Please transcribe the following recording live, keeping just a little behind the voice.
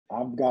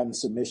I've gotten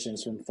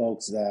submissions from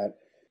folks that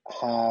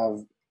have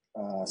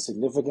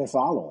significant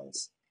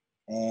followings,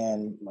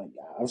 and like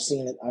I've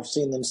seen it. I've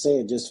seen them say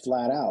it just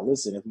flat out.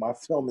 Listen, if my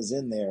film is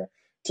in there,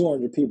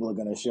 200 people are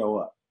going to show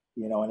up.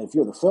 And if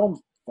you're the film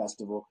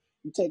festival,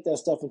 you take that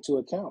stuff into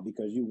account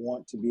because you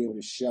want to be able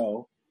to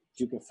show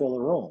that you can fill a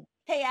room.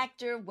 Hey,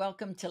 actor,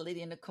 welcome to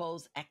Lydia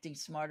Nicole's Acting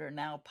Smarter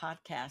Now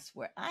podcast,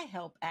 where I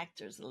help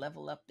actors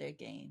level up their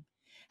game.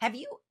 Have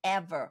you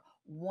ever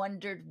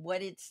wondered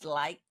what it's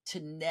like to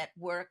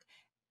network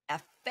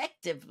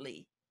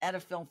effectively at a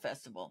film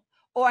festival,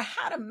 or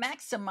how to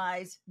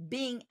maximize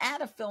being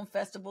at a film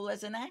festival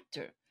as an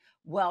actor?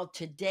 Well,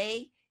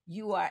 today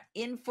you are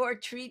in for a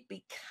treat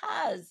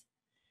because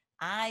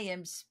I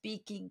am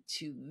speaking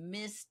to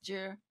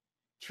Mr.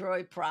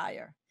 Troy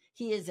Pryor.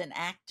 He is an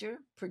actor,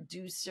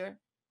 producer,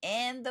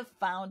 and the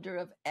founder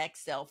of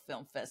XL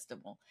Film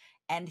Festival.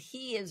 And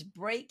he is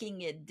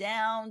breaking it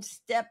down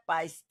step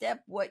by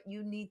step what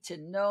you need to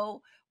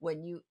know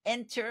when you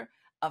enter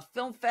a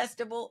film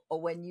festival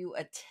or when you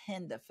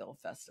attend a film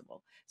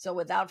festival. So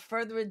without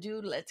further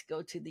ado, let's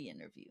go to the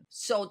interview.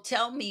 So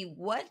tell me,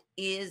 what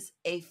is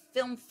a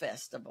film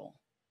festival?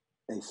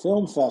 A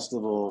film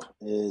festival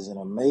is an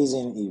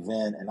amazing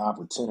event and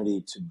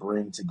opportunity to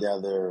bring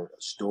together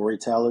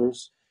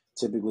storytellers,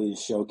 typically to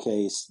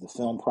showcase the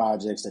film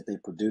projects that they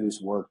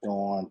produced, worked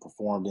on,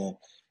 performed in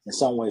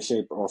some way,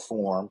 shape, or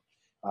form.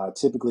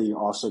 Typically, you're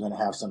also going to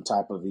have some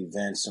type of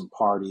events, some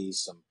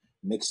parties, some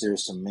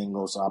mixers, some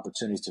mingles,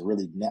 opportunities to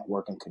really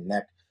network and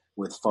connect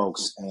with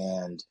folks.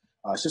 And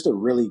it's just a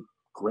really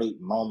great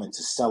moment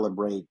to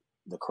celebrate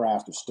the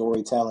craft of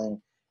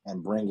storytelling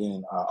and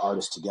bringing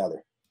artists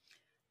together.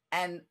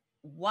 And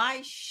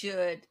why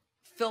should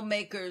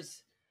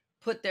filmmakers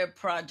put their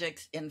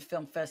projects in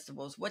film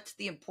festivals? What's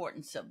the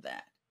importance of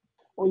that?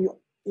 Well,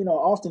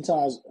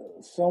 oftentimes,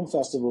 film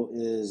festival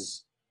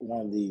is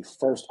one of the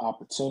first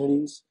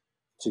opportunities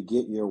to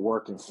get your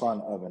work in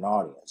front of an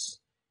audience.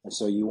 And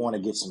so you want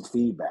to get some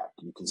feedback.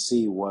 You can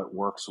see what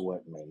works,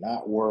 what may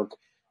not work,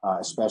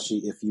 especially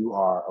if you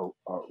are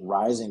a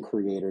rising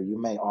creator.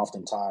 You may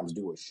oftentimes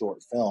do a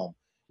short film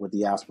with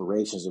the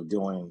aspirations of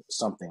doing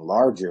something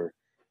larger,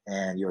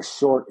 and your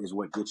short is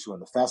what gets you in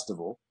the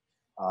festival.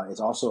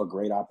 It's also a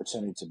great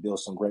opportunity to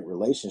build some great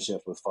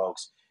relationships with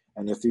folks.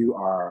 And if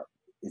you're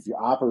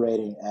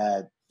operating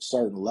at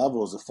certain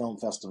levels, a film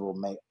festival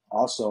may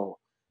also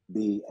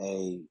be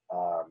a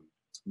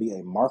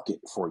market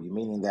for you,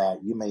 meaning that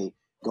you may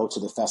go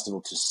to the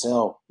festival to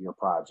sell your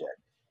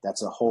project.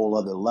 That's a whole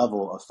other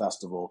level of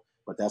festival,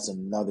 but that's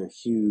another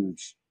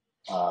huge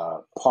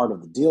part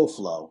of the deal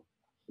flow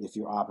if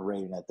you're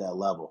operating at that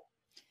level.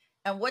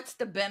 And what's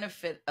the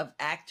benefit of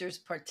actors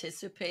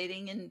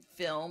participating in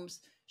films,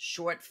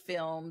 short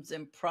films,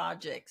 and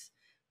projects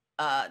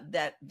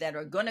that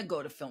are going to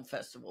go to film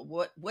festival?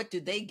 What do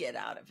they get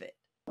out of it?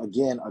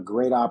 Again, a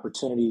great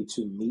opportunity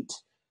to meet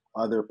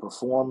other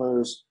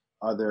performers,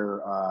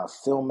 other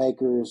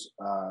filmmakers.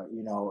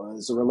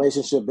 It's a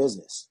relationship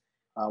business.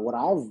 What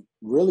I've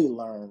really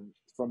learned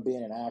from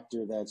being an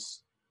actor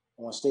that's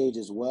on stage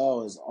as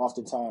well is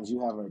oftentimes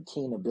you have a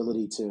keen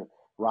ability to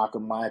rock a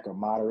mic or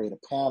moderate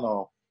a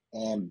panel,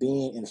 and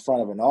being in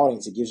front of an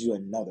audience, it gives you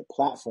another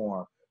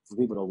platform for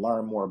people to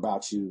learn more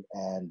about you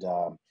and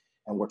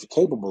what you're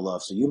capable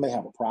of. So you may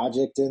have a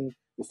project in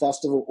the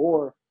festival,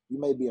 or you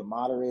may be a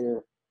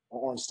moderator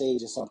or on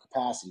stage in some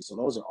capacity. So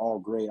those are all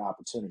great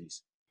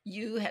opportunities.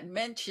 You had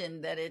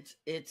mentioned that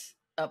it's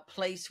a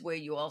place where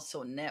you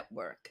also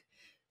network.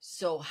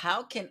 So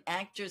how can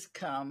actors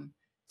come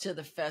to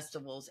the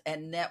festivals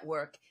and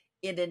network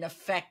in an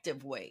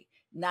effective way?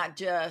 Not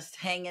just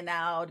hanging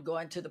out,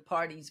 going to the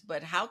parties,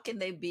 but how can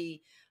they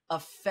be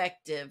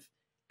effective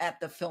at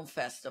the film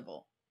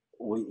festival?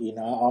 I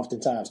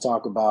oftentimes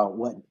talk about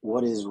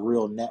what is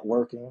real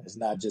networking. It's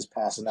not just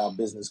passing out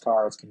business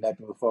cards,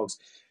 connecting with folks.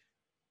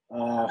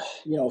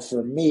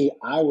 For me,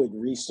 I would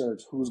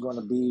research who's going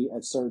to be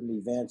at certain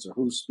events or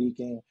who's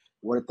speaking,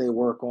 what did they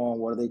work on,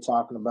 what are they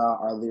talking about,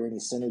 are there any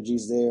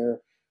synergies there?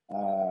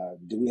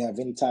 Do we have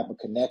any type of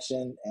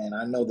connection? And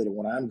I know that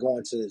when I'm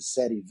going to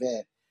said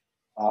event,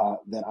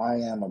 that I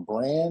am a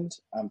brand.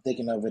 I'm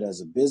thinking of it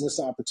as a business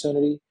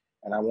opportunity,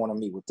 and I want to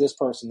meet with this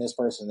person, this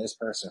person, this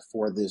person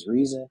for this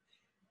reason.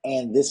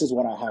 And this is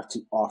what I have to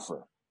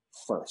offer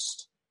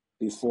first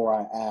before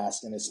I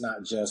ask. And it's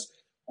not just,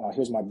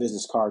 here's my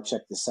business card,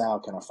 check this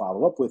out, can I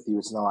follow up with you?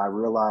 It's no, I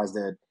realize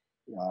that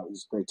it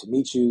was great to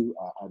meet you.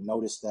 I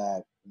noticed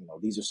that,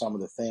 these are some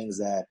of the things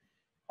that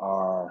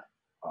are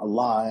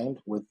aligned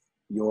with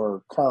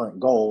your current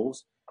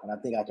goals, and I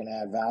think I can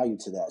add value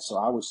to that. So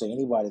I would say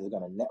anybody that's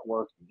going to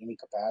network in any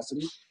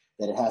capacity,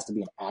 that it has to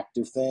be an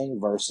active thing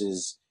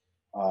versus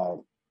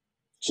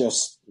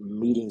just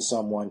meeting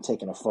someone,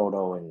 taking a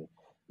photo, and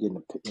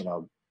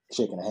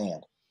shaking a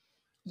hand.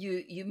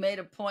 You made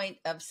a point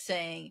of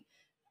saying,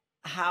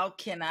 how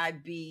can I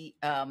be,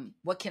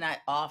 what can I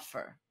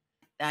offer?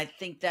 I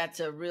think that's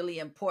a really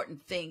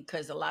important thing,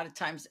 because a lot of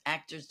times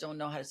actors don't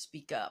know how to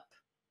speak up.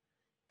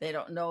 They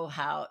don't know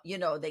how,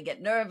 they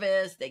get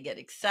nervous, they get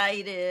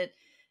excited,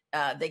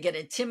 they get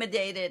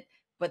intimidated,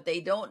 but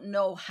they don't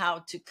know how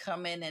to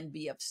come in and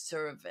be of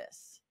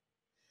service.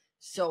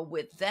 So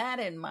with that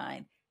in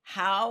mind,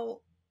 how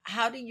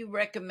do you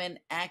recommend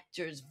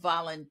actors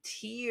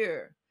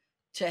volunteer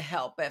to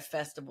help at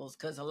festivals?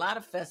 Because a lot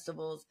of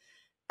festivals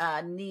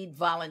need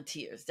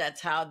volunteers.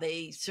 That's how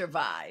they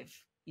survive,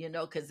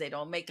 because they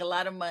don't make a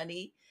lot of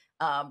money.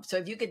 So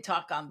if you could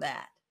talk on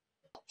that.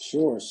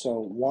 Sure. So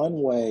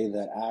one way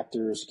that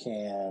actors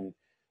can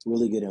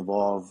really get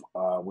involved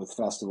with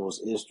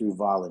festivals is through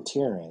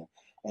volunteering,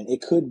 and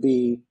it could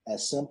be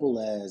as simple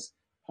as,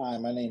 "Hi,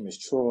 my name is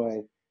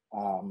Troy.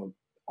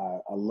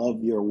 I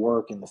love your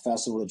work in the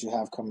festival that you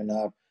have coming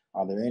up.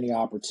 Are there any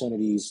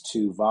opportunities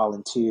to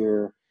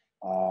volunteer?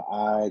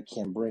 I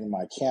can bring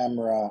my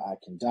camera. I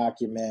can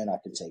document. I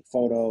can take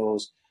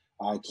photos.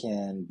 I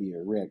can be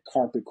a red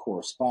carpet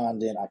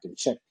correspondent. I can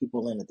check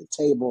people in at the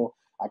table.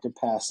 I can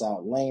pass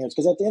out lanyards."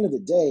 Because at the end of the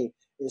day,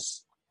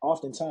 it's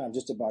oftentimes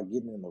just about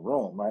getting in the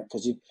room, right?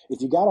 Because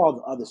if you got all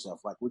the other stuff,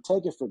 like, we're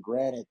taking for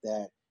granted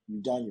that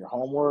you've done your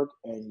homework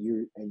and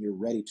you're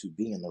ready to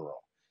be in the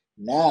room.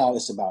 Now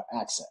it's about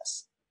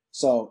access.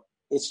 So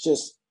it's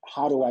just,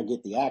 how do I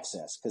get the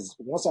access? Because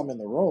once I'm in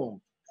the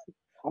room,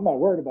 I'm not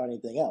worried about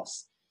anything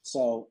else.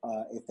 So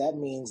if that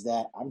means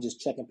that I'm just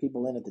checking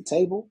people in at the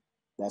table,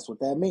 that's what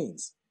that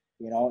means,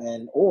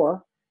 and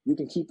or you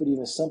can keep it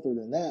even simpler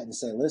than that and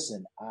say,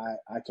 "Listen,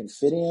 I can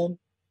fit in,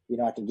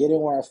 I can get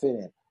in where I fit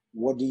in.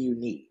 What do you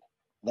need?"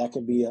 That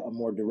can be a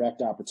more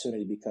direct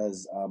opportunity,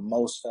 because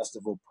most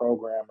festival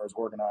programmers,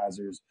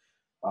 organizers,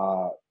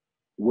 uh,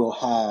 will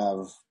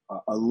have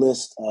a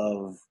list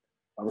of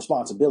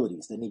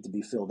responsibilities that need to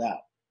be filled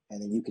out,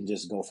 and then you can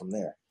just go from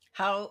there.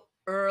 How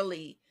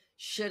early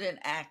should an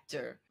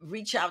actor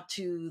reach out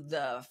to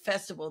the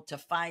festival to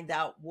find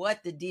out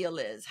what the deal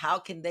is? How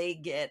can they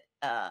get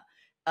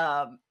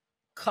um,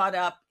 caught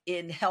up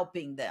in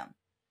helping them?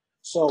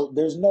 So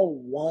there's no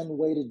one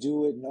way to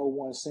do it, no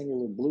one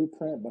singular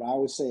blueprint, but I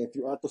would say if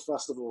you're at the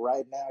festival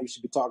right now, you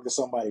should be talking to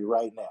somebody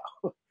right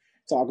now,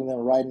 talking to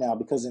them right now,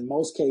 because in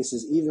most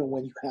cases, even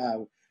when you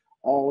have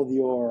all of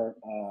your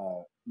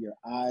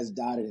I's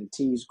dotted and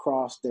T's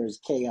crossed, there's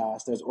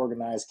chaos, there's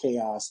organized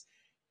chaos,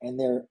 and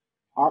there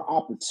are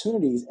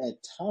opportunities at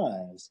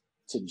times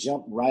to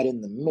jump right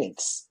in the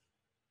mix,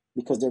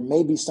 because there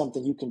may be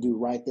something you can do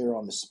right there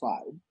on the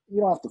spot.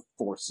 You don't have to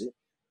force it,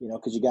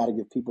 because you got to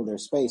give people their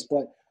space.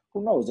 But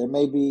who knows? There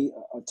may be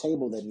a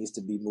table that needs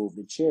to be moved,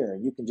 a chair,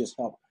 and you can just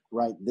help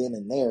right then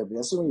and there. But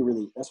that's when you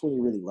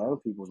really learn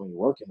people, is when you're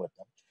working with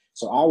them.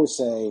 So I would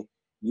say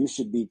you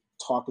should be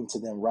talking to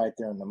them right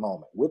there in the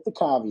moment, with the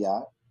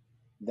caveat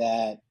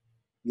that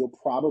you'll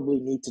probably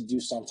need to do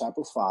some type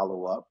of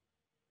follow up,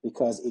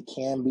 because it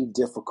can be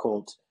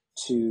difficult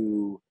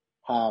to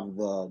have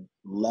the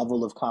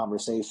level of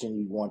conversation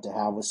you want to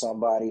have with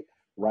somebody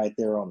right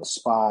there on the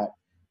spot.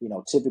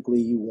 Typically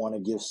you want to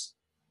give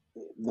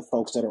the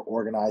folks that are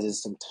organizing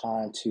some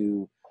time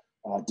to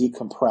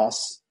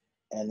decompress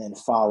and then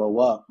follow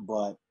up.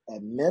 But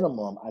at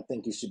minimum, I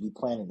think you should be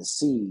planting the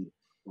seed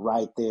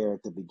right there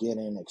at the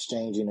beginning,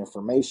 exchanging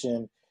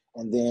information,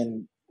 and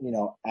then,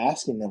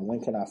 asking them, "When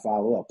can I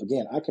follow up?"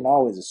 Again, I can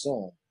always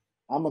assume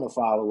I'm going to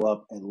follow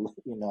up, and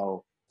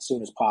as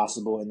soon as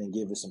possible, and then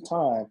give it some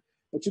time.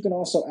 But you can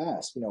also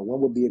ask,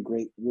 when would be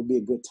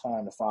a good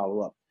time to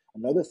follow up.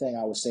 Another thing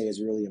I would say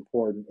is really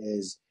important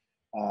is,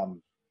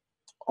 um,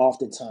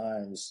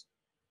 oftentimes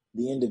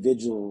the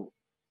individual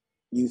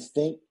you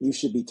think you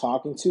should be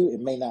talking to, it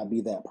may not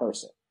be that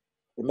person.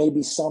 It may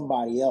be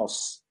somebody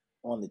else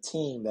on the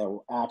team that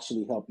will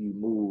actually help you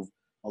move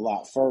a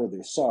lot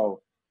further.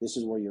 So this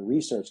is where your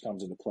research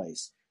comes into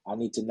place. I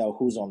need to know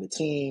who's on the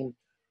team,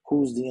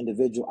 who's the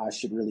individual I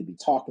should really be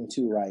talking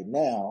to right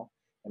now.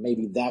 And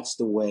maybe that's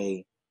the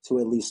way to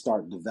at least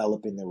start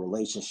developing the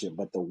relationship.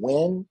 But the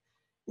win,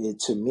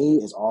 to me,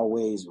 is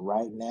always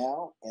right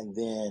now. And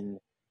then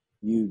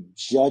you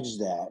judge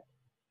that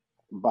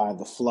by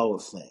the flow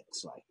of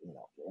things, like,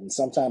 and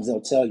sometimes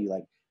they'll tell you,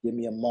 like, "Give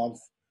me a month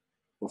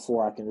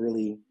before I can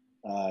really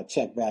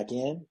check back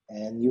in,"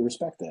 and you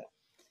respect that.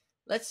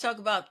 Let's talk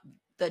about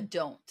the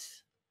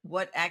don'ts.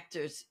 What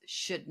actors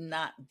should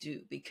not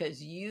do,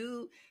 because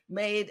you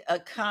made a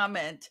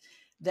comment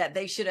that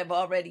they should have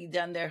already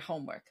done their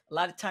homework. A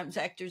lot of times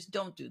actors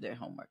don't do their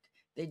homework.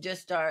 They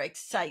just are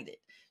excited.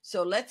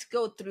 So let's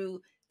go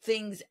through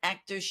things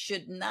actors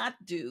should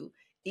not do,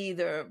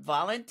 either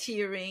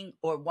volunteering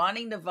or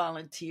wanting to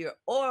volunteer,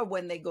 or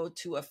when they go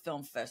to a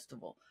film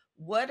festival.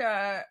 What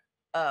are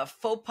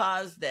faux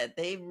pas that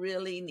they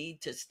really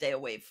need to stay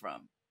away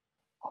from?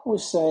 I would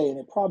say, and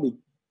it probably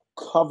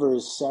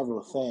covers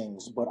several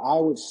things, but I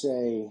would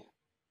say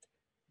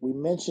we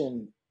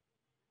mentioned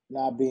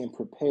not being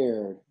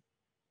prepared,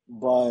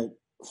 but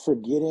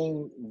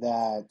forgetting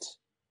that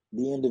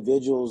the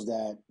individuals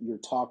that you're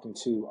talking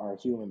to are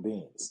human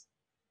beings.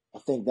 I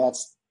think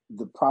that's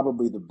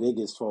probably the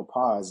biggest faux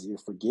pas. You're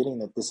forgetting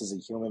that this is a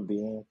human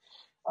being.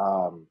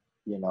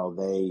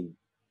 They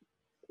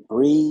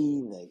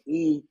breathe, they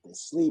eat, they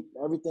sleep,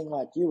 everything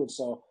like you. And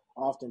so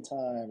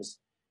oftentimes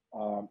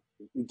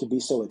we can be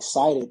so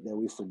excited that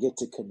we forget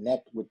to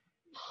connect with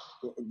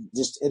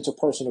just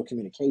interpersonal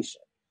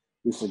communication.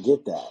 We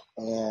forget that,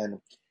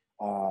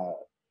 uh,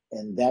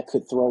 and that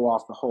could throw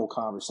off the whole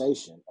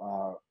conversation.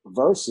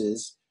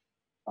 Versus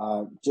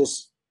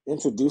just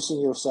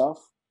introducing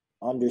yourself,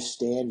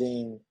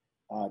 understanding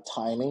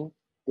timing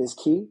is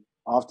key.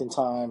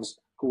 Oftentimes,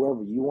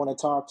 whoever you want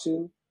to talk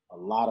to, a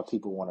lot of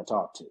people want to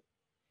talk to.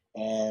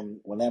 And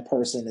when that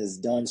person is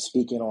done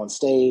speaking on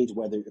stage,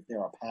 whether if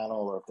they're a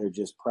panel or if they're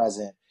just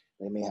present,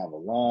 they may have a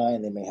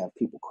line, they may have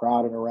people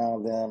crowding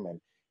around them, and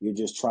you're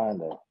just trying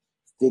to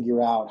figure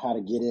out how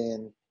to get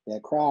in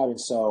that crowd. And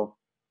so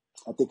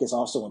I think it's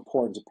also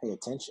important to pay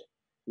attention.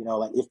 You know,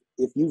 like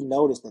if you've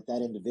noticed that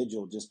that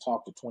individual just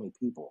talked to 20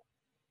 people,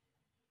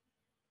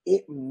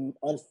 it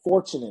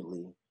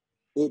unfortunately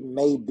it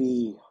may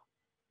be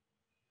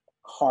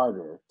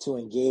harder to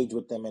engage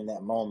with them in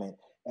that moment,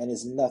 and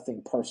it's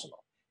nothing personal.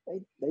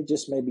 They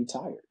just may be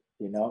tired,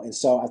 you know. And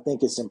so I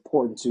think it's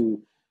important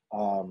to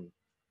um,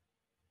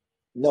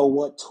 know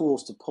what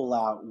tools to pull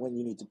out when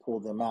you need to pull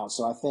them out.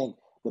 So I think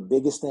the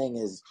biggest thing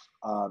is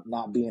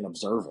not being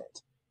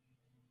observant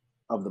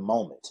of the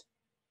moment,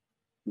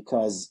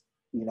 because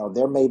you know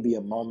there may be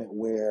a moment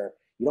where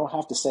you don't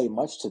have to say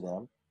much to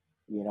them.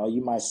 You know,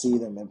 you might see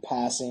them in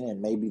passing,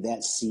 and maybe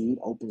that seed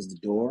opens the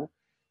door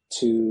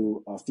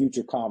to a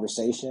future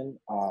conversation.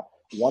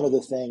 One of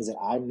the things that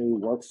I knew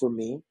worked for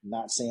me,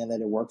 not saying that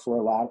it worked for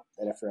a lot,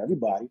 that for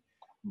everybody,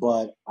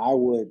 but I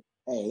would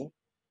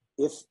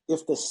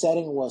if the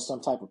setting was some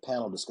type of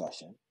panel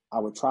discussion, I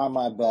would try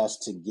my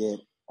best to get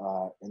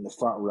in the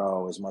front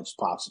row as much as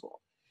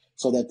possible,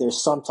 so that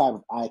there's some type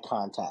of eye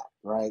contact.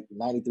 Right,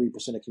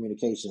 93% of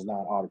communication is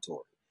not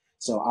auditory,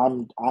 so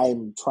I'm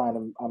trying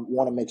to I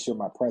want to make sure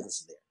my presence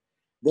is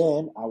there.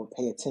 Then I would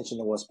pay attention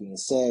to what's being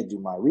said, do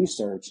my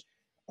research,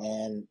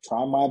 and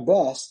try my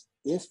best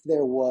if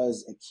there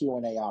was a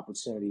Q&A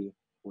opportunity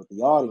with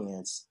the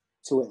audience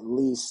to at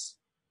least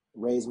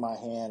raise my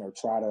hand or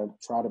try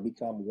to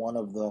become one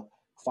of the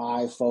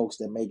five folks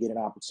that may get an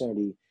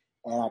opportunity.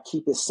 And I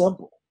keep it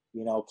simple,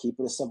 you know, keep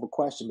it a simple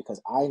question,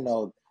 because I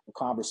know the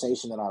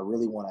conversation that I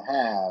really want to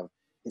have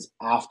is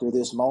after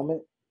this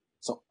moment.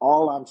 So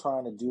all I'm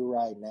trying to do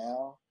right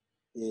now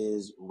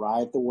is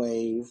ride the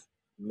wave,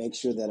 make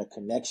sure that a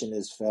connection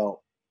is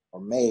felt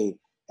or made,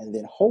 and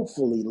then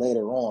hopefully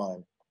later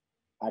on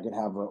I can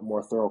have a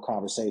more thorough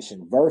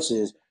conversation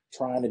versus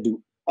trying to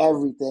do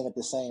everything at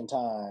the same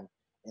time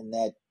in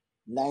that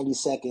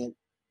 90-second,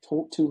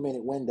 2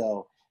 minute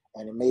window,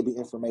 and it may be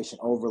information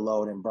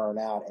overload and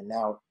burnout, and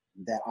now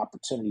that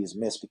opportunity is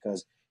missed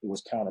because it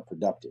was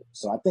counterproductive.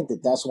 So I think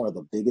that that's one of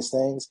the biggest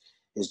things,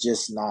 is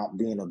just not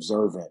being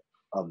observant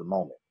of the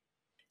moment.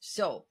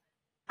 So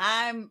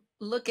I'm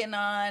looking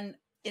on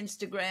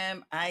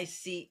Instagram. I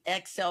see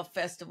Excel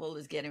Festival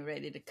is getting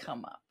ready to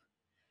come up.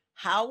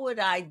 How would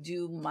I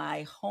do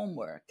my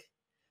homework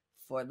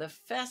for the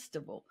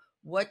festival?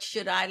 What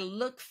should I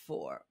look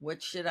for?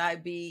 What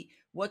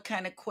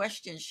kind of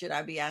questions should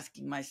I be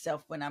asking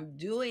myself when I'm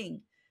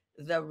doing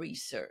the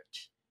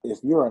research? If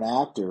you're an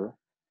actor,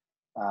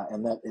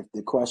 and that if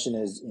the question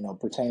is, you know,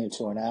 pertaining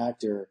to an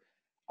actor,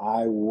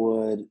 I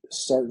would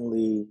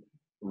certainly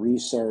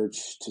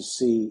research to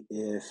see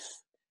if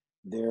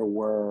there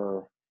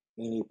were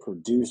any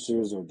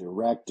producers or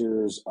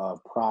directors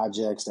of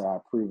projects that I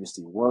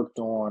previously worked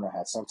on or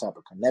had some type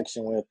of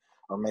connection with,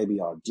 or maybe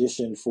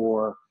auditioned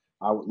for.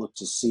 I would look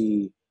to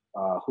see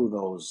who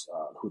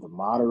the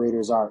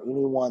moderators are,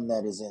 anyone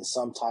that is in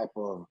some type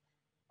of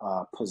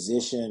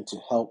position to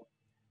help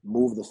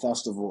move the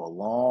festival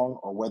along,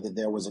 or whether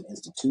there was an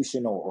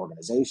institution or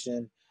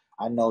organization.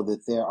 I know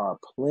that there are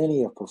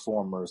plenty of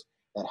performers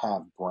that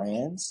have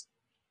brands.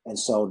 And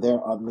so there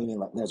are, meaning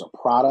like there's a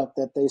product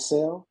that they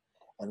sell.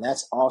 And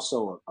that's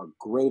also a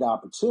great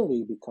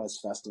opportunity, because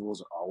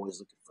festivals are always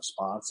looking for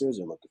sponsors,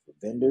 they're looking for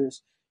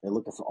vendors, they're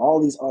looking for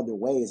all these other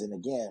ways. And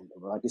again,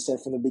 like I said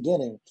from the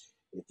beginning,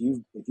 if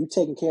you've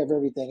taken care of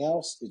everything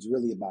else, it's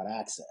really about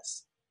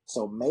access.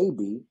 So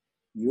maybe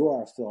you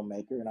are a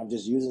filmmaker, and I'm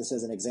just using this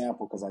as an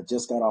example because I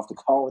just got off the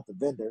call with the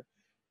vendor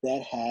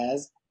that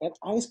has an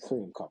ice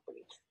cream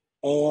company,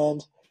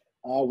 and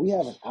we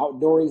have an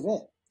outdoor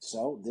event.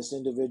 So this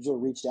individual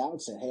reached out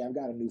and said, "Hey, I've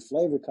got a new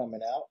flavor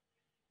coming out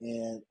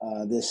in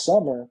this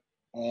summer,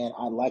 and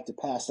I'd like to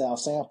pass out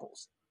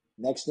samples."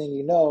 Next thing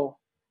you know,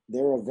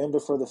 they're a vendor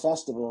for the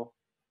festival,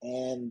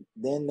 and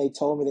then they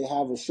told me they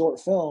have a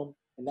short film,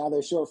 and now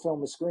their short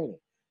film is screening.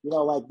 You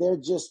know, like they're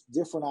just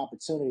different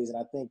opportunities, and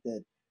I think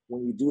that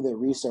when you do the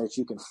research,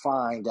 you can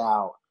find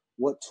out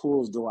what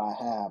tools do I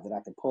have that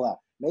I can pull out.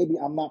 Maybe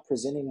I'm not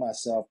presenting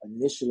myself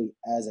initially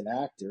as an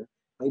actor.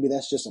 Maybe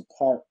that's just a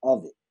part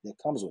of it that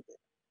comes with it.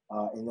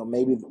 And then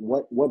maybe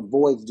what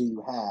voids do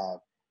you have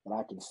that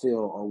I can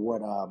fill, or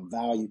what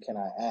value can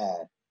I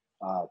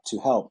add to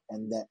help,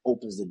 and that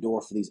opens the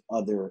door for these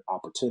other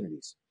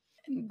opportunities.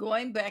 And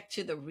going back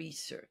to the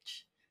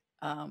research,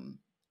 um,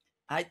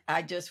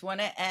 I just want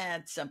to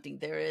add something.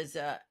 There is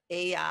a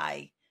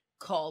AI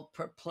called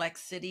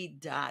Perplexity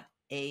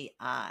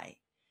AI.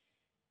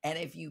 And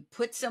if you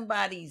put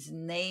somebody's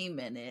name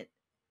in it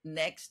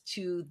next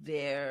to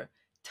their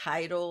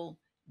title,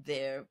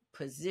 their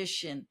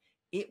position,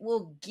 it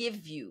will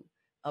give you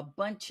a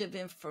bunch of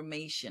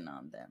information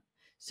on them.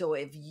 So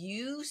if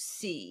you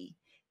see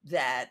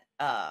that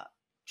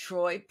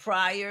Troy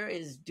Pryor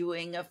is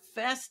doing a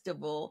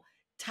festival,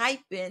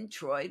 type in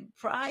Troy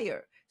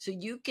Pryor so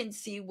you can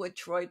see what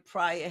Troy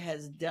Pryor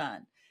has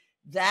done.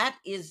 That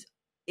is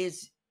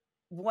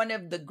one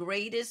of the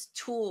greatest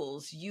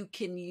tools you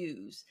can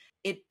use.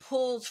 It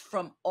pulls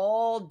from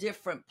all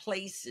different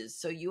places.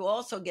 So you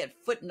also get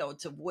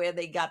footnotes of where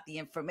they got the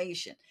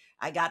information.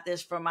 I got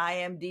this from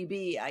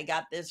IMDb. I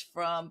got this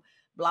from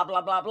blah,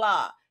 blah, blah,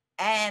 blah.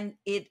 And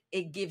it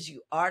gives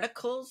you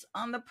articles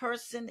on the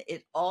person.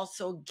 It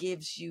also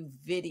gives you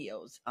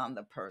videos on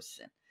the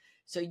person.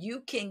 So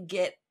you can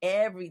get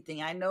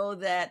everything. I know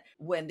that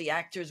when the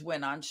actors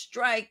went on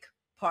strike,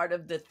 part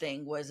of the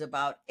thing was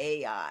about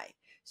AI.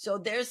 So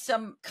there's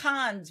some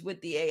cons with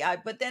the AI,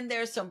 but then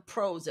there's some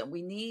pros. And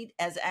we need,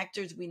 as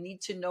actors, we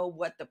need to know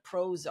what the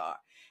pros are.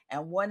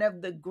 And one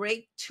of the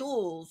great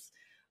tools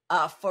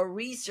for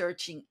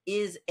researching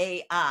is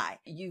AI.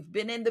 You've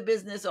been in the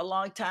business a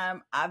long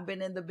time. I've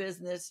been in the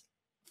business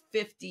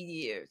 50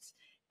 years.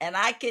 And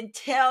I can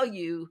tell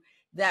you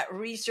that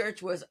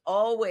research was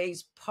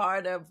always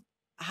part of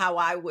how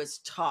I was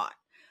taught.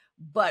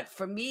 But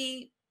for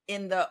me,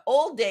 in the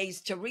old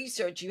days, to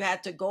research, you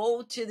had to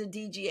go to the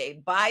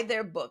DGA, buy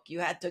their book. You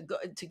had to go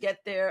to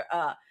get their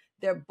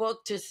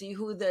book to see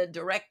who the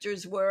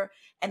directors were,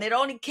 and it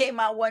only came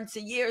out once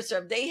a year. So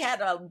if they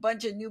had a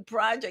bunch of new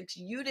projects,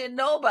 you didn't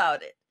know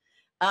about it.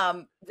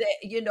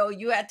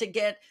 You had to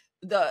get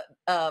the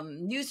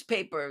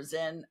newspapers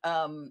and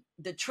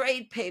the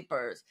trade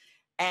papers,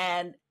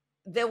 and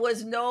there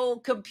was no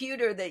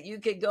computer that you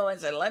could go and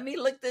say, let me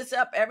look this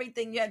up.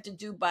 Everything you had to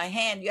do by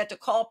hand. You had to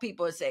call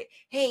people and say,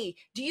 hey,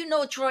 do you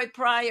know Troy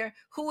Pryor?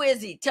 Who is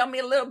he? Tell me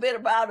a little bit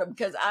about him,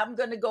 because I'm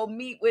going to go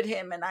meet with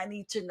him and I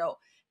need to know.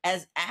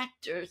 As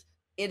actors,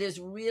 it is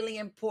really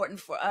important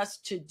for us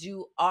to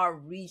do our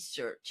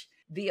research.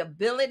 The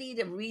ability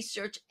to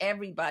research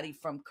everybody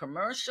from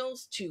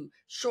commercials to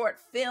short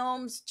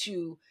films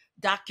to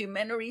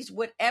documentaries,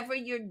 whatever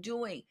you're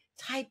doing,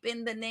 type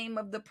in the name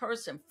of the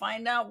person,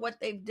 find out what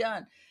they've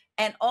done.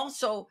 And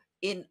also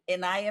in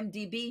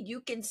IMDb,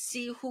 you can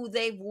see who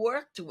they've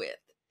worked with.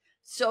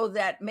 So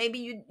that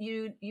maybe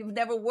you've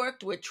never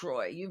worked with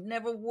Troy, you've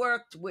never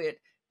worked with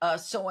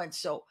so and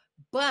so,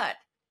 but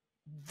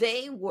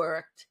they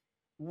worked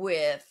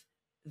with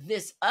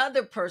this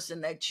other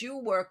person that you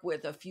worked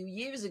with a few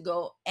years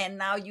ago, and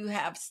now you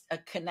have a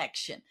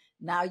connection.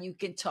 Now you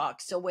can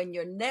talk. So when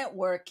you're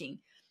networking,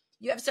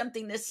 you have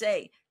something to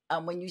say.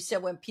 When you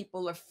said when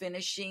people are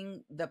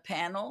finishing the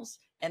panels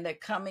and they're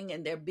coming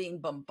and they're being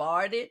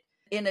bombarded,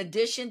 in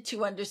addition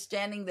to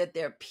understanding that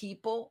they're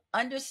people,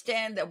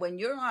 understand that when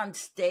you're on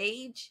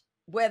stage,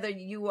 whether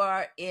you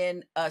are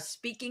in a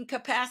speaking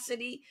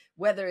capacity,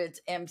 whether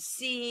it's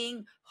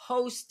emceeing,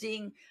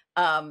 hosting,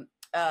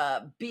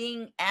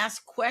 being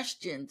asked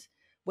questions,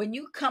 when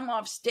you come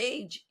off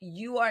stage,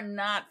 you are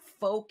not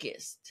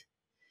focused.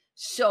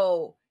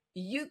 So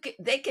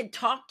they can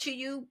talk to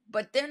you,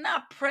 but they're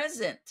not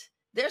present.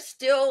 They're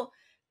still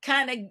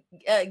kind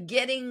of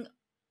getting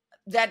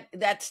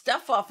that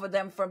stuff off of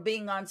them from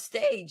being on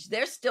stage.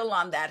 They're still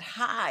on that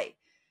high.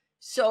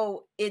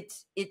 So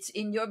it's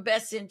in your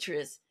best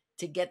interest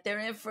to get their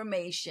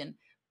information,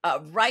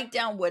 write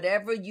down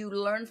whatever you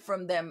learned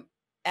from them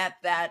at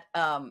that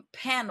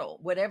panel,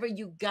 whatever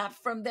you got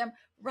from them,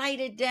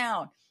 write it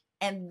down,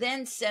 and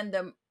then send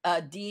them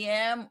a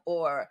DM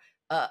or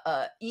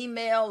a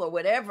email or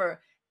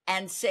whatever,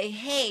 and say,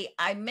 hey,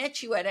 I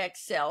met you at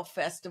Excel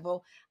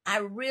Festival. I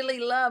really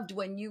loved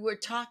when you were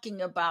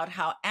talking about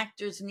how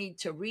actors need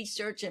to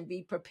research and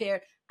be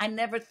prepared. I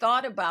never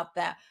thought about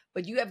that,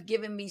 but you have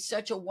given me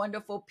such a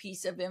wonderful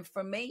piece of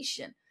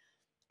information.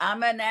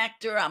 I'm an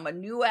actor. I'm a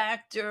new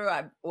actor.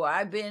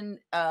 I've been,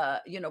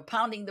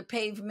 pounding the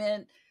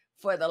pavement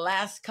for the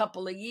last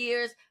couple of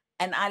years,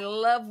 and I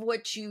love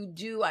what you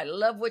do. I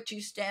love what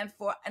you stand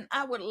for, and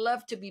I would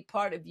love to be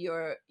part of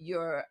your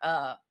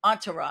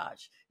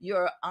entourage,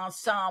 your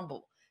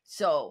ensemble.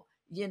 So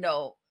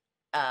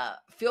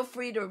feel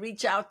free to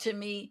reach out to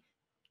me,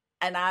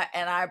 and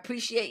I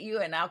appreciate you,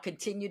 and I'll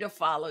continue to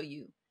follow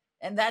you.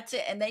 And that's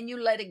it. And then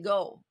you let it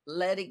go.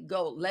 Let it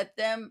go. Let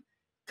them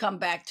come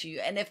back to you.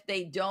 And if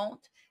they don't,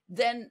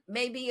 then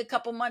maybe a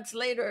couple months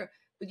later,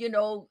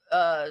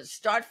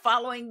 start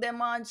following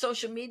them on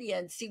social media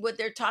and see what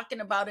they're talking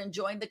about and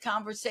join the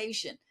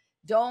conversation.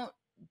 Don't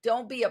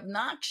be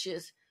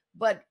obnoxious,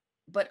 but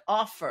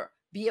offer,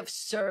 be of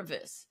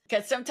service.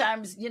 Because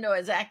sometimes,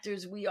 as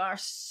actors, we are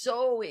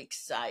so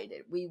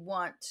excited. We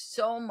want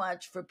so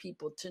much for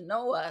people to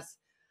know us,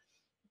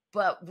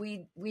 but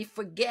we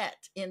forget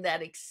in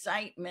that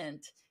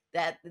excitement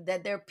that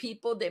they're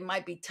people. They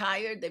might be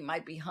tired, they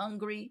might be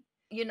hungry.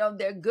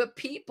 They're good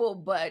people,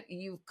 but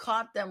you've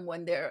caught them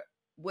when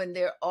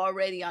they're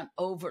already on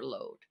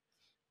overload.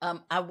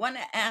 I want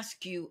to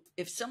ask you,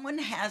 if someone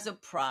has a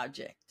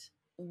project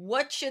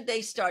what should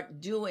they start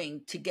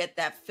doing to get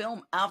that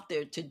film out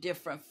there to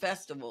different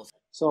festivals?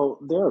 So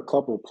there are a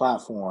couple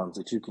platforms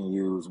that you can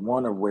use,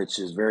 one of which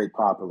is very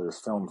popular,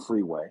 Film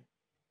Freeway,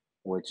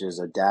 which is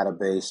a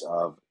database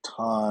of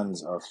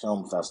tons of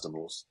film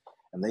festivals.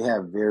 And they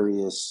have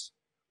various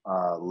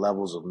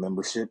levels of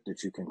membership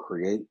that you can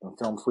create in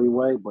Film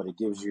Freeway, but it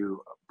gives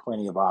you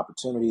plenty of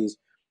opportunities.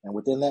 And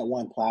within that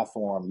one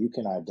platform, you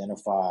can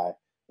identify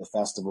the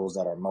festivals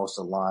that are most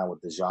aligned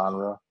with the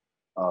genre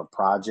of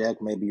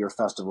project. Maybe your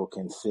festival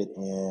can fit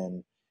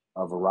in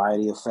a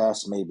variety of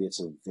fests. Maybe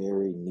it's a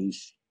very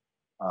niche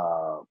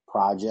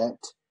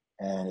project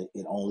and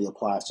it only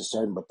applies to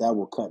certain, but that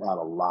will cut out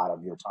a lot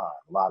of your time,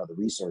 a lot of the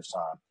research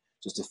time,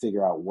 just to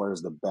figure out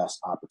where's the best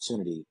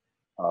opportunity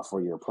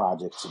for your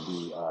project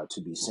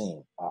to be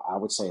seen. I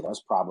would say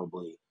that's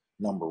probably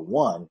number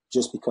one,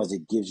 just because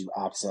it gives you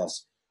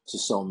access to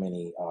so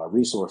many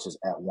resources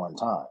at one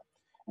time.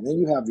 And then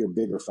you have your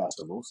bigger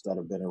festivals that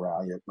have been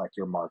around, like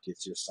your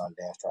markets, your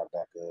Sundance,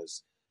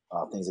 Tribeca's,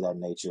 things of that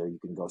nature. You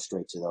can go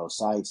straight to those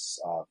sites,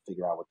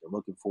 figure out what they're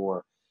looking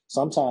for.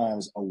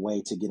 Sometimes a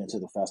way to get into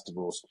the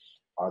festivals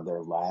are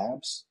their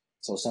labs.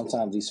 So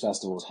sometimes these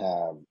festivals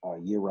have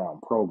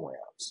year-round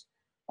programs.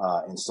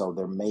 And so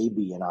there may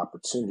be an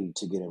opportunity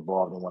to get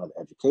involved in one of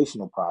the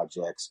educational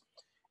projects,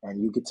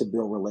 and you get to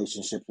build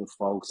relationships with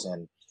folks.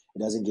 And it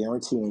doesn't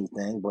guarantee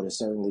anything, but it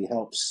certainly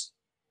helps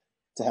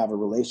to have a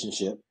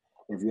relationship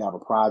if you have a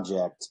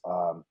project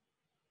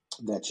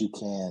that you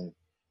can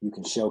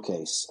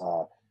showcase.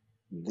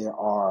 There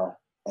are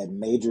at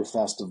major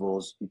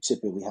festivals, you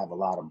typically have a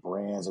lot of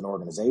brands and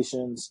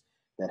organizations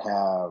that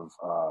have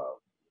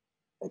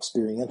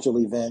experiential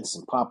events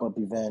and pop-up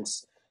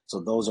events. So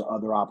those are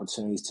other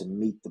opportunities to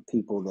meet the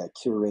people that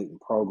curate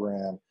and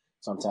program.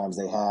 Sometimes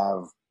they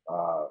have,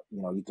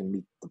 you can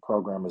meet the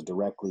programmers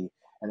directly.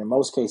 And in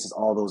most cases,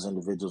 all those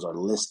individuals are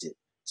listed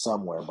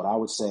somewhere. But I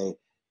would say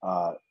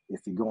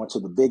if you go into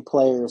the big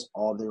players,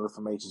 all their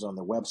information is on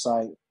their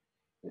website.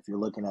 If you're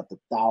looking at the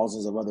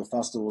thousands of other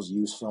festivals,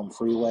 use Film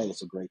Freeway.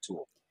 It's a great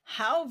tool.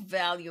 How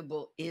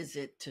valuable is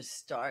it to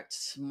start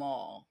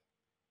small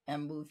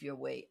and move your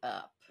way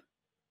up?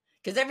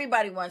 Because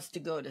everybody wants to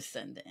go to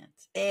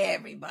Sundance.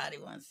 Everybody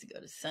wants to go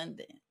to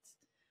Sundance.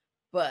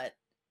 But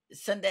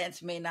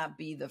Sundance may not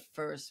be the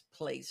first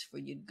place for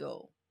you to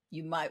go.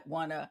 You might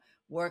want to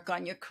work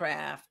on your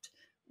craft,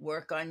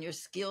 work on your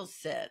skill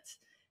sets.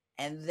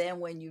 And then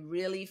when you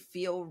really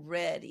feel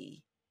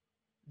ready,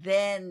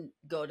 then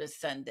go to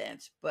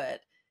Sundance.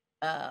 But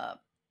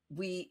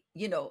we,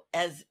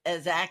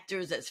 as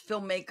actors, as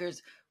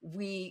filmmakers,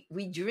 we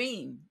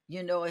dream.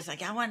 It's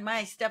like, I want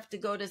my stuff to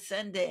go to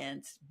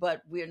Sundance,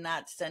 but we're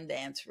not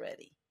Sundance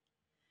ready.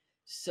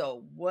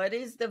 So what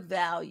is the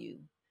value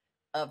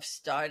of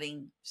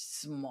starting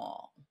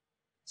small?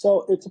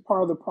 So it's a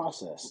part of the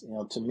process.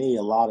 To me,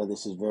 a lot of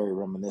this is very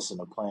reminiscent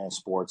of playing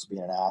sports,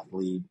 being an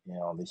athlete.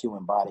 The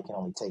human body can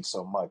only take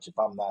so much. If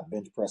I'm not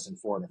bench pressing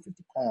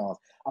 450 pounds,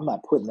 I'm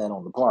not putting that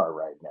on the bar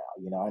right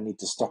now. I need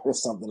to start with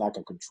something I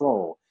can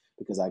control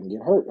because I can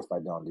get hurt if I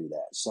don't do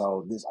that.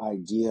 So this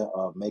idea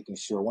of making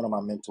sure, one of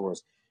my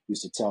mentors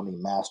used to tell me,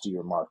 master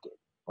your market,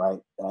 right?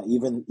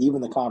 Even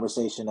the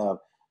conversation of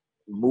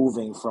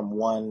moving from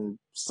one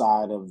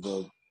side of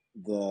the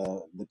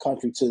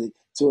country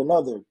to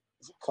another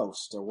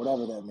coast or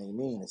whatever that may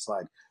mean. It's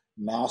like,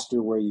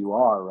 master where you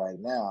are right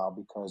now,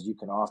 because you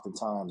can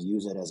oftentimes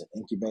use it as an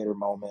incubator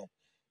moment.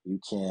 You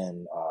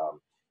can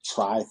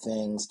try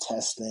things,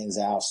 test things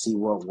out, see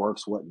what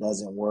works, what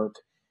doesn't work.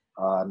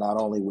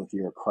 Not only with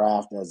your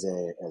craft as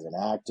an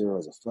actor,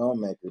 as a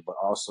filmmaker, but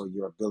also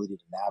your ability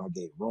to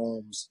navigate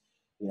rooms.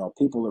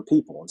 People are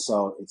people, and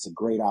so it's a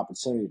great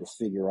opportunity to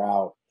figure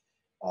out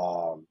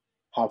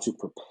how to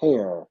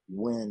prepare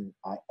when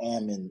I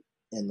am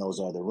in those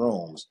other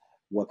rooms.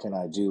 What can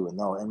I do?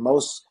 And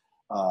most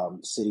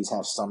cities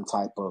have some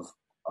type of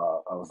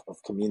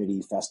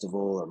community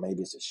festival, or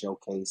maybe it's a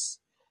showcase.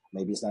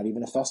 Maybe it's not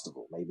even a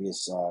festival. Maybe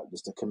it's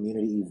just a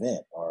community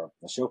event or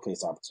a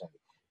showcase opportunity.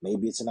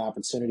 Maybe it's an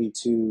opportunity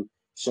to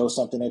show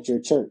something at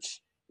your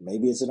church.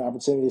 Maybe it's an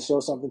opportunity to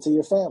show something to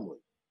your family.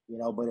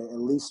 But it at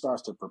least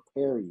starts to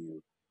prepare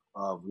you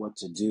of what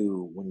to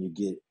do when you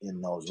get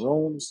in those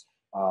rooms.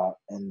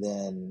 And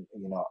then,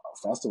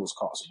 festivals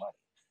cost money.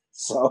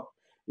 So,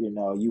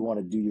 you want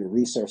to do your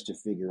research to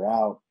figure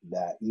out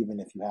that even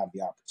if you have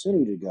the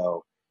opportunity to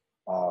go,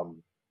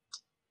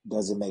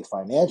 does it make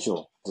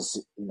financial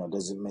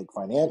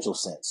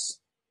sense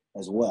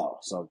as well?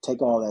 So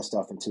take all that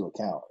stuff into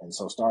account. And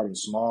so starting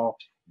small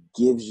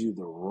gives you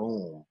the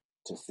room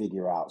to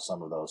figure out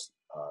some of those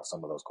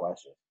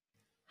questions.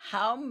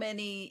 How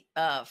many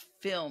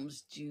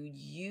films do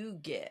you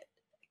get?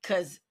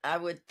 Because I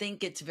would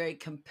think it's very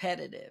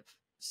competitive.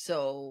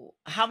 So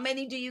how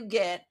many do you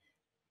get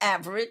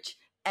average,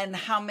 and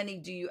how many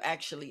do you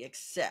actually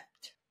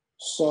accept?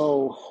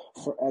 So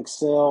for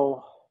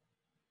Excel,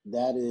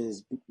 that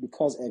is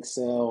because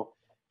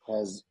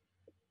has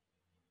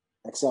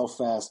Excel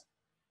Fest,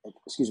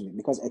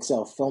 because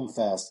Excel Film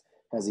Fest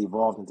has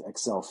evolved into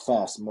Excel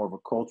Fest, more of a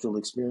cultural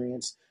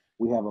experience.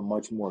 we have a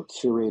much more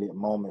curated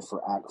moment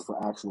for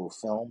actual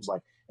films.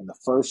 Like in the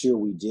first year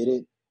we did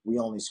it, we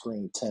only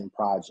screened 10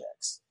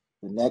 projects.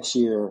 The next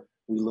year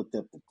we looked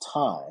at the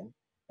time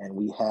and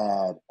we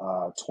had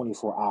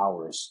 24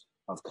 hours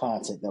of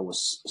content that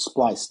was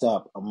spliced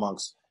up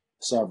amongst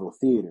several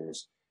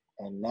theaters.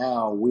 And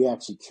now we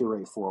actually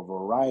curate for a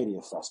variety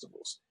of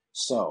festivals.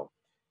 So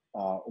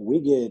we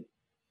get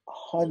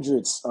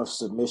hundreds of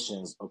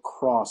submissions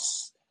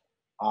across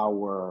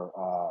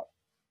our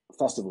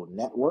festival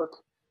network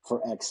for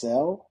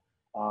Excel.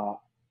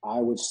 I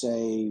would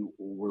say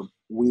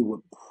we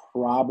would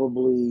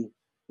probably,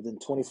 within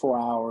 24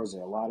 hours,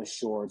 there are a lot of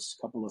shorts,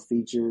 a couple of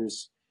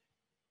features.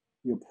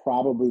 You're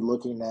probably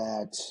looking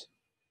at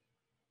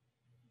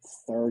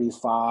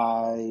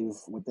 35,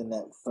 within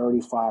that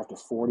 35 to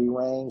 40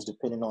 range,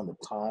 depending on the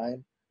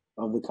time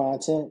of the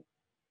content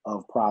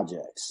of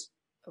projects.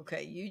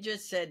 Okay, you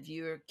just said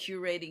you're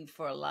curating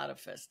for a lot of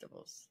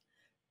festivals.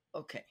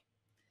 Okay,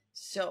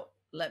 so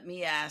let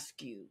me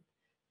ask you,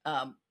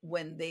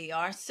 when they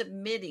are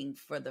submitting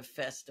for the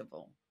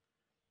festival,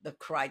 the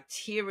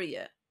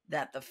criteria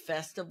that the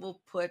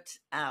festival puts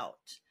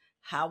out,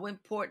 how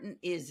important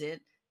is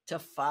it to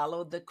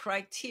follow the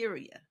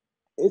criteria?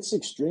 It's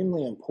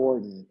extremely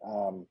important.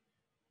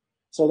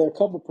 So there are a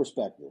couple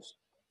perspectives.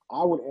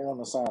 I would err on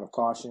the side of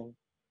caution,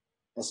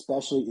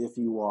 especially if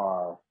you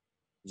are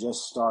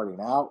just starting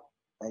out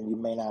and you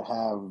may not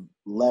have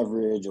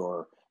leverage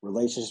or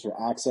relationships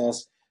or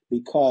access,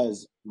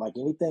 because like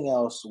anything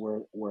else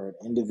where an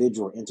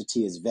individual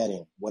entity is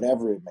vetting,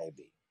 whatever it may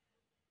be,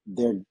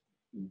 they're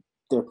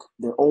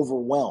they're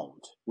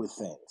overwhelmed with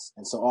things.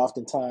 And so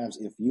oftentimes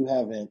if you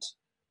haven't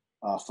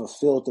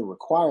fulfilled the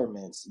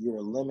requirements, you're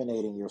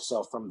eliminating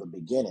yourself from the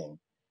beginning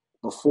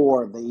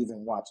before they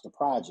even watch the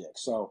project.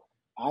 So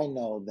I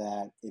know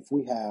that if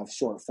we have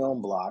short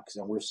film blocks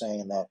and we're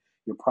saying that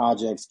your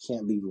projects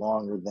can't be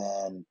longer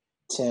than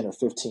 10 or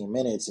 15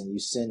 minutes and you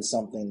send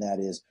something that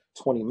is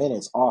 20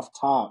 minutes off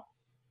top,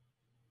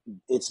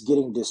 it's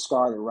getting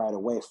discarded right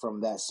away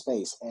from that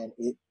space. And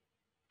it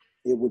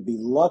would be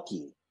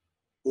lucky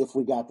if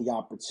we got the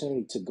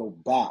opportunity to go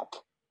back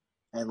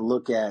and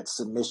look at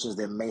submissions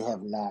that may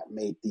have not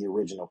made the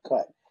original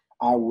cut.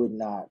 I would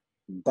not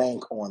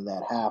bank on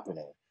that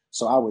happening.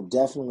 So I would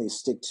definitely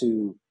stick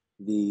to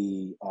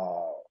the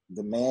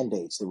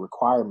mandates, the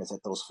requirements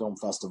that those film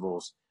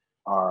festivals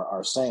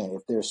are saying.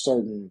 If there's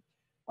certain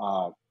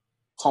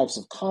types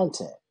of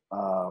content,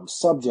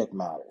 subject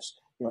matters,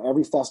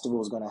 every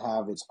festival is going to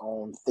have its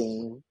own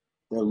theme.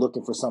 They're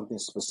looking for something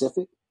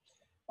specific.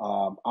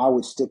 I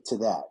would stick to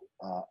that.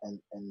 And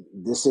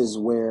this is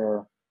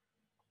where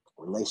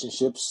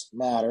relationships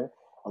matter.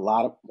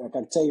 I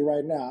can tell you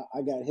right now,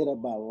 I got hit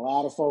up by a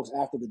lot of folks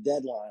after the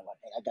deadline. Like,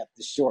 hey, I got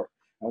this short.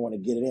 I want to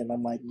get it in.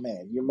 I'm like,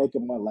 man, you're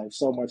making my life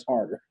so much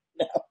harder.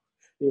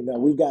 Now,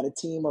 we've got a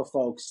team of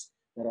folks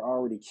that are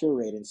already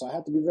curating. So I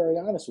have to be very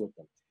honest with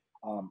them.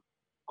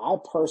 I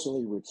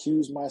personally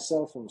recuse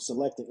myself from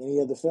selecting any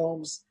of the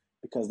films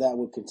because that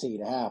would continue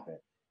to happen.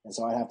 And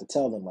so I have to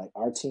tell them, like,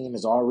 our team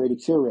is already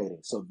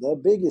curating. So the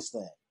biggest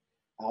thing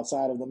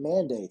outside of the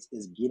mandates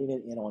is getting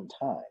it in on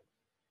time.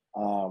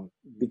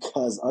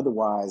 Because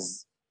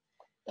otherwise,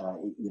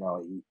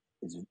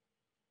 it's,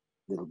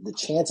 the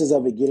chances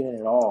of it getting in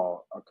at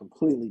all are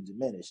completely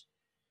diminished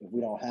if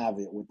we don't have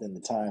it within the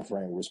time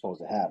frame we're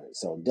supposed to have it.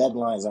 So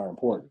deadlines are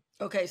important.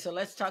 Okay, so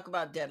let's talk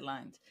about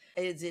deadlines.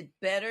 Is it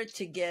better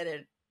to get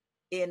it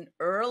in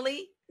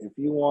early? If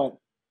you want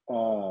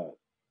a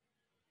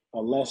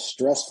less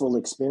stressful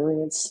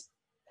experience,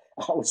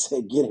 I would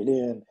say get it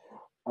in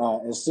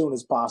as soon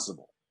as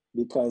possible,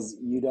 because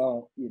you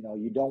don't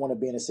want to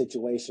be in a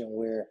situation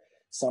where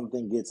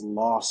something gets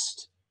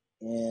lost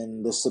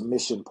in the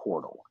submission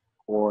portal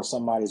or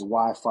somebody's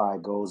Wi-Fi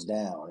goes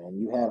down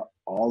and you had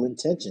all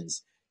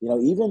intentions.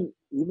 Even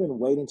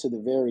waiting to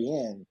the very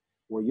end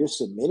where you're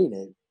submitting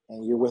it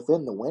and you're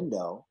within the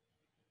window,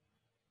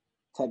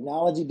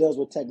 technology does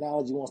what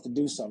technology wants to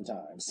do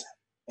sometimes.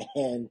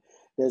 And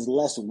there's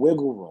less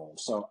wiggle room.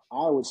 So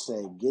I would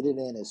say get it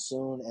in as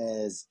soon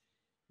as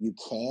you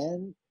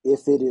can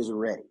if it is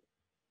ready.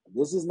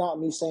 This is not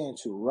me saying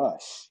to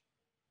rush,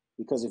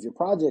 because if your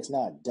project's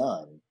not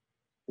done,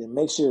 then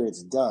make sure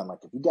it's done. Like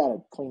if you got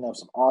to clean up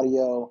some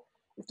audio,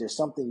 if there's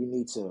something you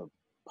need to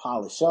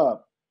polish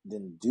up,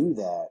 then do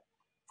that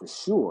for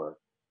sure.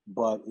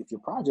 But if your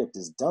project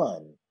is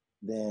done,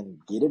 then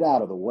get it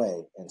out of the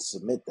way and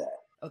submit that.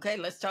 Okay,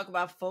 let's talk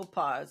about faux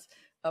pas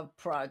of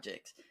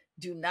projects.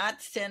 Do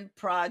not send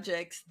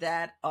projects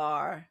that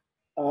are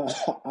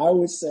I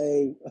would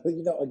say,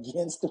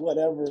 against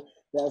whatever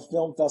that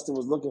film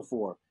festival is looking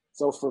for.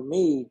 So for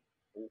me,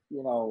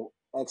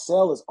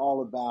 Excel is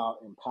all about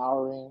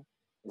empowering.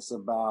 It's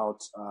about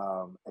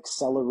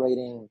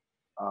accelerating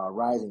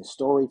rising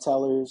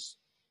storytellers.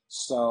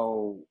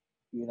 So,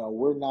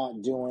 we're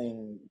not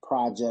doing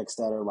projects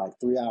that are like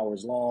 3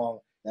 hours long.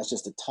 That's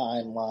just a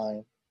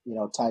timeline,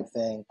 type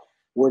thing.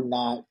 We're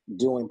not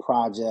doing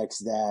projects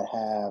that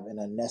have an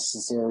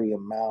unnecessary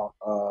amount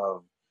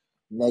of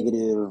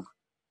negative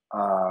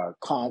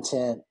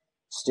content.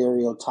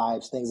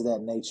 stereotypes, things of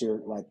that nature.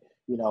 Like,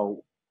 we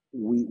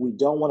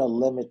don't want to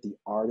limit the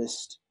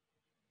artist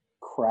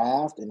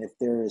craft. And if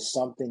there is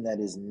something that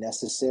is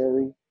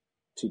necessary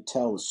to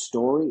tell a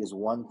story is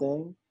one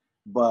thing,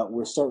 but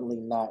we're certainly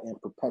not in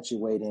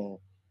perpetuating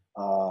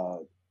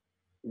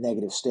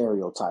negative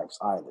stereotypes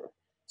either.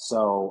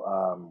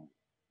 So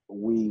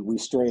we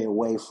stray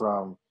away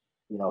from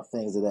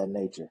things of that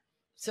nature.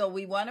 So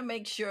we want to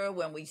make sure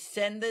when we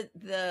send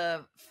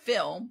the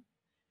film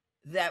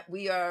that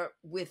we are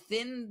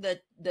within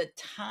the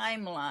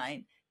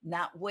timeline,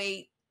 not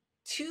wait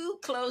too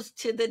close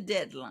to the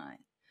deadline.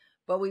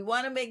 But we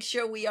want to make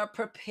sure we are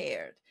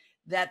prepared,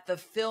 that the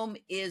film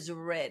is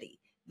ready.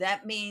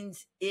 That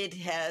means it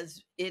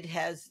has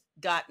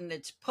gotten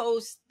its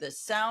post, the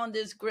sound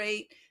is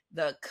great,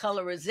 the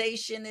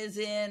colorization is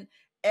in,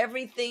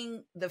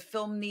 everything the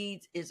film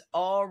needs is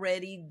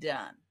already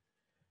done.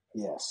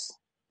 Yes.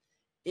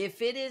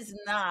 If it is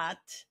not,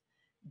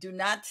 do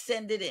not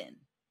send it in.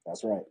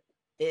 That's right.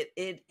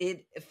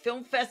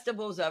 Film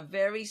festivals are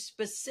very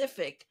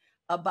specific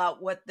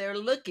about what they're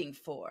looking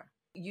for.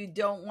 You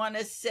don't want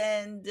to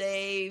send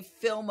a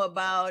film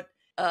about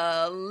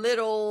a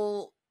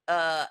little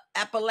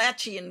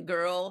Appalachian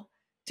girl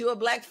to a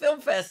Black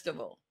film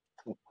festival,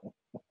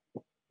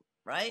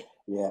 right?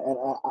 Yeah, and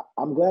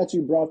I'm glad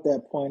you brought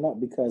that point up,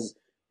 because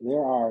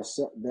there are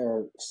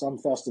some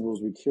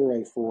festivals we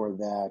curate for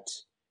that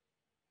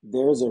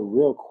there's a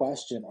real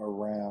question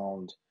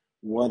around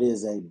what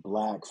is a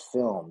Black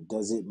film.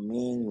 Does it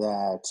mean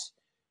that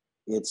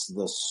it's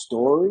the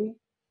story,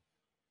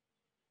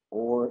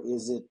 or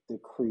is it the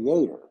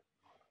creator?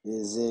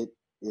 Is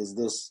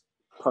this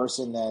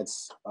person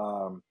that's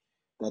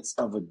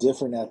of a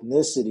different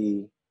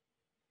ethnicity?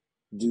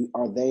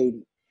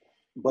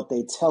 But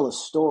they tell a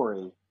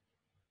story.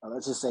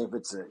 Let's just say if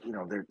it's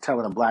they're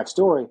telling a Black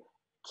story,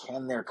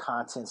 can their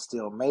content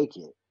still make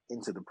it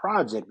into the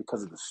project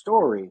because of the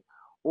story,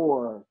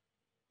 or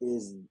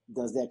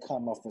does that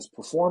come off as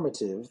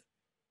performative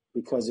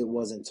because it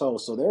wasn't told?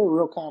 So there are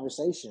real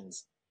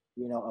conversations,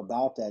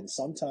 about that, and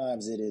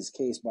sometimes it is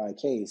case by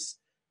case.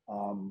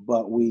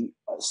 But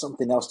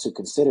something else to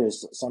consider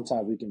is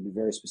sometimes we can be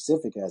very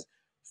specific as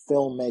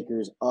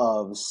filmmakers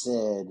of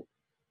said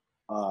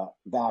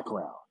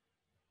background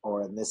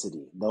or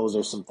ethnicity. Those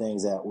are some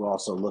things that we'll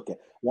also look at.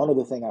 One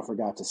other thing I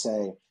forgot to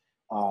say,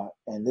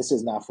 and this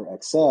is not for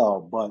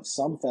Excel, but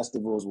some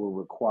festivals will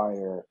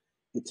require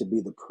it to be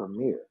the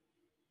premiere.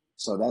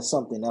 So that's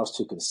something else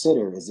to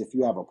consider, is if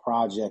you have a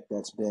project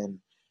that's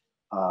been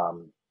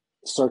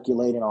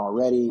circulating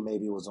already,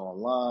 maybe it was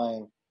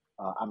online.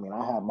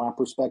 I have my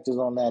perspectives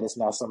on that. It's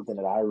not something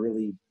that I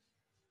really,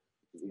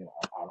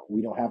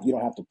 you don't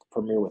have to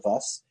premiere with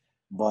us,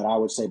 but I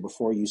would say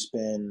before you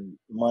spend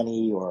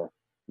money or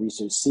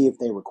research, see if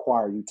they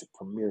require you to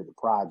premiere the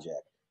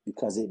project,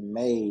 because it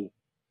may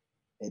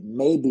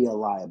be a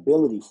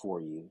liability for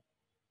you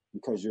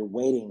because you're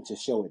waiting to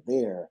show it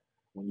there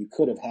when you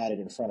could have had it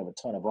in front of a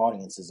ton of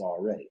audiences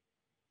already.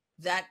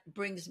 That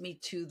brings me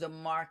to the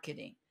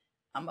marketing.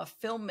 I'm a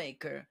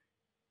filmmaker.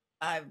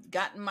 I've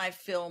gotten my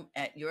film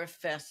at your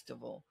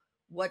festival.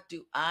 What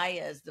do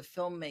I, as the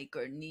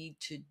filmmaker, need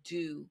to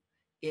do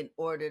in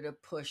order to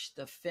push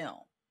the film?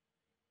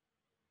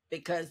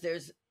 Because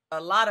there's a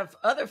lot of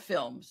other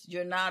films.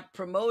 You're not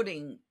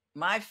promoting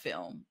my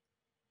film.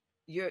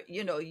 You're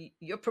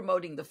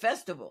promoting the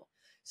festival.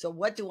 So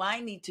what do I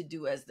need to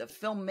do as the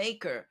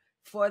filmmaker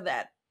for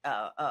that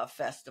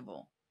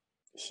festival?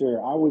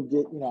 Sure, I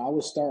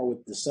would start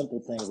with the simple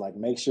things, like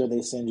make sure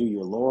they send you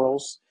your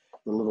laurels,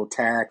 the little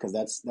tag, because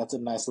that's a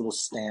nice little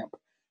stamp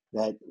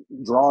that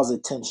draws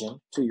attention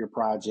to your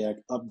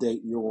project. Update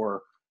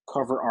your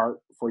cover art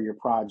for your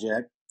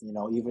project.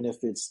 Even if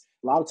it's,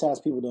 a lot of times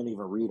people don't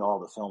even read all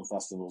the film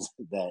festivals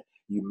that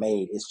you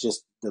made. It's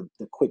just the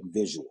quick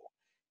visual.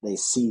 They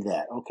see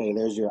that, okay,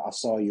 I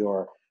saw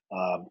your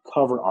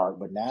cover art,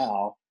 but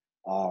now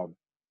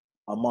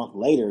a month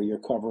later, your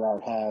cover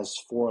art has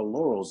 4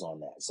 laurels on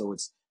that. So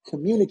it's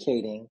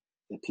communicating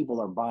that people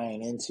are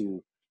buying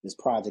into this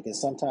project. And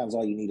sometimes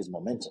all you need is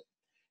momentum.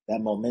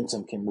 That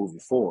momentum can move you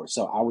forward.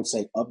 So I would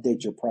say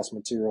update your press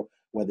material,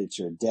 whether it's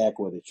your deck,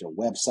 whether it's your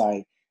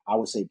website. I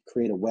would say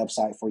create a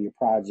website for your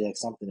project,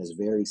 something that's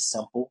very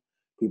simple.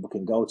 People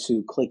can go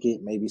to, click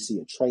it, maybe see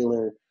a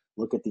trailer,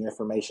 look at the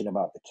information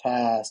about the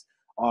cast.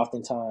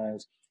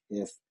 Oftentimes,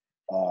 if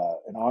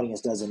an audience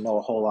doesn't know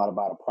a whole lot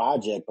about a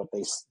project,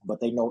 but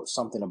they know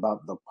something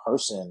about the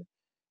person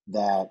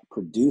that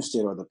produced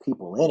it or the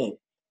people in it,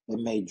 it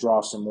may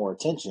draw some more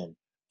attention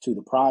to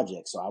the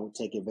project. So I would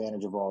take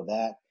advantage of all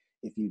that.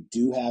 If you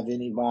do have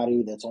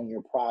anybody that's on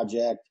your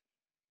project,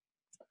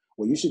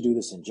 well, you should do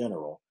this in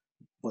general,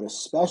 but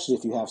especially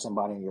if you have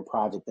somebody in your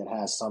project that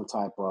has some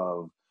type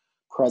of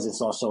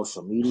presence on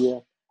social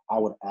media, I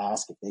would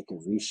ask if they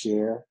could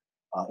reshare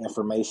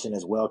information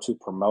as well to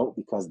promote,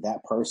 because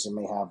that person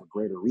may have a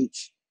greater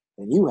reach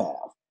than you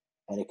have,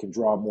 and it can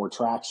draw more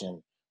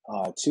traction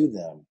to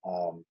them.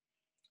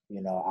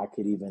 I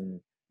could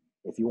even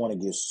If you want to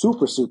get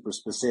super, super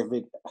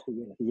specific,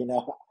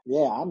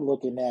 yeah, I'm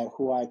looking at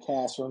who I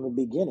cast from the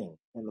beginning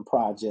in the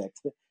project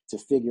to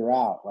figure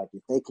out, like,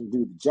 if they can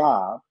do the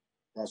job,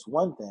 that's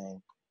one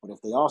thing. But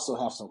if they also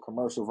have some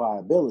commercial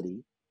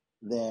viability,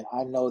 then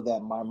I know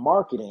that my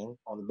marketing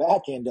on the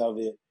back end of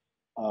it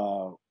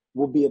uh,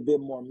 will be a bit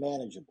more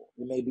manageable.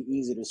 It may be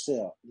easy to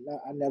sell.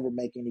 I never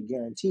make any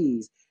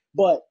guarantees,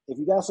 but if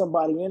you got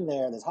somebody in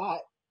there that's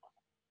hot,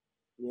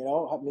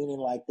 meaning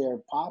like they're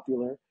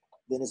popular,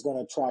 then it's going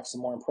to attract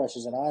some more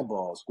impressions and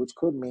eyeballs, which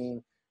could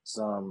mean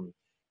some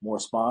more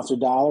sponsor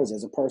dollars.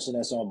 As a person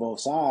that's on both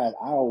sides,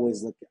 I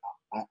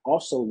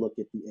also look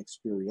at the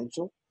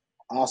experiential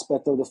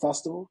aspect of the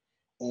festival.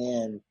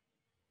 And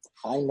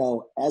I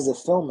know as a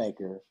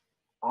filmmaker,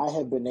 I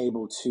have been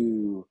able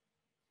to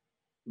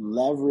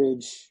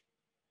leverage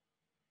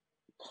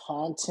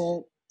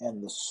content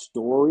and the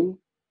story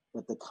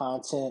that the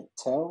content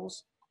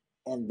tells,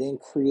 and then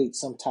create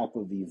some type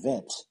of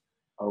event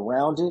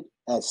around it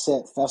at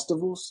set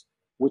festivals,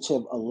 which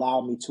have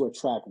allowed me to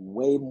attract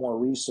way more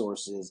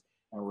resources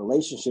and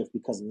relationships,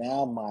 because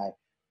now my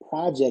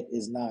project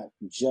is not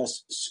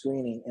just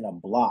screening in a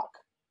block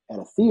at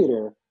a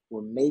theater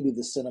where maybe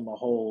the cinema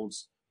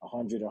holds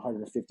 100,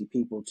 150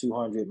 people,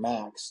 200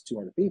 max,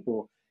 200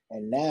 people.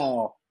 And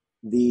now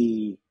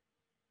the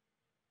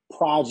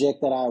project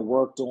that I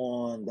worked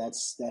on that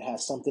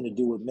has something to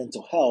do with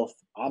mental health,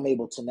 I'm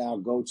able to now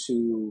go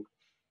to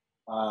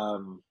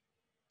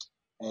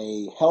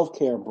a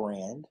healthcare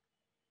brand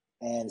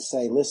and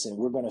say, listen,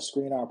 we're going to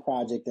screen our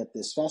project at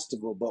this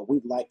festival, but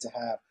we'd like to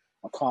have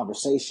a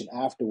conversation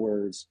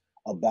afterwards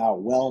about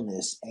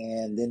wellness.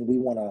 And then we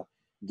want to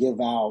give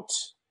out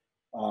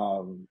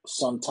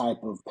some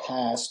type of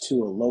pass to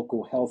a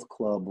local health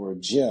club or a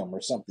gym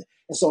or something.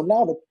 And so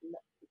now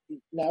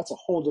it's a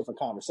whole different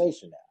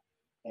conversation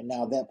now. And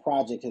now that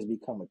project has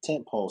become a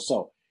tent pole.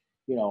 So,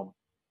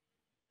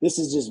 this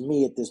is just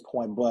me at this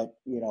point. But,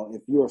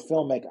 if you're a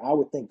filmmaker, I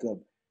would think of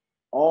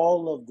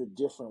all of the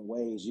different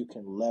ways you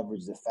can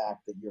leverage the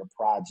fact that your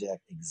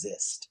project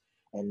exists,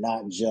 and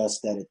not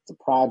just that it's the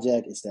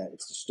project, it's the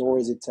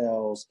stories it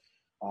tells.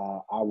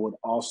 I would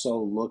also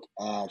look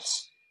at,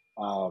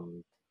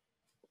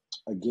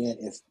 again,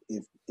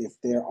 if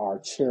there are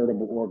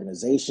charitable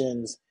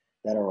organizations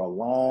that are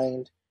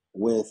aligned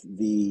with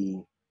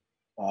the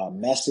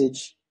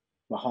message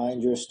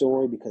behind your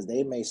story, because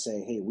they may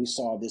say, hey, we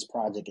saw this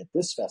project at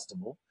this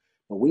festival,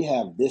 but we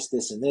have this,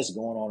 and this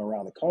going on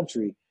around the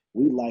country.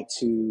 We'd like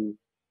to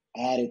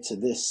add it to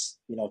this,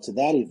 to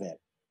that event.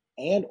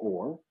 And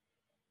or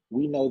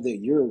we know that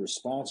you're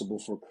responsible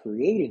for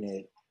creating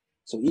it.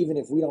 So even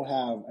if we don't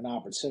have an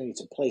opportunity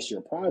to place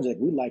your project,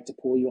 we'd like to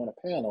pull you on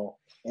a panel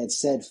at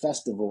said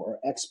festival or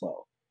expo.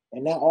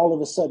 And now all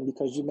of a sudden,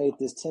 because you made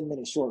this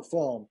 10-minute short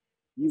film,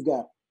 you've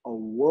got a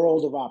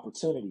world of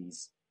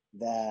opportunities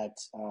that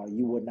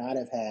you would not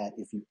have had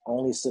if you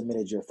only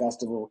submitted your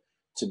festival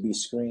to be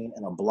screened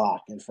in a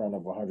block in front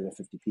of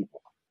 150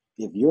 people.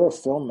 If you're a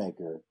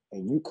filmmaker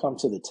and you come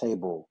to the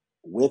table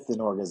with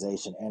an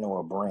organization and or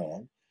a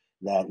brand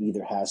that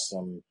either has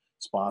some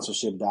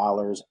sponsorship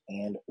dollars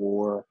and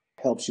or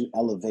helps you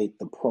elevate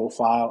the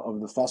profile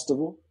of the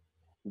festival,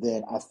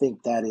 then I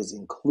think that is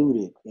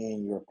included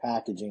in your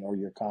packaging or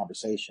your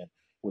conversation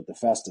with the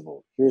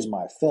festival. Here's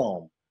my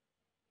film,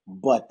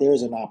 but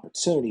there's an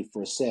opportunity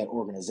for said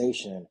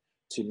organization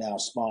to now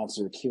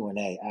sponsor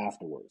Q&A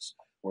afterwards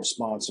or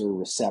sponsor a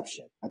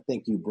reception. I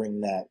think you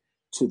bring that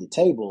to the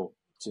table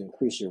to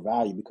increase your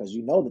value, because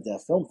you know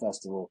that film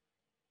festival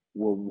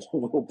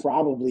will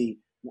probably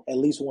at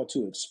least want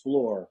to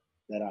explore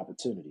that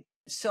opportunity.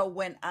 So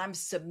when I'm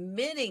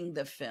submitting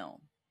the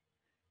film,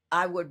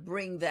 I would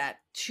bring that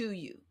to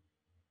you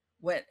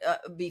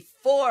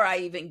before I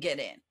even get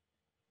in.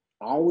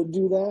 I would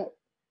do that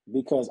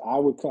because I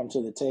would come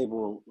to the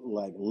table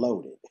like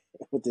loaded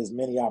with as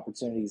many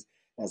opportunities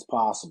as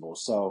possible.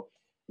 So,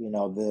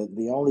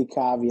 the only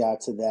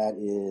caveat to that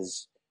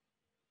is,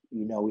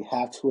 we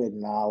have to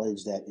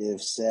acknowledge that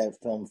if said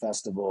film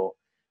festival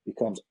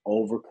becomes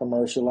over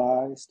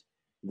commercialized,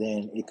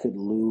 then it could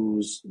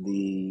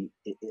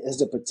it has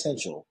the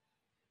potential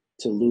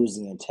to lose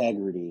the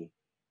integrity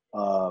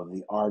of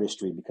the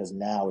artistry, because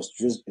now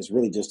it's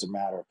really just a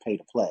matter of pay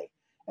to play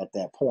at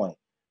that point.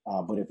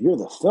 But if you're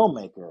the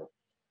filmmaker,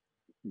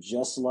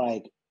 just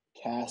like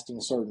casting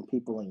certain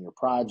people in your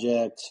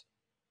project,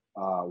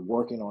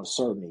 working on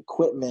certain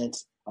equipment,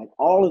 like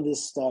all of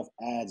this stuff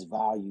adds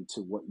value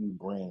to what you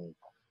bring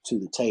to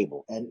the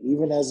table. And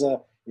even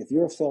if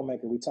you're a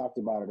filmmaker, we talked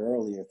about it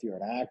earlier, if you're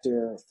an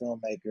actor, a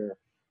filmmaker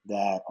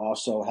that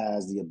also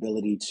has the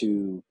ability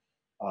to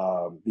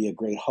be a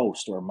great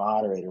host or a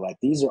moderator, like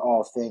these are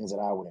all things that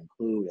I would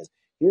include as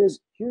here's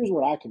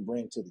what I can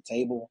bring to the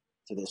table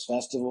to this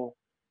festival.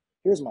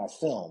 Here's my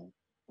film,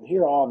 but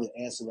here are all the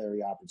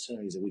ancillary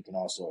opportunities that we can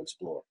also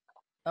explore.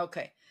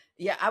 Okay.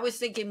 Yeah, I was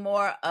thinking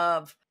more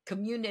of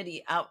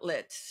community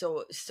outlets,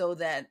 so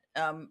that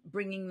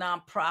bringing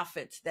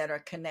nonprofits that are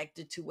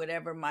connected to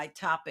whatever my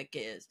topic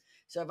is.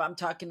 So if I'm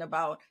talking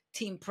about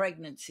teen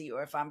pregnancy,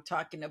 or if I'm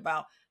talking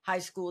about high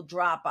school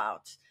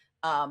dropouts,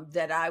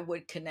 that I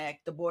would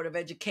connect the Board of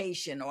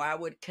Education, or I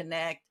would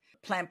connect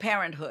Planned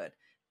Parenthood.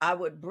 I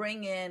would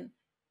bring in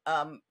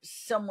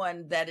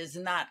someone that is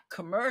not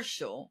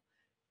commercial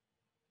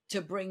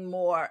to bring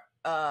more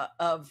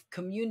of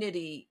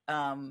community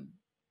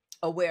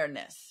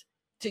awareness,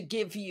 to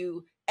give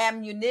you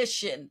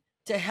ammunition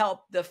to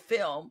help the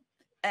film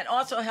and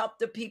also help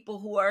the people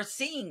who are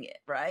seeing it,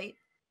 right?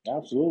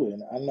 Absolutely.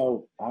 And I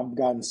know I've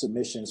gotten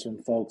submissions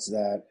from folks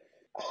that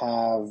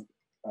have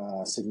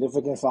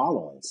significant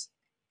followings.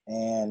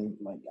 And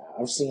like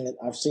I've seen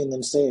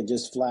them say it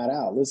just flat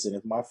out. Listen,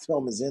 if my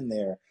film is in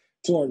there,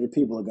 200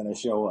 people are going to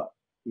show up.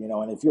 You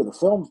know, and if you're the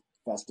film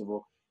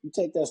festival, you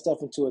take that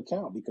stuff into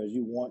account because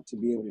you want to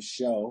be able to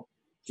show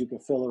that you can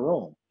fill a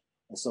room.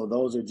 And so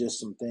those are just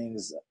some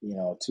things, you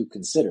know, to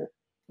consider.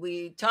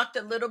 We talked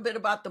a little bit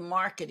about the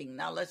marketing.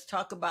 Now let's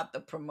talk about the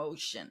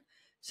promotion.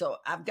 So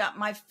I've got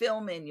my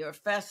film in your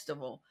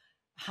festival.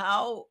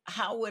 How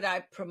would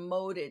I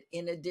promote it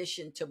in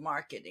addition to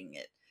marketing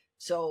it?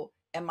 So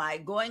am I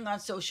going on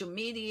social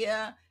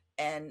media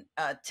and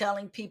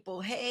telling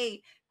people,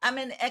 hey, I'm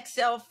in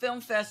XL Film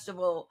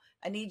Festival.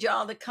 I need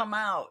y'all to come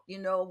out. You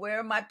know, where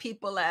are my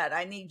people at?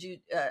 I need you.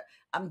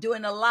 I'm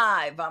doing a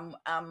live. I'm,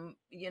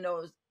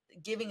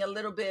 giving a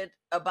little bit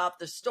about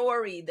the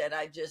story that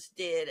I just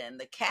did and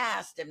the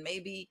cast, and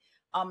maybe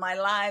on my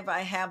live I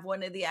have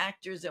one of the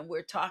actors and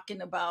we're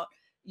talking about,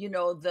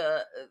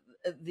 the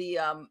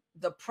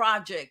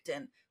project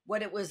and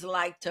what it was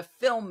like to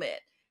film it.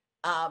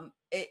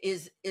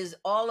 Is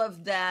all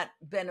of that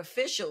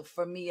beneficial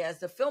for me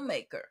as a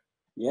filmmaker?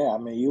 Yeah, I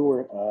mean, you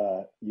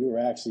were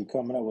actually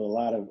coming up with a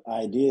lot of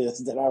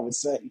ideas that I would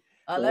say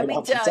Let right me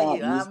off the tell top.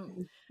 you,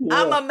 You,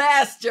 I'm yeah, a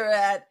master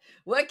at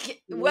what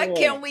yeah,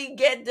 can we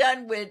get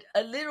done with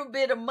a little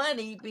bit of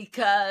money,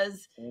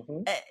 because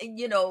hmm uh,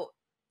 you know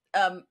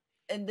um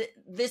and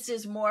this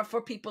is more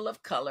for people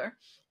of color.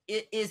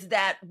 It is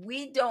that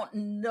we don't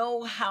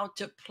know how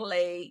to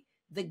play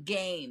the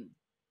game.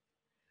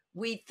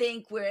 We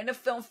think we're in a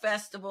film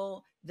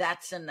festival,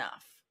 that's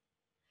enough,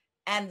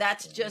 and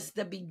that's hmm just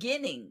the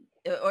beginning,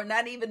 or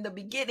not even the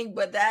beginning,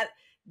 but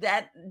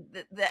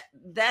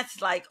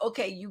that's like,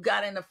 okay, you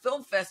got in a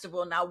film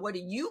festival, now what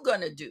are you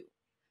going to do?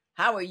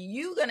 How are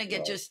you going to get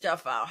right. your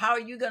stuff out? How are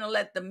you going to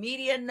let the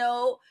media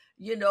know?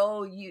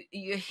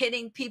 You're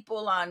hitting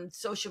people on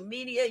social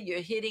media,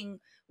 you're hitting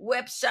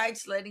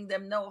websites, letting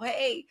them know,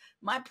 hey,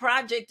 my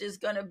project is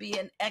going to be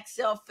an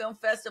XL Film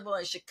Festival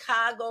in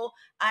Chicago.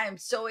 I am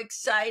so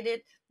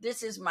excited.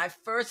 This is my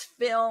first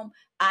film.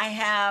 I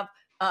have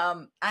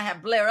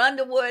Blair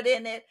Underwood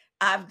in it.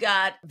 I've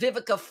got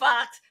Vivica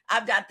Fox.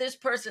 I've got this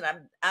person.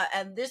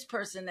 And this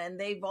person, and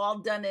they've all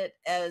done it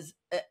as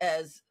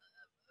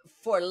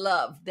for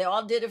love. They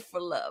all did it for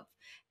love.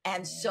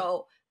 And Mhm.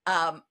 so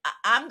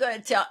I'm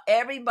going to tell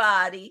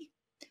everybody.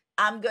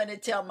 I'm going to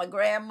tell my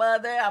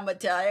grandmother. I'm going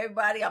to tell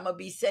everybody. I'm going to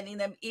be sending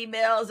them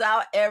emails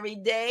out every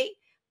day.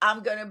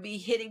 I'm going to be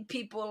hitting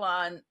people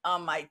on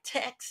my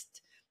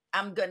text.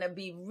 I'm going to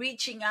be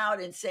reaching out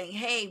and saying,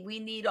 hey, we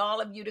need all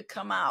of you to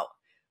come out.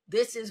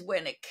 This is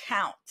when it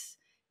counts,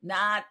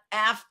 not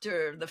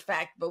after the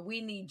fact, but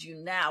we need you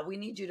now. We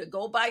need you to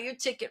go buy your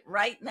ticket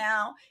right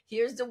now.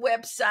 Here's the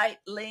website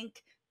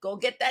link. Go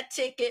get that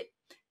ticket.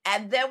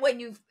 And then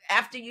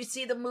after you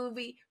see the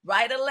movie,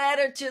 write a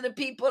letter to the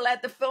people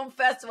at the film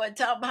festival and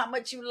tell them how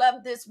much you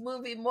love this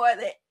movie more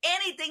than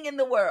anything in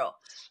the world.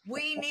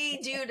 We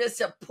need you to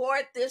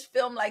support this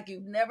film like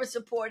you've never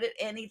supported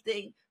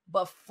anything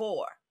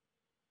before.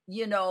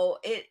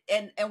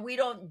 And we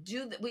don't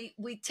do that.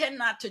 We tend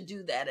not to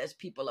do that as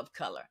people of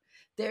color.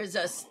 There's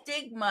a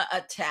stigma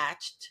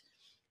attached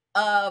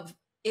of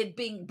it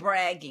being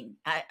bragging.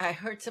 I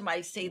heard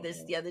somebody say this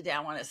Mhm. the other day. I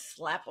want to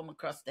slap them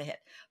across the head.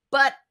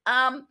 But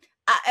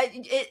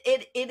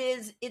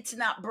it's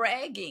not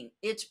bragging.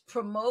 It's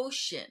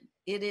promotion.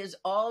 It is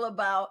all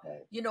about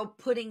Right.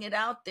 putting it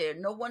out there.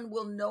 No one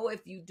will know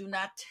if you do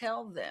not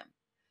tell them,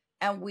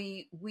 and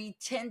we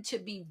tend to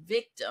be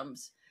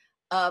victims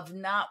of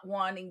not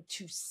wanting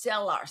to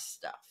sell our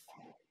stuff.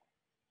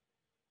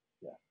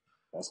 Yeah,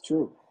 that's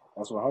true.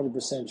 That's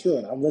 100% true.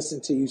 And I'm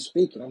listening to you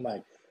speak, and I'm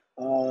like,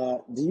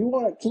 do you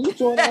want? Can you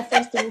join our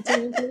festival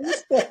team,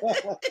 please?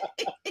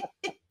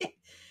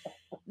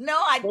 No,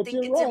 I But think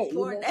you're it's right. You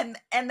important, know.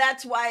 and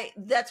that's why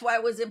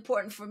it was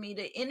important for me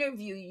to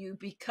interview you,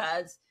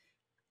 because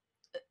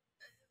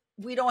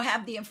we don't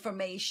have the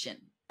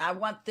information. I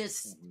want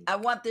this Mhm. I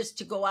want this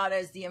to go out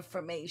as the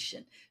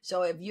information.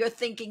 So if you're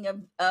thinking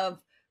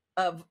of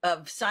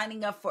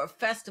signing up for a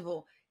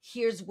festival,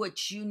 here's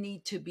what you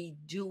need to be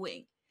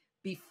doing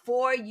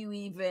before you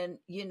even,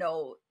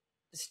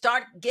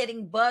 start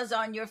getting buzz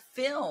on your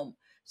film,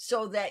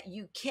 so that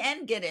you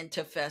can get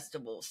into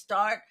festivals.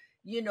 Start,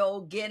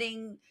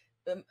 getting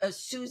a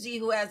Susie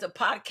who has a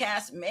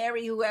podcast,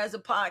 Mary who has a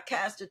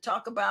podcast, to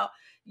talk about,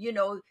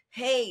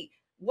 hey,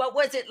 what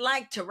was it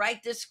like to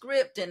write the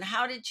script, and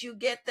how did you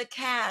get the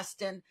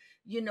cast, and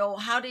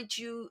How did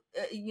you,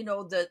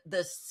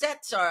 the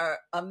sets are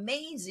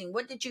amazing.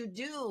 What did you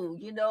do?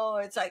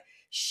 It's like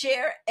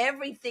share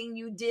everything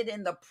you did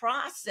in the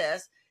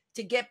process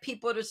to get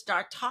people to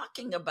start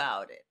talking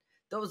about it.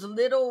 Those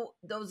little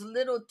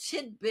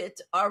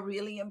tidbits are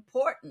really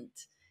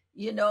important.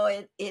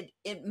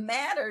 It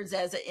matters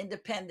as an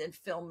independent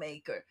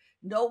filmmaker.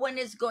 No one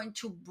is going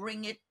to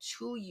bring it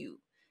to you.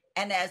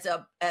 And as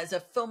a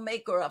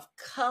filmmaker of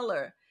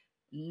color,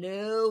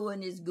 no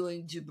one is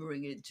going to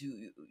bring it to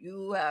you.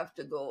 You have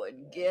to go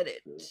and get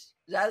it.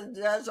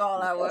 That's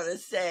all I want to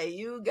Yes. say.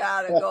 You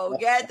gotta go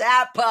get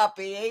that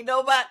puppy. Ain't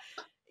nobody.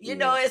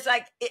 Yeah. It's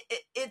like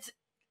it's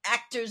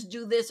actors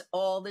do this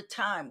all the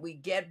time. We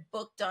get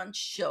booked on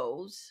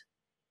shows,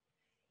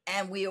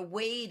 and we are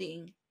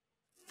waiting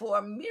for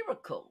a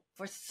miracle,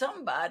 for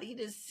somebody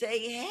to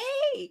say,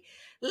 hey,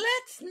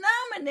 let's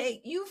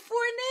nominate you for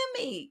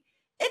an Emmy.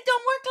 It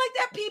don't work like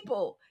that,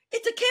 people.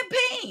 It's a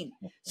campaign.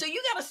 So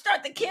you got to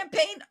start the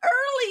campaign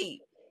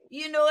early.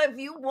 If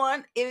you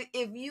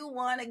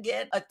want to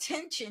get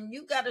attention,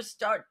 you got to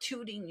start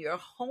tooting your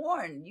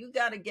horn. You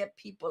got to get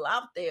people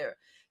out there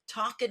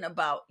talking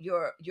about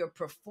your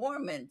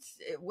performance,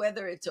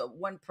 whether it's a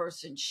one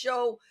person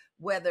show,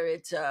 whether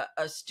it's a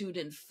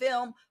student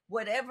film,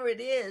 whatever it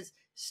is.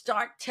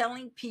 Start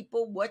telling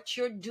people what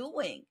you're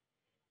doing.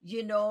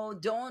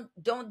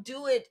 Don't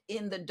do it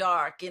in the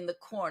dark, in the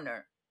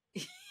corner.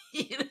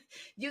 you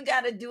you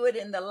got to do it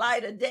in the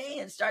light of day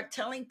and start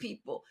telling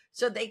people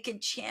so they can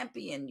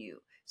champion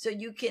you, so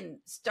you can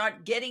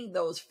start getting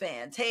those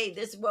fans. Hey,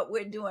 this is what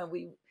we're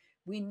doing.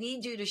 We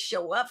need you to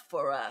show up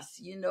for us.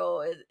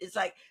 It's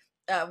like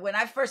when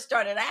I first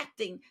started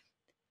acting,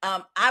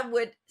 I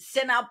would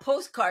send out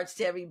postcards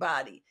to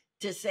everybody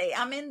to say,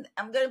 I'm going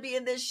to be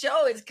in this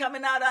show. It's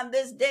coming out on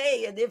this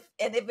day. And if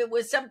it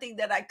was something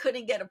that I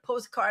couldn't get a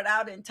postcard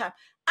out in time,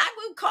 I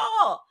would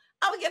call.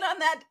 I would get on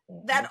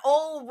that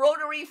old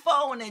rotary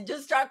phone and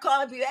just start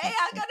calling people. Hey,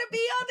 I got to be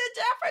on the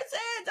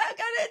Jeffersons. I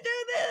got to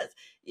do this.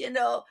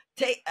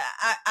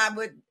 I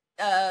would.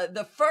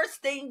 The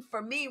first thing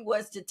for me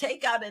was to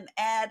take out an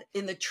ad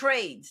in the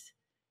trades.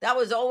 That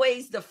was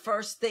always the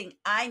first thing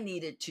I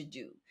needed to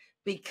do,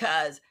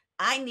 because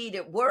I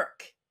needed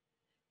work.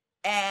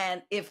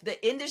 And if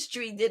the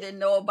industry didn't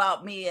know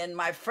about me and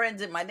my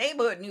friends in my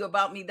neighborhood knew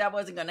about me, that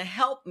wasn't going to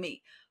help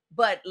me.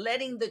 But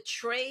letting the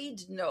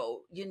trade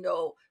know,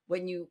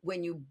 when you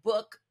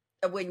book,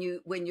 when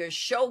your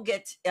show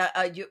gets,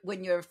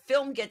 when your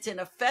film gets in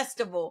a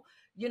festival,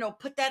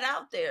 put that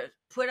out there,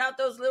 put out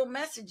those little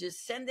messages,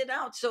 send it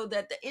out so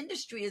that the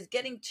industry is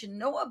getting to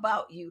know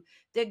about you.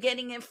 They're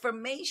getting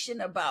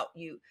information about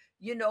you.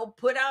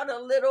 Put out a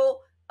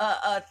little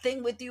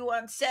thing with you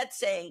on set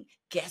saying,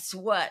 guess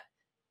what?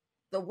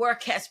 The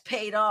work has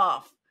paid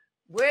off.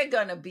 We're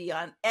going to be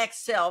on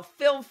XL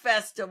Film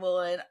Festival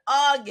in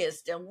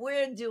August, and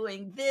we're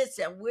doing this,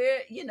 and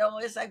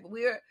it's like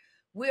we're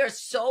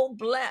so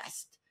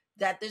blessed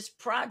that this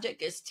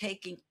project is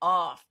taking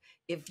off.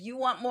 If you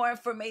want more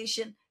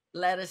information,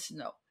 let us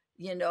know,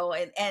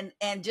 and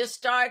just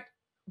start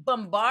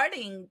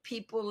bombarding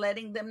people,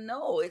 letting them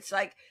know. It's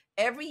like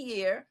every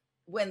year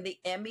when the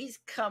Emmys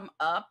come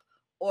up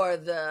or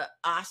the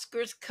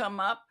Oscars come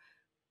up,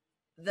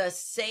 the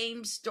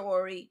same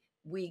story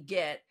we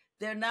get.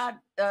 There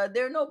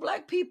are no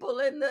black people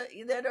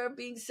that are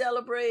being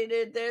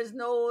celebrated. There's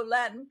no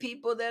Latin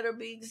people that are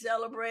being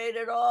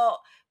celebrated.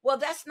 All well,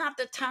 that's not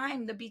the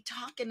time to be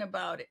talking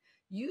about it.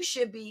 You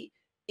should be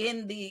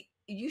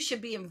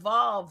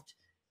involved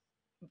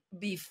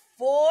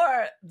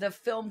before the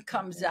film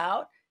comes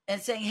out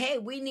and saying, hey,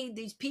 we need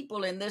these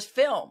people in this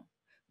film.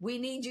 We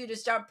need you to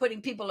start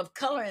putting people of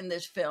color in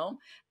this film.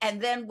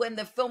 And then when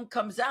the film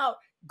comes out,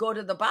 go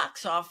to the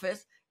box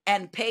office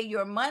and pay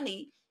your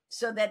money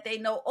so that they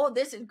know, oh,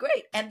 this is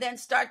great. And then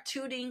start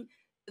tooting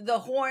the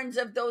horns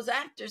of those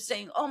actors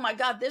saying, oh my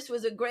God, this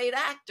was a great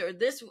actor.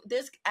 This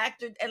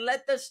actor, and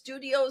let the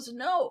studios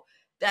know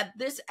that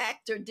this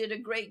actor did a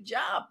great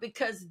job,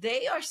 because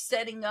they are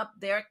setting up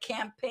their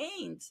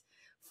campaigns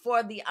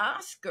for the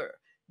Oscar.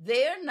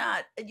 They're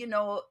not,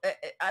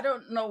 I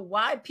don't know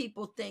why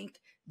people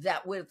think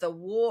that with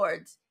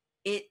awards,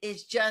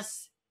 it's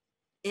just,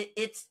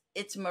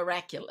 it's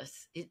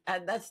miraculous.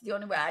 That's the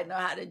only way I know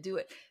how to do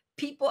it.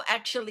 People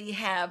actually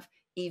have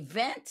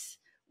events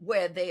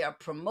where they are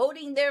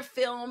promoting their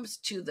films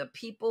to the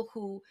people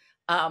who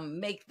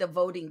make the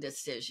voting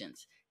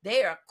decisions.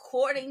 They are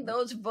courting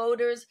those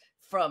voters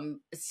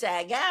from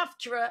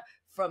SAG-AFTRA,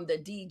 from the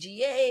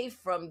DGA,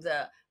 from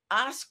the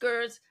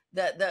Oscars,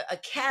 the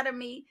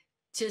Academy,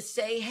 to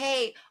say,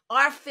 hey,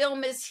 our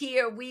film is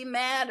here, we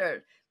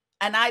matter.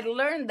 And I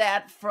learned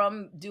that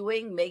from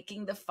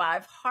making the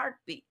 5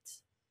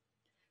 Heartbeats,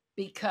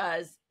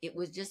 because it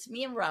was just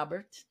me and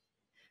Robert.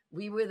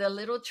 We were the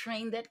little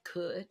train that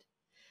could.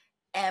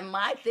 And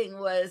my thing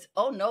was,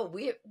 oh no,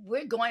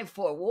 we're going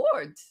for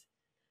awards.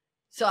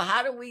 So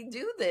how do we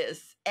do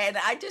this? And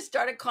I just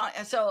started calling.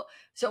 So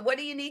what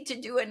do you need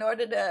to do in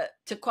order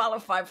to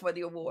qualify for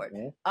the award?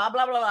 Mhm. Blah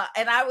blah blah.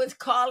 And I was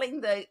calling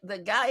the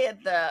guy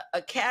at the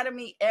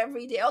academy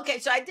every day. Okay,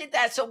 so I did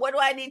that. So what do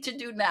I need to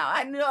do now?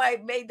 I knew I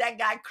made that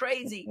guy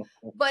crazy,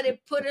 but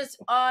it put us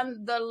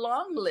on the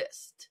long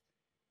list.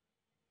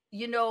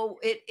 You know,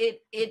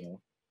 Mhm.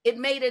 it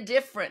made a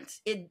difference.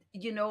 It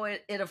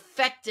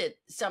affected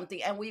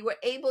something, and we were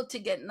able to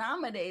get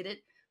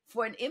nominated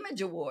for an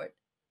image award.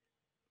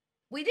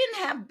 We didn't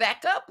have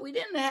backup. We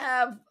didn't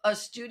have a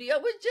studio.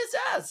 It was just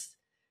us.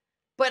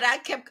 But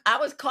I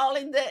was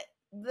calling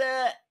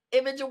the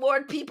image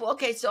award people.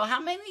 Okay, so how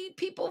many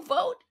people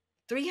vote?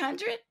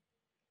 300?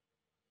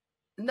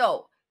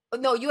 No,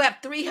 no, you have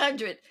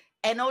 300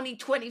 and only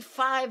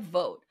 25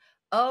 vote.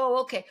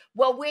 Oh, okay.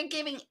 Well, we're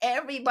giving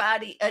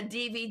everybody a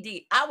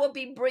DVD. I will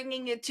be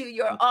bringing it to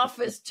your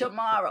office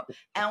tomorrow.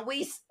 And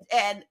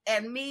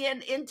me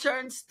and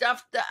intern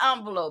stuffed the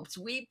envelopes.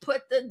 We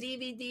put the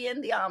DVD in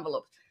the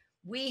envelopes.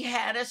 We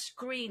had a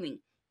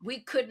screening. We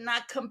could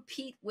not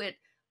compete with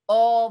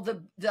all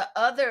the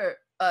other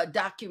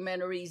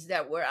documentaries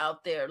that were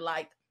out there,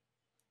 like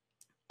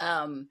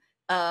um,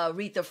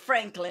 Aretha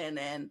Franklin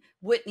and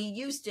Whitney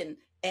Houston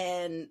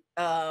and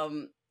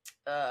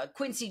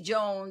Quincy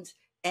Jones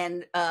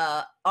and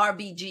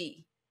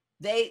RBG.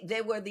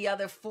 They were the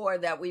other four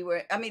that we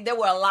were. I mean, there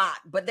were a lot,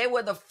 but they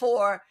were the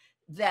four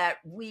that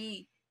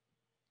we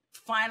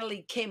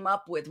finally came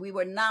up with. We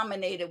were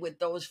nominated with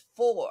those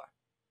four.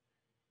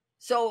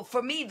 So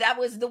for me, that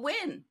was the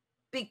win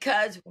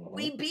because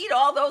we Mhm. beat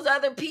all those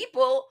other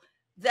people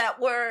that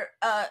were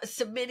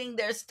submitting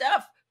their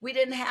stuff. We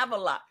didn't have a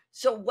lot.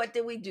 So what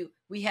did we do?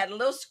 We had a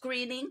little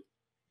screening.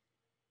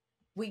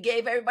 We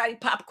gave everybody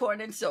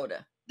popcorn and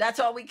soda. That's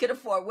all we could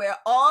afford. Where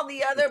all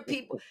the other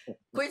people,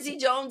 Quincy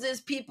Jones's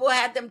people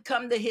had them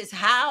come to his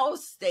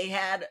house. They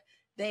had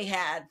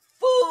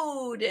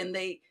food and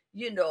they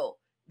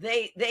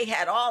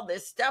had all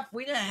this stuff.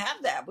 We didn't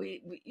have that.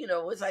 We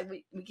it was like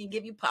we can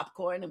give you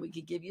popcorn and we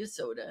can give you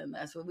soda, and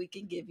that's what we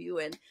can give you.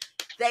 And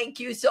thank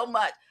you so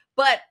much.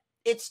 But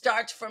it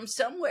starts from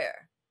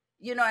somewhere,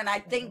 and I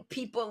Mhm. think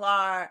people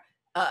are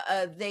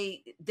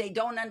they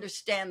don't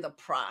understand the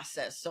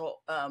process.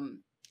 So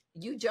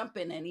you jump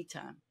in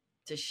anytime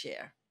to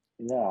share.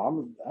 Yeah,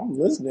 I'm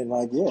listening.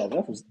 Like, yeah,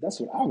 that's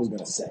what I was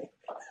gonna say.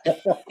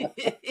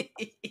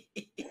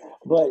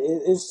 But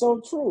it's so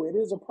true. It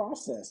is a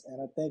process,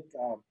 and I think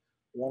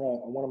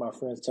one of my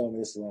friends told me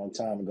this a long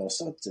time ago.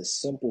 Such a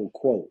simple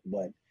quote,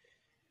 but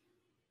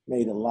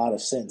made a lot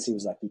of sense. He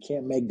was like, "You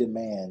can't make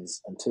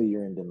demands until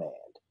you're in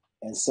demand,"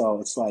 and so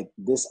it's like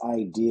this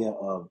idea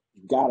of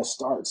you got to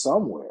start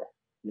somewhere.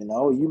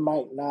 You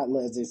might not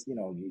let this.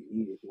 You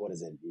eat what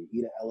is it? You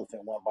eat an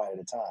elephant one bite at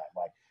a time.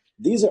 Like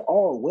these are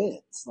all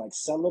wins. Like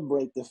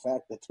celebrate the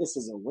fact that this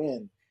is a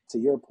win. To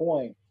your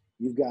point,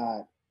 you've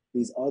got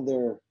these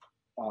other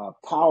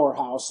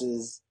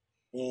powerhouses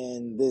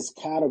in this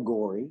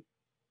category,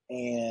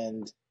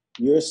 and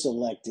you're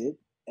selected,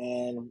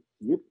 and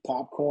you're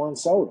popcorn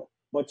soda,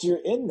 but you're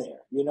in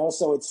there.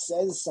 So it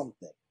says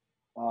something.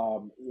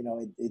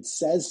 It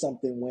says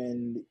something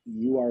when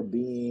you are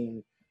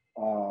being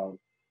uh,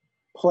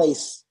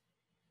 placed,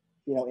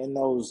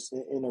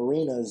 in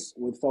arenas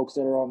with folks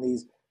that are on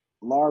these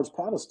large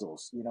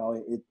pedestals.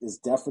 It is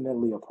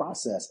definitely a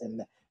process,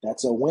 and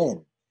that's a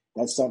win.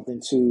 That's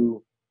something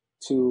to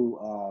to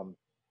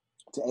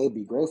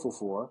be grateful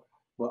for,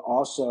 but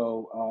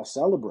also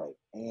celebrate.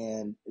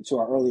 And to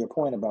our earlier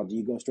point about, do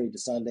you go straight to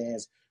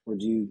Sundance or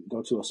do you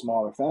go to a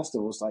smaller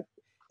festival? It's like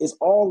it's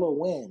all a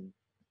win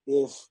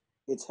if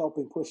it's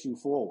helping push you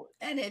forward.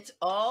 And it's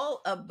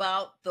all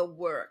about the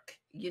work.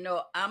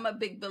 I'm a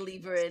big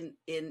believer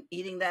in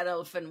eating that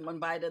elephant one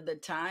bite at a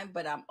time,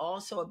 but I'm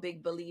also a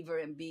big believer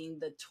in being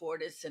the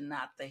tortoise and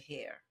not the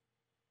hare.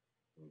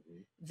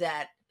 Mm-hmm.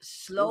 That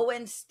slow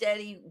and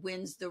steady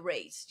wins the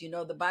race.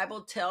 The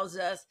Bible tells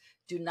us,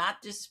 do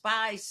not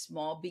despise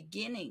small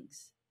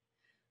beginnings.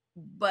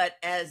 But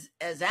as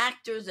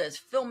actors, as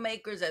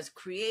filmmakers, as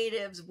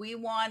creatives, we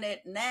want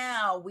it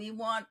now. We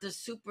want the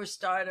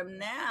superstardom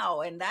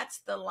now, and that's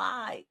the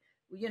lie.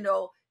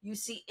 You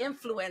see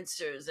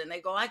influencers and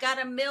they go, I got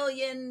 1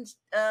 million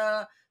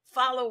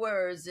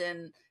followers,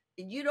 and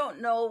you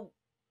don't know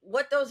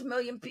what those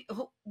million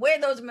people, where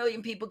those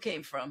million people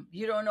came from.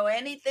 You don't know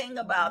anything Mm-hmm.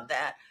 about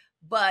that,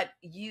 but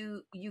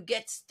you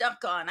get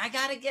stuck on, I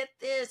gotta get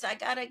this, I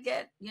gotta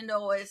get,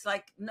 it's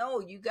like, no,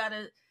 you got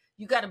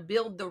to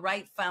build the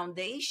right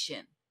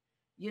foundation.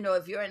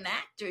 If you're an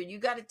actor, you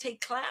got to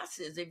take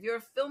classes. If you're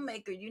a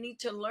filmmaker, you need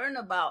to learn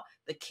about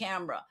the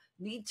camera,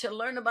 need to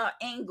learn about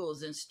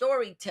angles and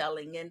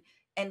storytelling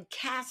and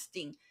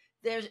casting.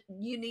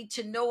 You need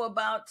to know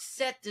about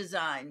set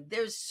design.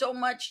 There's so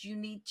much you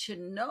need to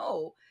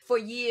know. For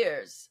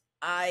years,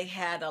 I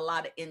had a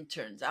lot of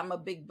interns. I'm a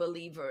big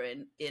believer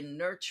in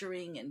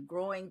nurturing and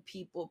growing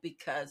people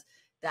because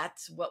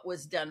that's what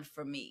was done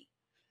for me.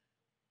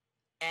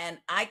 And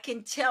I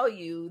can tell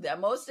you that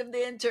most of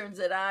the interns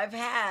that I've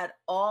had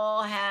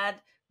all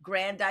had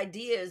grand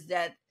ideas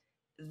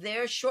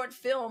their short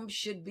film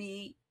should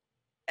be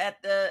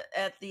at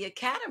the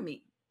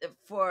academy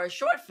for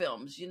short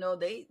films.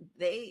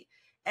 They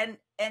and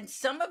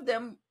some of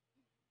them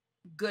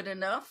good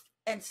enough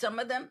and some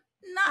of them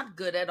not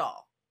good at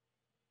all.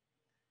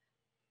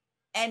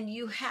 And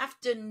you have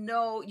to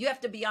know, you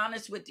have to be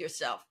honest with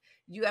yourself.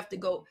 You have to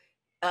go,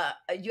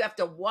 you have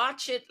to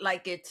watch it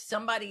like it's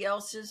somebody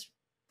else's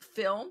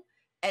film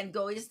and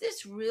go, is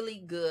this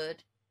really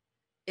good?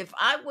 If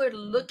I were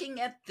looking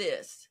at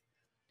this,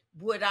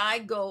 would I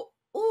go,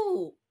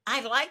 ooh,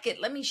 I like it,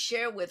 let me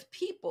share with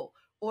people?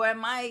 Or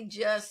am I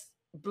just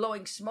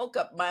blowing smoke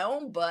up my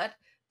own butt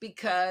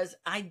because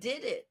I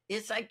did it?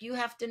 It's like you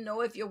have to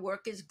know if your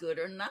work is good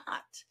or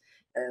not.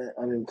 And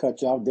I didn't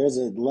cut you off. There's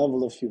a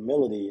level of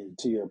humility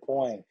to your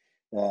point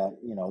that,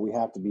 we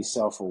have to be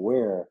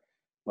self-aware,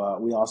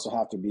 but we also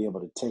have to be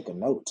able to take a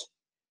note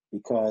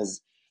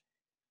because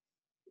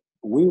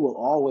we will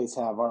always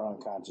have our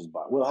unconscious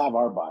bias. We'll have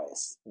our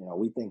bias.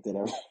 We think that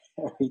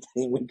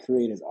everything we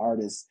create as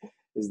artists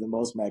is the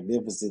most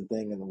magnificent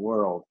thing in the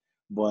world,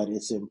 but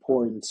it's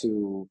important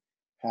to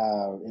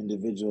have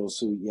individuals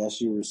who, yes,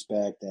 you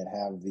respect and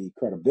have the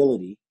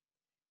credibility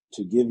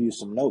to give you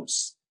some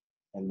notes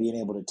and being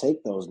able to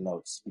take those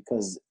notes,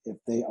 because if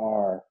they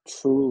are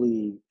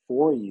truly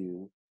for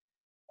you,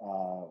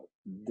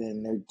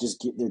 then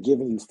they're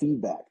giving you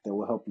feedback that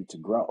will help you to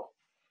grow.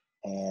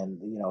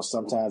 And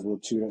sometimes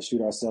we'll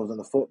shoot ourselves in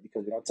the foot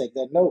because we don't take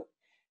that note.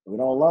 We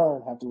don't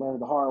learn, have to learn it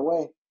the hard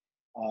way.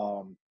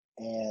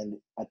 And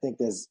I think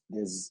there's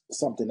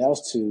something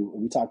else too.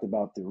 We talked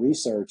about the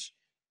research.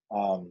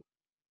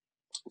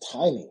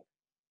 Timing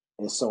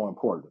is so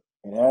important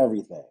in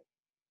everything,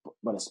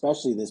 but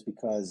especially this,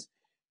 because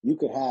you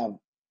could have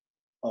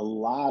a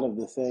lot of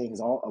the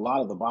things, a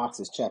lot of the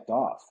boxes checked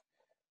off,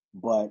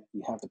 but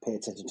you have to pay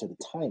attention to the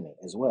timing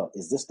as well.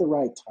 Is this the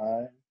right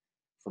time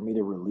for me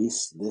to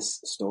release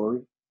this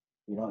story?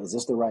 Is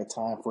this the right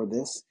time for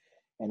this?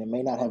 And it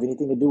may not have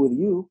anything to do with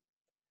you,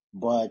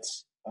 but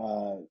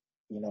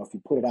if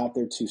you put it out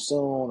there too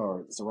soon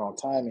or it's the wrong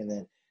timing,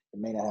 then it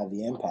may not have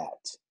the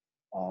impact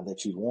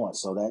that you'd want.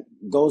 So that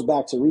goes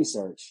back to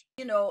research.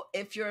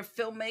 If you're a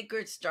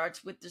filmmaker, it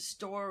starts with the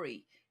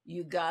story.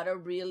 You gotta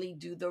really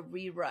do the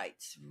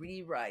rewrites.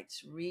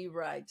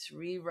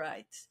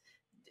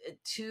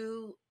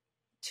 Two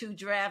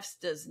drafts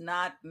does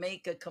not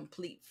make a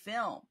complete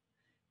film.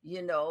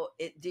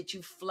 Did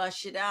you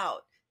flush it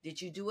out?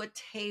 Did you do a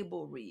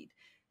table read?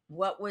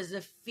 What was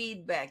the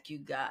feedback you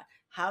got?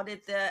 How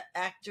did the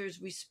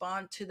actors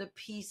respond to the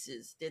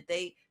pieces? Did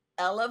they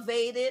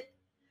elevate it,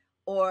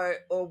 or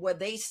were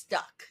they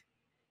stuck?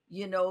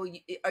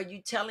 Are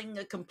you telling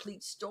a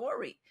complete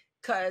story?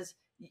 Because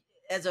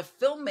as a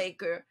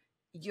filmmaker,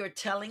 you're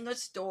telling a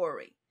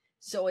story.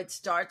 So it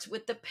starts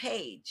with the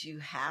page. You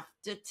have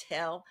to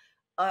tell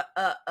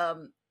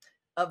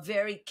a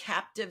very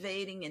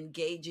captivating,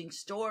 engaging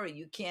story.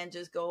 You can't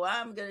just go,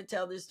 I'm going to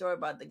tell this story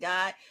about the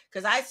guy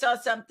because I saw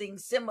something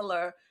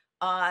similar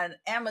on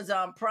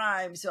Amazon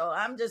Prime, so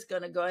I'm just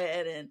going to go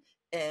ahead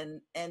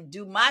and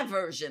do my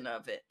version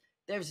of it.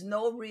 There's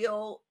no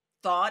real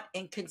thought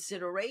and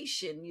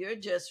consideration. You're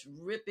just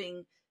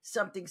ripping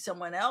something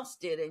someone else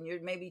did, and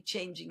you're maybe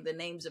changing the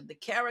names of the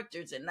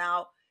characters, and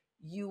now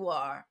you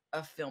are a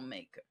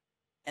filmmaker,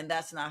 and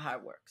that's not how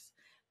it works.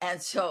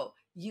 And so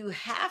you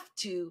have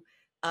to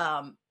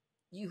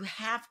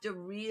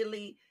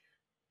really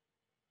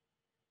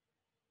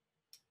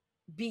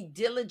be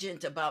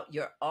diligent about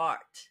your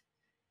art.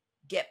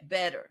 Get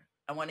better.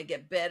 I want to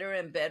get better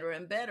and better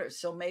and better.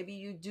 So maybe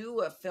you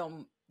do a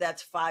film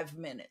that's 5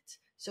 minutes.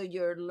 So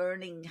you're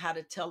learning how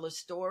to tell a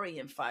story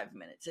in 5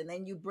 minutes. And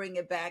then you bring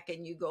it back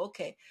and you go,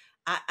 okay,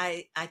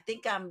 I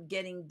think I'm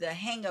getting the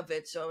hang of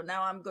it. So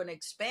now I'm going to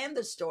expand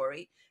the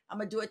story. I'm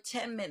going to do a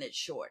 10-minute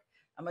short.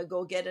 I'm going to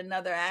go get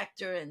another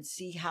actor and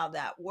see how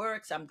that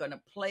works. I'm going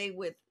to play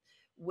with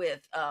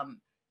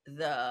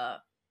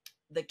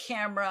the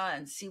camera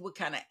and see what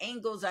kind of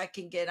angles I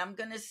can get. I'm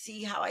going to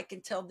see how I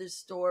can tell this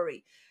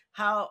story.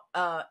 How,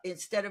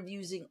 instead of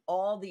using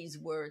all these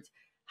words,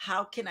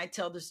 how can I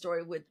tell the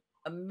story with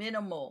a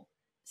minimal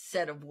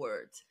set of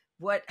words?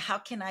 How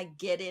can I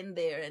get in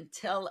there and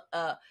tell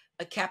a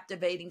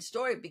captivating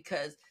story?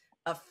 Because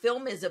a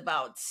film is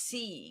about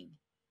seeing.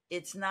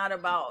 It's not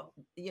about,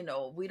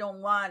 we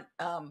don't want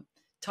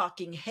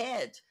talking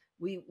heads.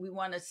 We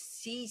want to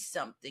see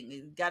something.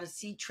 We've got to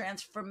see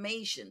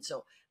transformation.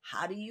 So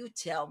how do you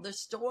tell the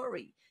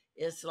story?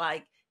 It's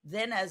like,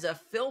 then as a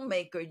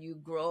filmmaker, you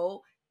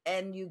grow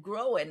and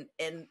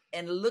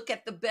look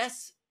at the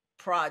best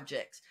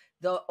projects,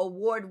 the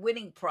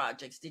award-winning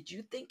projects. Did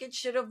you think it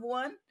should have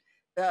won?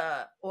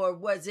 Or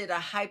was it a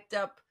hyped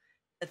up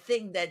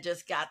thing that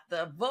just got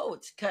the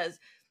votes? Because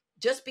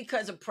just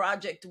because a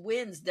project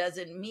wins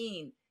doesn't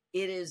mean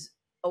it is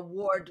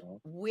award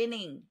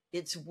winning.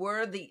 It's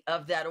worthy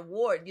of that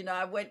award.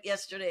 I went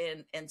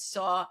yesterday and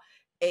saw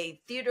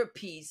a theater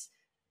piece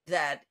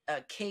that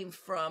came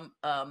from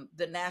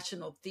the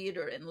National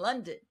Theater in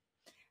London.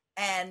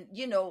 And,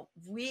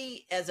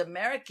 we as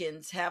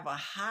Americans have a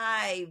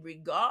high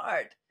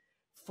regard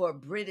for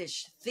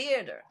British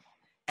theater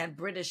and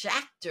British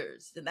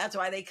actors, and that's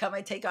why they come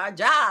and take our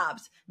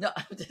jobs. No,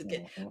 I'm just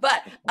kidding.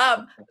 But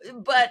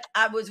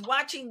I was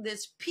watching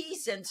this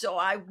piece, and so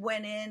I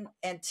went in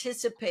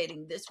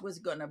anticipating this was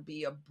going to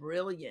be a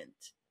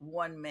brilliant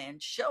one-man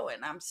show,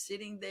 and I'm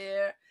sitting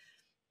there,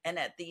 and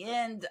at the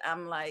end,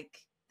 I'm like,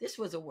 this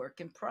was a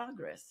work in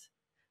progress,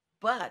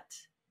 but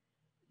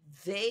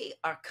they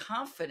are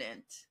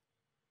confident,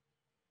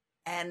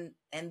 and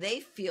they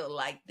feel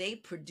like they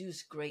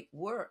produce great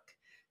work.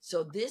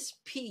 So this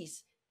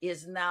piece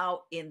is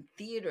now in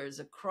theaters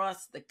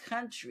across the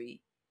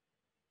country.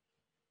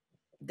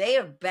 They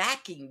are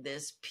backing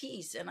this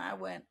piece. And I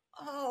went,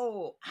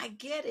 oh, I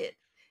get it.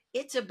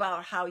 It's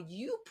about how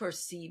you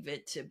perceive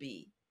it to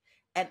be.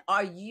 And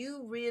are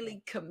you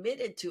really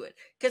committed to it?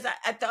 Because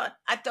I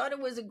thought it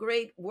was a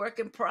great work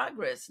in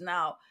progress.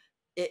 Now,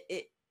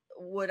 it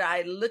would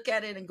I look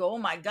at it and go, oh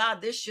my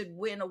God, this should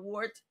win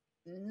awards?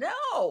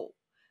 No.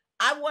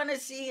 I want to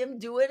see him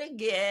do it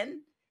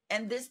again,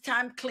 and this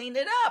time clean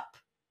it up.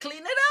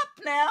 Clean it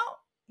up now.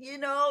 You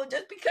know,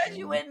 just because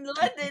you in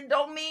London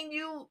don't mean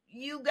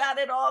you got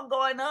it all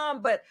going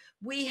on, but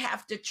we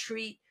have to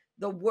treat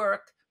the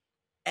work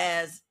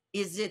as,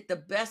 is it the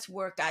best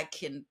work I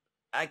can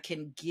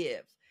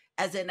give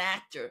as an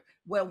actor?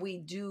 When we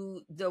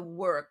do the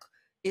work,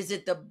 is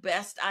it the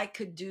best I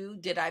could do?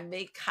 Did I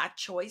make hot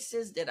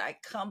choices? Did I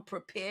come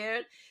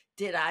prepared?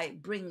 Did I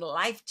bring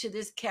life to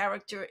this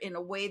character in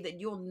a way that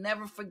you'll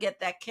never forget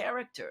that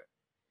character?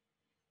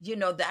 You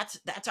know, that's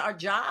our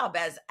job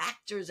as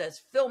actors,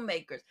 as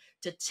filmmakers,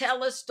 to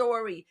tell a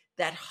story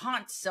that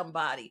haunts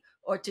somebody,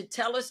 or to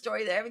tell a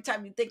story that every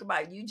time you think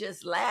about it, you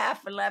just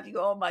laugh and laugh. You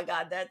go, oh my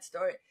God, that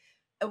story.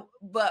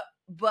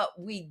 But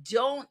we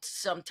don't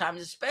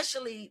sometimes,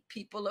 especially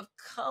people of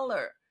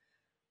color.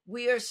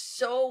 We are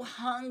so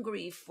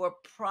hungry for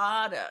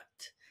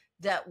product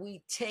that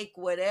we take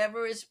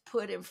whatever is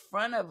put in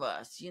front of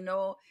us, you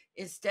know,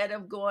 instead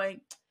of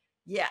going,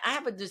 yeah, I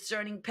have a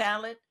discerning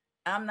palate.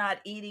 I'm not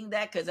eating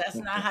that because that's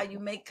not how you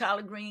make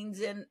collard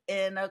greens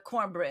in a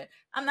cornbread.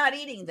 I'm not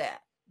eating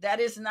that. That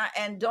is not,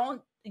 and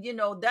don't, you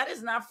know, that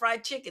is not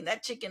fried chicken.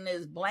 That chicken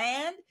is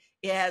bland.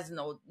 It has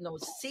no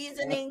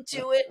seasoning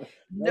to it.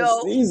 No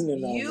No,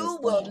 seasoning on this you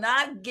will thing.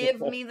 not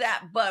give me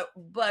that. But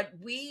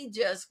we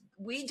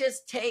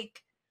just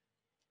take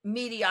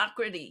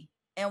mediocrity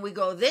and we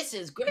go, this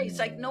is great. It's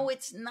like, no,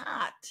 it's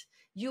not.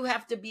 You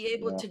have to be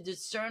able Yeah. to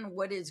discern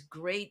what is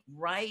great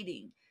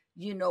writing.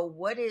 You know,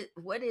 what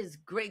is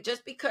great.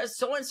 Just because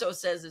so and so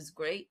says it's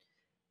great,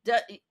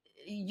 that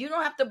you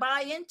don't have to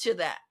buy into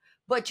that.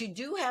 But you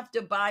do have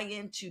to buy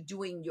into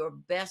doing your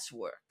best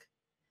work.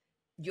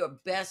 Your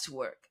best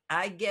work.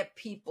 I get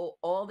people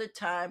all the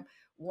time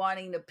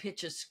wanting to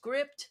pitch a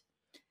script,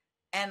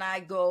 and I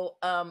go,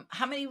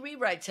 how many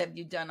rewrites have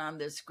you done on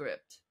this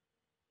script?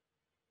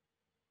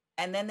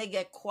 And then they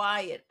get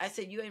quiet. I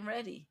said, you ain't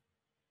ready.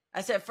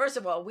 I said, first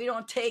of all, we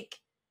don't take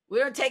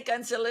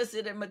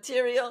unsolicited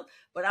material,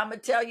 but I'm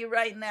gonna tell you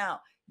right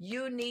now,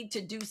 you need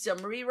to do some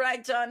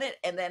rewrites on it,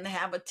 and then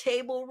have a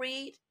table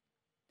read,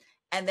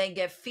 and then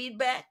get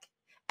feedback,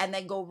 and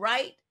then go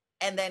write,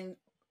 and then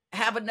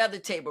have another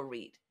table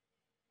read.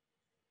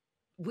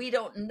 We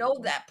don't know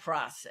that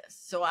process.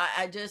 So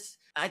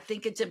I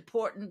think it's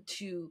important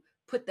to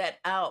put that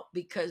out,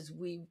 because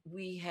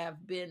we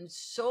have been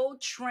so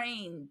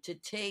trained to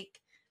take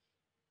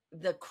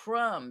the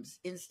crumbs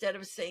instead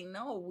of saying,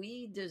 no,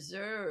 we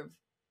deserve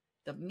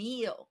the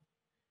meal,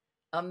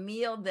 a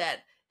meal that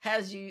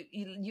has you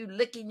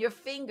licking your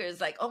fingers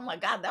like, oh my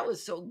God, that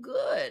was so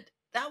good.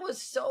 That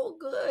was so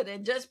good.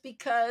 And just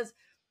because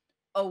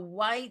a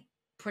white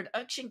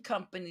production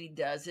company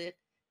does it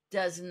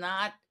does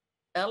not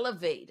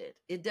elevate it.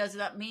 It does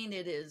not mean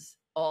it is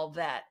all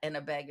that and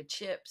a bag of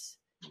chips.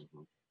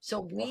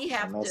 So Yeah. we And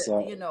have to,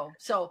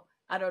 that's so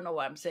I don't know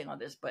why I'm saying all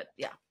this, but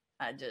yeah,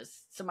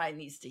 somebody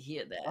needs to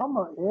hear that.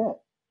 yeah.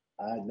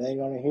 They're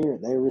gonna hear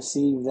it. They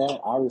receive that.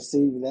 I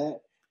receive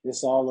that.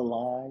 It's all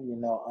aligned. You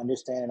know,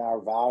 understanding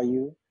our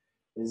value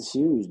is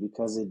huge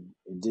because it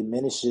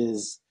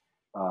diminishes,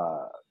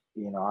 uh,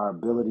 you know, our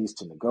abilities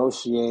to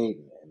negotiate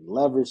and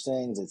leverage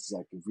things. It's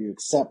like if you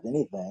accept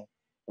anything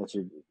that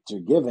you're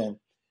given,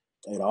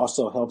 it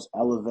also helps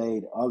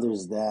elevate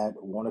others that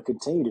want to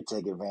continue to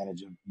take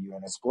advantage of you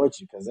and exploit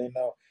you because they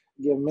know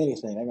give them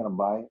anything, they're gonna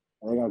buy it.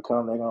 They're gonna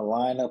come. They're gonna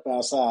line up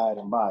outside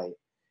and buy it,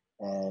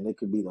 and it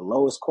could be the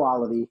lowest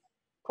quality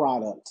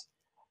product.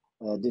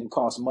 Didn't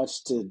cost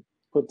much to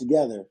put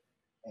together,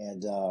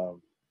 and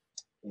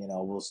you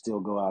know we'll still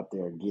go out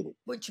there and get it.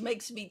 Which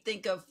makes me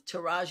think of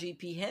Taraji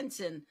P.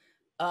 Henson,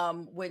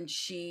 when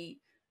she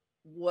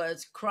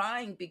was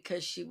crying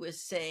because she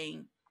was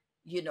saying,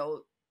 you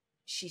know,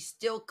 she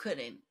still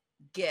couldn't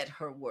get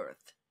her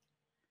worth,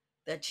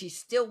 that she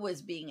still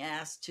was being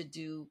asked to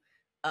do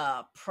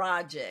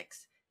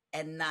projects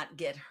and not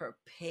get her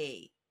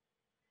pay.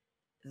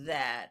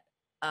 That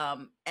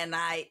and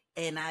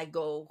I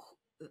go,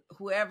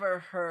 whoever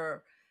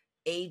her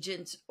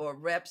agents or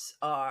reps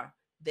are,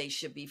 they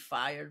should be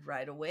fired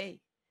right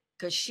away,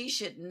 because she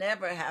should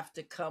never have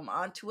to come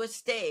onto a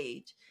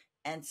stage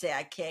and say,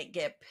 I can't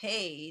get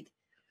paid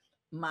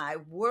my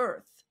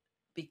worth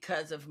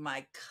because of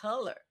my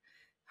color.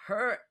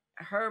 Her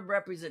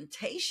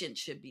representation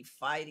should be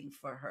fighting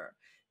for her.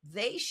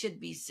 They should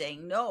be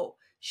saying, no,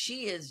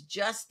 she is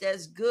just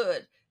as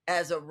good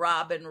as a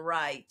Robin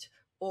Wright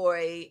or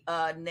a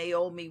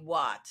Naomi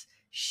Watts.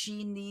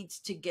 She needs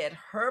to get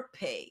her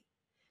pay,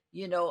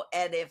 and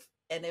if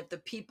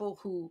the people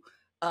who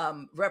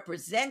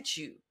represent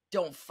you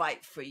don't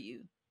fight for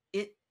you,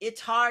 it's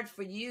hard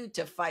for you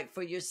to fight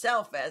for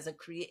yourself as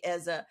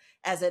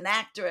an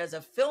actor, as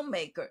a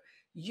filmmaker.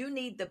 You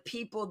need the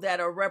people that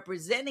are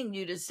representing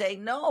you to say,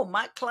 no,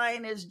 my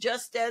client is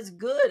just as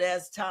good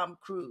as Tom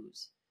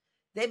Cruise.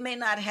 They may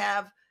not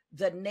have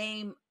the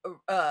name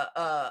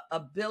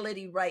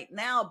ability right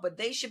now, but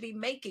they should be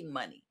making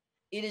money.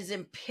 It is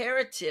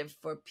imperative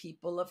for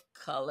people of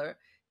color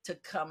to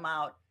come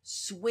out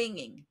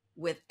swinging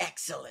with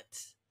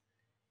excellence,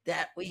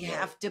 that we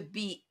have to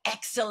be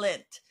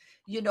excellent.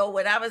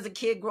 When I was a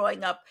kid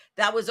growing up,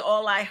 that was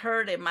all I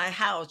heard in my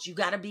house. You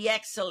got to be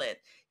excellent.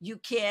 You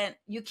can't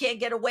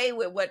get away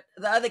with what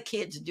the other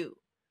kids do.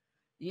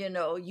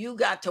 You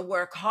got to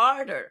work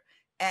harder.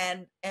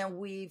 And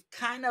we've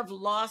kind of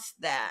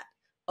lost that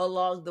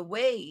along the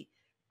way.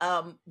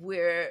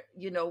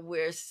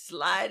 We're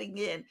sliding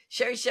in.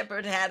 Sherry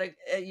Shepherd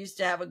used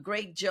to have a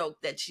great joke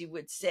that she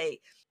would say.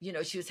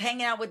 She was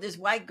hanging out with this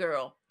white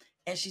girl,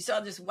 and she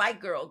saw this white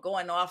girl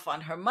going off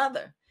on her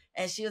mother,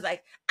 and she was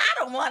like, I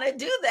don't want to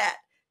do that.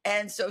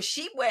 And so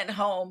she went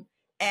home,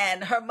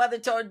 and her mother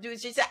told her to do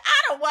it. She said,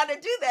 I don't want to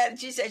do that. And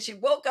she said she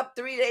woke up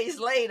 3 days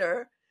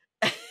later.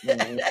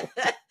 Mm-hmm. And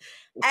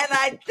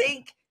I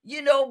think,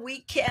 we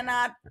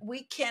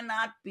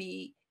cannot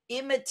be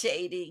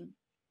imitating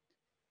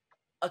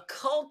a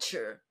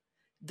culture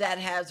that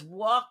has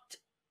walked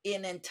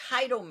in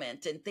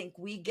entitlement and think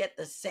we get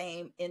the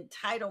same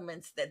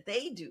entitlements that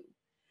they do.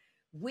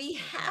 We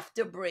have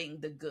to bring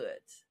the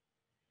goods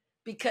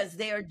because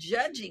they are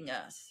judging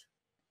us.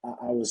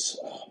 I was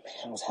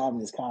having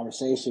this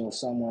conversation with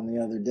someone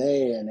the other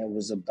day, and it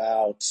was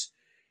about,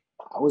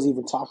 I was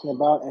even talking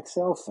about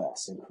Excel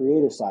Fest and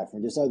Creative Cypher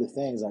and just other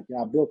things. Like,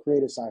 I built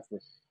Creative Cypher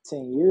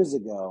 10 years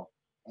ago,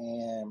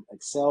 and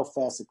Excel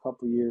Fest a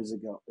couple years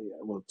ago,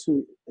 well,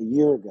 a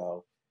year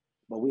ago,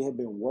 but we had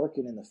been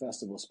working in the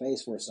festival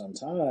space for some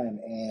time,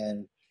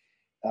 and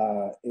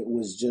it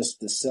was just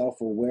the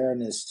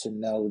self-awareness to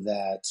know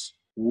that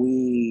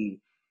we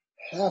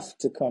have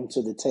to come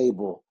to the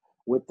table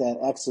with that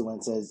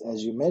excellence,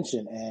 as you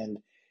mentioned. And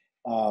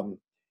um,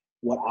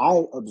 what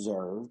I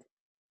observed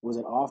was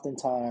that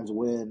oftentimes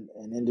when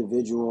an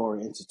individual or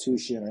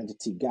institution or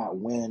entity got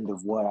wind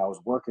of what I was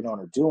working on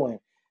or doing,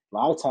 a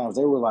lot of times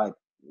they were like,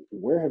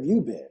 where have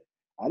you been?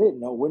 I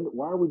didn't know.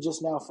 Why are we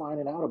just now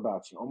finding out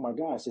about you? Oh my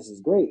gosh, this is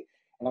great.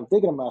 And I'm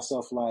thinking to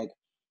myself, like,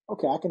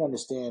 okay, I can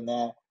understand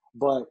that,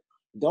 but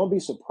don't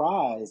be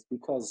surprised,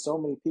 because so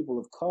many people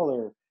of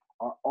color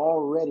are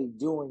already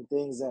doing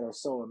things that are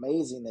so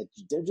amazing that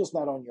they're just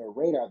not on your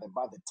radar, that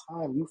by the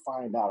time you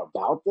find out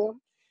about them,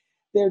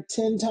 they're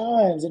 10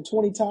 times and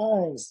 20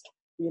 times,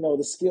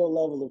 the skill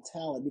level of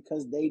talent,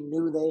 because they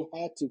knew they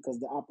had to, because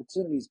the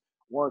opportunities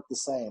weren't the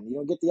same. You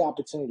don't get the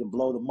opportunity to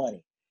blow the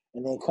money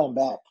and then come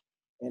back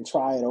and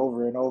try it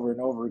over and over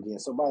and over again.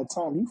 So by the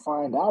time you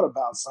find out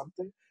about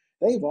something,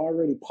 they've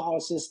already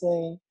polished this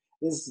thing.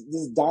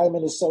 This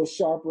diamond is so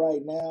sharp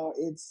right now.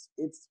 It's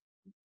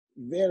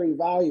very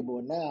valuable.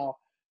 And now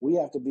we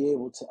have to be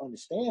able to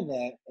understand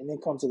that and then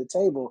come to the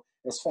table.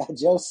 As Fat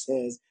Joe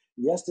says,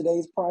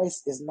 yesterday's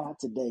price is not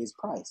today's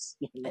price.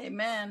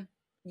 Amen.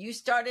 You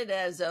started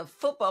as a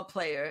football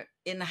player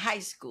in high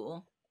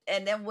school,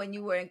 and then when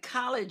you were in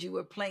college, you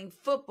were playing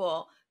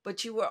football,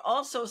 but you were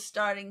also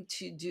starting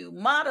to do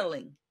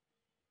modeling.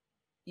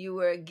 You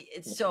were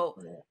so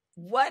Yeah.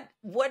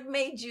 what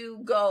made you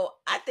go,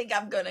 I think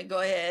I'm going to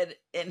go ahead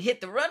and hit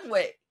the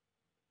runway?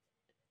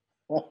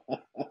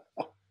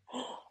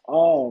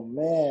 Oh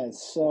man.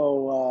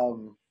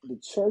 So the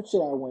church that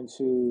I went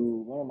to,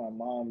 one of my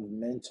mom's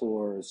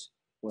mentors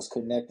was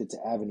connected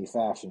to Avenue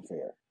Fashion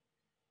Fair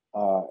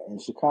in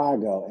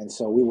Chicago, and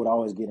so we would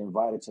always get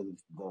invited to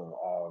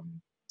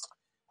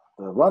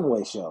the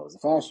runway shows, the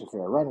fashion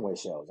fair runway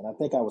shows. And I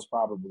think I was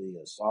probably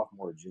a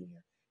sophomore or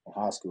junior in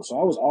high school. So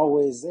I was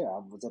always there. I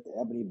was at the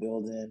Ebony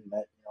building,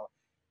 met,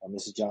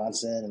 Mrs.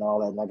 Johnson and all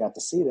that. And I got to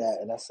see that.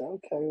 And I said,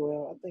 okay,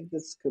 well, I think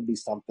this could be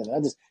something. And I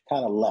just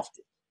kind of left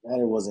it. And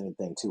there wasn't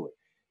anything to it.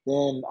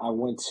 Then I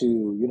went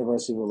to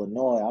University of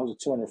Illinois. I was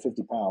a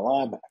 250-pound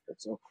linebacker.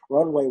 So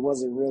runway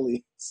wasn't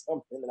really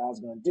something that I was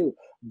going to do.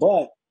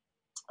 But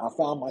I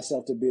found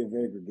myself to be a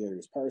very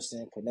gregarious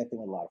person, connecting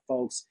with a lot of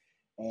folks.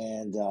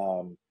 And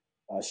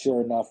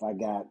sure enough, I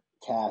got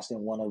cast in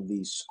one of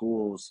the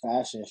school's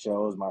fashion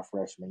shows my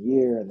freshman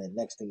year. And then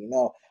next thing you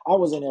know, I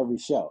was in every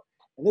show.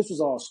 And this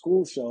was all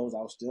school shows.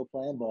 I was still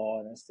playing ball.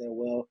 And I said,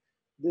 well,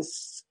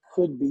 this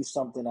could be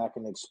something I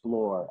can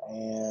explore.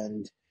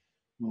 And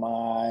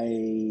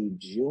my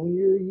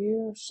junior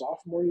year,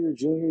 sophomore year,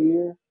 junior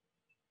year,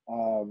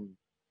 um,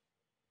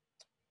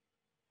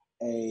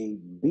 a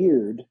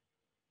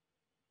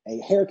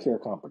hair care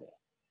company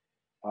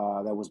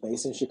that was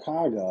based in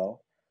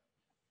Chicago.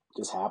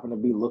 Just happened to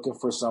be looking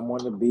for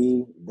someone to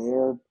be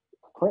their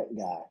print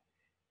guy.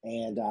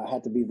 And I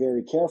had to be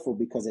very careful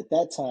because at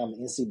that time, the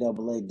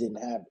NCAA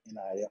didn't have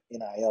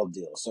NIL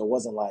deals. So it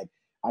wasn't like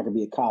I could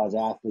be a college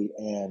athlete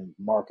and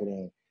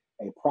marketing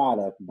a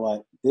product.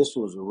 But this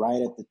was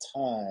right at the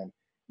time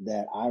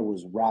that I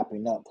was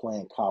wrapping up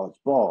playing college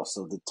ball.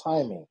 So the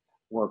timing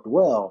worked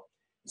well.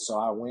 So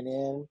I went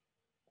in,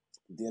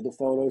 did the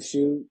photo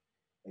shoot.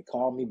 They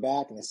called me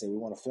back and they said, we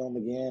want to film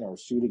again or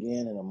shoot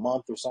again in a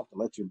month or something,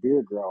 let your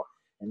beard grow.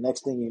 And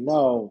next thing you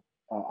know,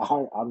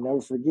 I'll never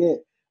forget,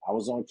 I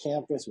was on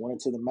campus, went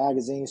into the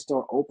magazine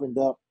store, opened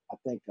up, I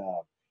think,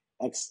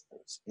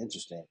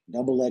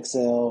 Double XL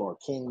or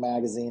King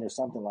magazine or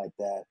something like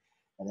that.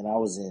 And then I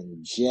was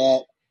in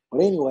Jet.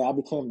 But anyway, I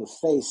became the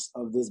face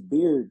of this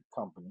beard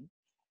company.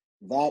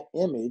 That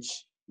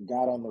image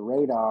got on the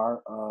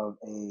radar of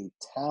a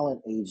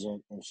talent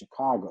agent in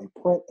Chicago, a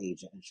print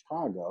agent in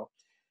Chicago.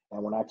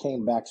 And when I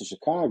came back to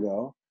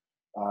Chicago,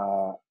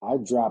 I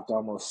dropped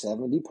almost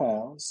 70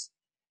 pounds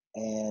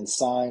and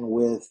signed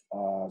with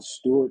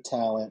Stewart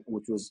Talent,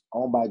 which was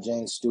owned by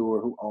James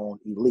Stewart, who owned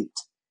Elite.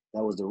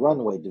 That was the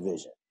runway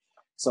division.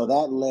 So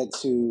that led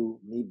to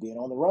me being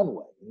on the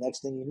runway.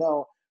 Next thing you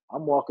know,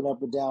 I'm walking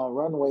up and down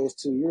runways.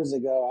 2 years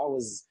ago, I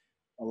was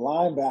a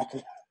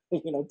linebacker,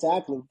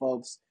 tackling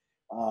folks.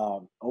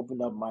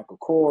 Opened up Michael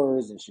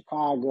Kors in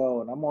Chicago,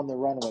 and I'm on the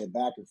runway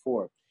back and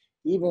forth.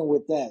 Even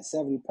with that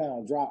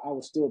 70-pound drop, I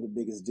was still the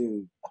biggest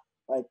dude,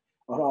 like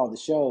on all the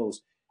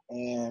shows.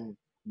 And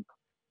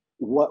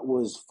what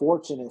was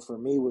fortunate for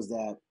me was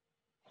that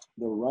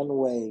the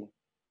runway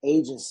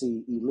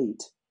agency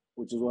Elite,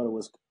 which is what it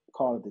was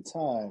called at the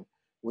time,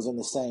 was in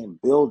the same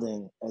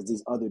building as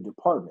these other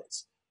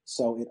departments.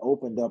 So it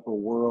opened up a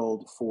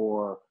world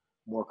for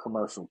more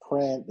commercial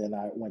print. Then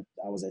I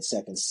was at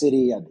Second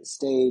City, I did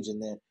stage, and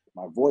then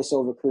my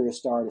voiceover career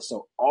started.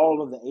 So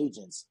all of the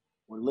agents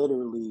were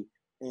literally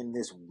in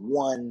this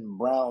one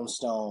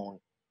brownstone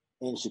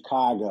in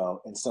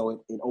Chicago. And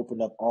so it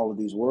opened up all of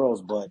these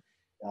worlds. But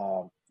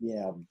being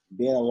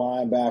a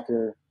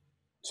linebacker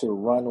to a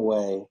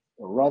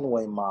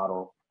runway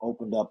model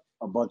opened up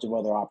a bunch of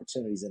other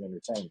opportunities in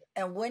entertainment.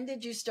 And when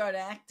did you start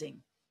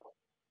acting?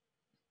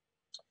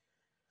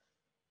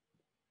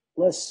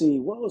 Let's see,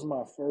 what was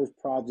my first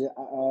project?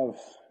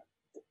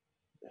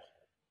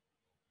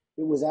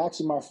 It was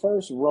actually, my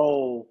first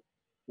role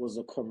was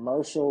a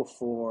commercial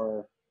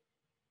for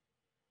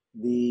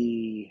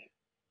the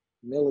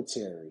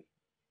military.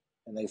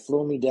 And they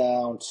flew me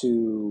down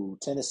to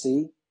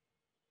Tennessee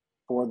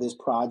for this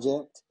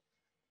project.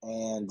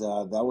 And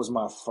that was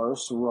my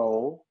first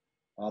role.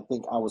 I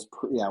think I was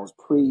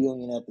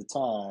pre-union at the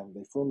time.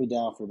 They flew me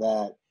down for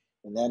that,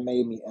 and that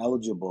made me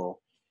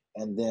eligible.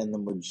 And then the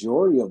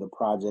majority of the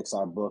projects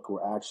I booked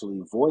were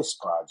actually voice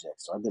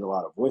projects. So I did a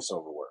lot of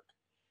voiceover work.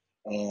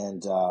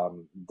 And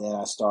then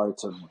I started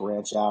to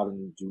branch out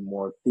and do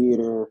more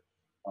theater,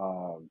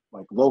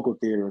 like local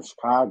theater in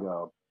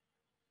Chicago.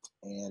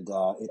 And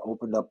it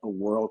opened up a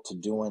world to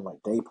doing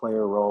like day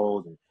player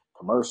roles and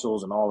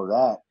commercials and all of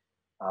that.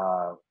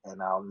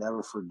 And I'll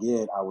never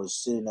forget, I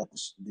was sitting at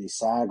the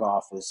SAG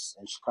office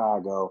in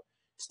Chicago,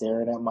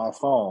 staring at my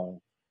phone,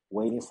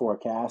 waiting for a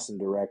casting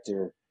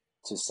director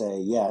to say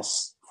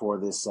yes for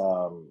this.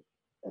 I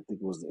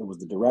think it was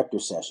the director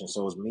session.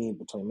 So it was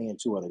between me and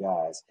two other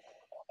guys.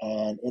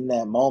 And in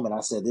that moment,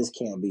 I said, this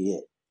can't be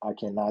it. I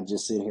cannot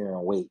just sit here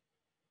and wait,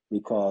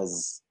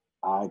 because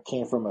I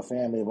came from a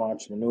family of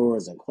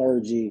entrepreneurs and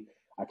clergy.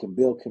 I can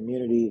build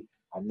community.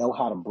 I know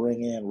how to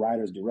bring in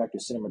writers,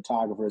 directors,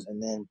 cinematographers.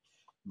 And then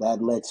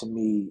that led to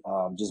me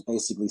just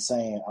basically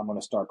saying, I'm going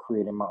to start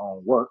creating my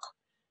own work.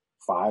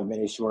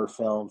 5-minute short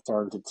films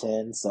turned to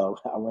 10. So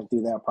I went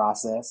through that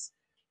process.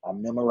 I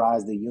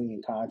memorized the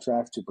union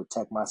contracts to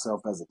protect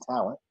myself as a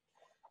talent.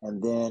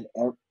 And then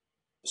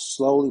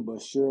slowly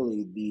but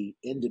surely, the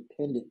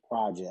independent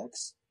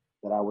projects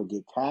that I would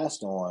get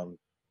cast on,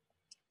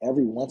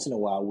 every once in a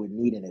while would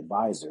need an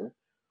advisor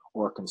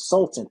or a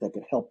consultant that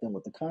could help them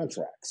with the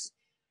contracts.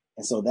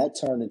 And so that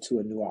turned into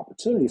a new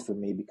opportunity for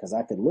me, because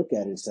I could look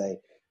at it and say,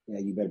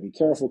 you better be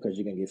careful because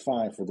you're going to get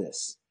fined for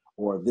this,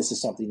 or this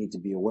is something you need to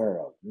be aware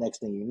of. Next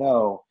thing you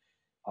know,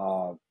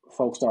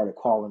 folks started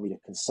calling me to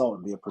consult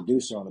and be a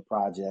producer on the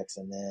projects.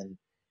 And then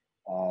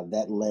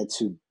that led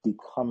to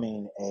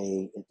becoming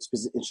in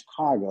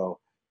Chicago,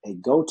 a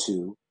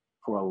go-to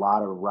for a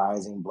lot of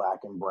rising Black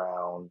and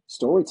brown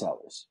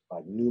storytellers,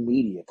 like new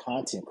media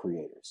content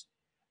creators.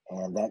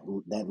 And that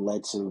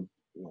led to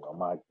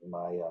my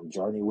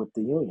journey with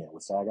the union,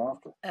 with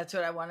SAG-AFTRA. That's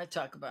what I want to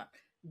talk about.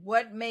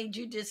 What made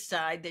you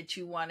decide that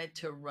you wanted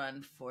to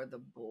run for the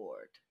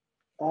board?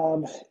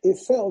 It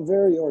felt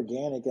very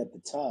organic at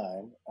the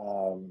time.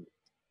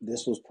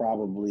 This was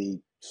probably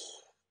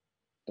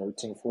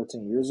 13,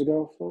 14 years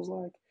ago, feels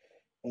like.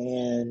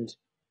 And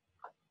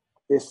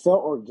it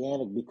felt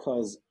organic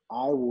because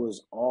I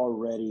was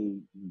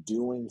already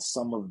doing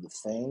some of the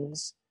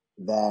things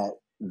that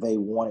they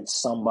wanted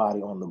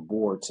somebody on the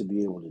board to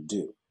be able to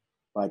do.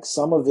 Like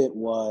some of it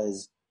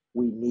was,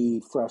 we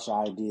need fresh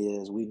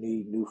ideas. We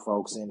need new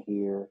folks in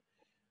here.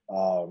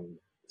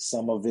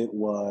 Some of it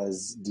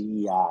was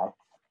DEI,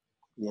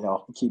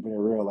 keeping it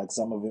real. Like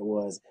some of it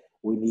was,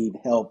 we need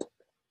help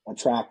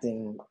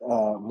attracting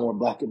more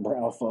Black and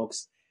brown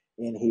folks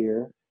in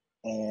here.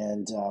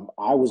 And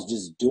I was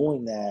just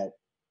doing that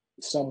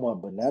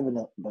somewhat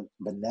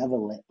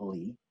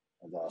benevolently.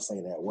 I'll say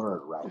that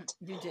word right.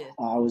 You did.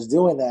 I was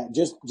doing that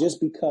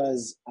just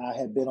because I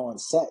had been on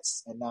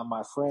sets, and now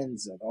my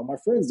friends, all my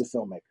friends, are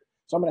filmmakers,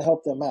 so I'm going to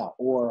help them out.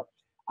 Or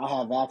I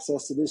have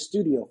access to this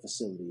studio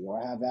facility,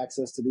 or I have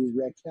access to these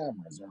red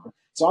cameras.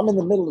 So I'm in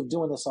the middle of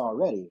doing this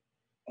already,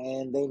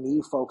 and they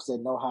need folks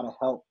that know how to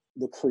help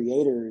the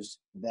creators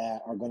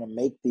that are going to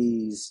make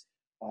these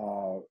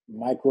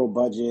micro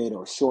budget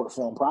or short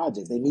film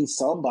projects. They need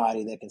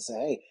somebody that can say,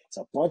 hey, it's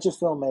a bunch of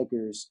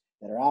filmmakers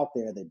that are out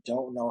there that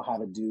don't know how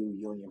to do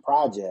union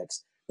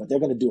projects, but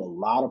they're going to do a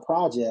lot of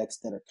projects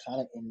that are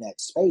kind of in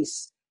that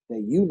space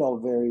that you know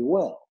very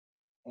well.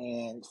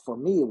 And for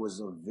me, it was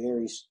a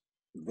very,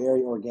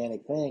 very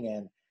organic thing.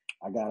 And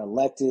I got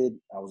elected.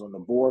 I was on the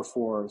board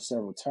for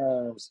several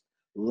terms,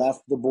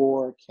 left the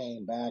board,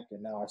 came back,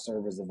 and now I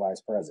serve as the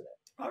vice president.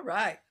 All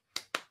right.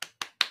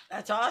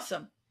 That's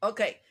awesome.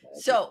 Okay.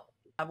 So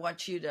I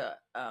want you to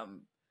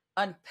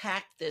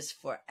unpack this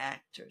for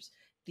actors.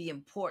 The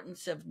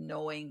importance of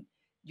knowing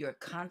your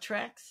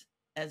contracts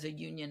as a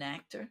union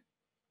actor.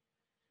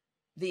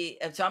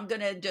 So I'm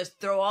going to just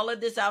throw all of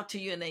this out to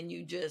you, and then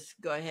you just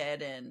go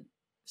ahead and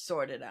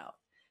sort it out.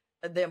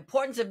 The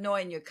importance of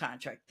knowing your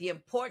contract, the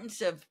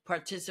importance of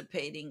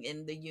participating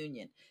in the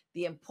union,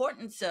 the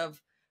importance of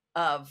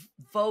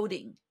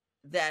voting,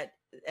 that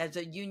as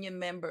a union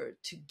member,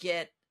 to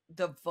get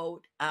the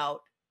vote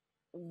out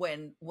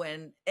when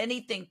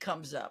anything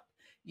comes up,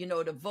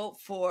 to vote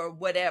for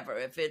whatever,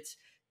 if it's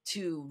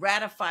to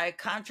ratify a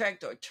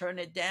contract or turn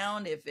it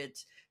down, if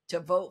it's to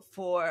vote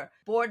for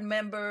board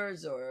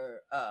members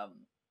or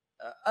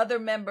other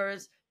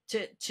members,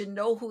 to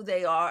know who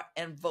they are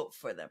and vote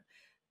for them.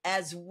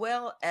 As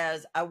well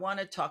as, I want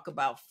to talk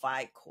about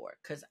FICOR,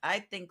 because I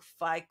think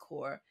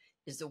FICOR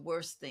is the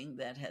worst thing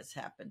that has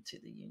happened to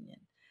the union.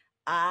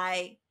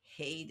 I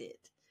hate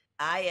it.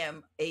 I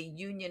am a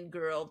union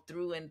girl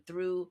through and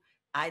through.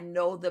 I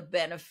know the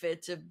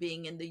benefits of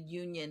being in the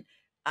union.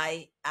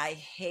 I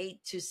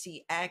hate to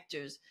see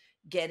actors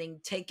getting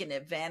taken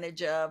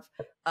advantage of,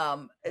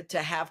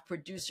 to have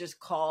producers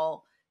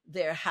call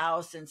their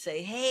house and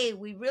say, hey,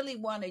 we really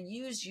want to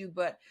use you,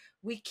 but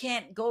we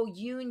can't go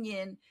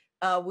union.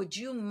 Would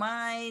you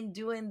mind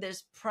doing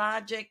this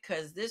project?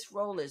 Because this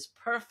role is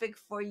perfect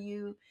for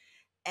you.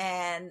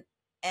 And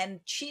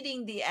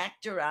cheating the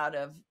actor out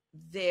of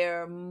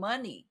their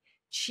money,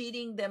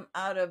 cheating them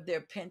out of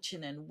their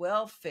pension and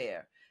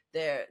welfare,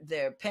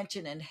 their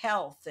pension and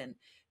health, and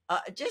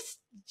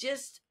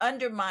just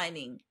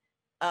undermining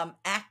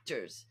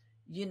actors.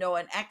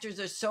 And actors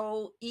are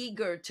so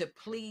eager to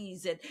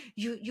please, and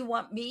you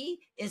want me,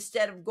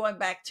 instead of going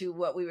back to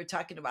what we were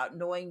talking about,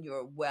 knowing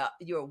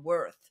your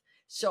worth.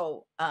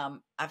 So I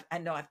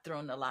know I've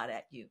thrown a lot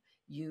at you.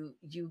 You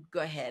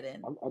go ahead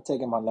and I'm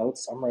taking my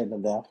notes. I'm writing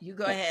them down. you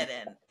go ahead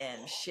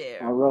and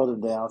share. I wrote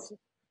them down.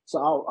 So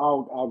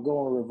I'll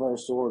go in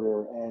reverse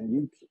order.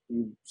 And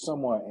you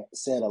somewhat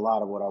said a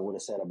lot of what I would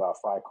have said about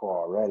FICOR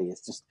already.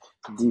 It's just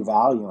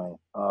devaluing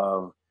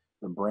of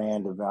the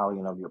brand,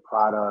 devaluing of your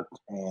product,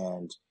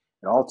 and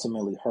it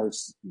ultimately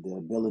hurts the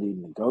ability to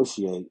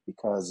negotiate,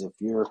 because if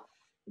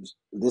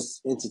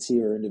this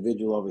entity or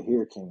individual over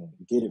here can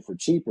get it for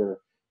cheaper,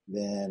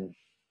 then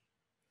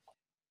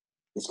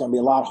it's going to be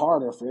a lot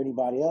harder for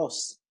anybody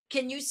else.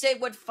 Can you say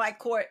what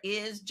FICOR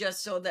is,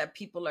 just so that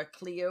people are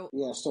clear?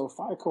 Yeah, so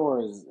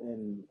FICOR is,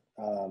 and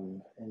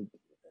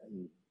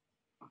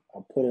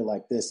I'll put it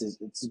like this: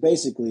 it's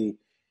basically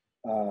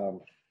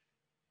an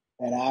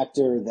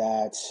actor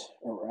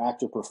or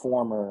actor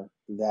performer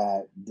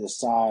that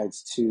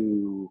decides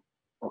to,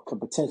 or could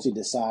potentially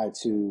decide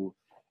to,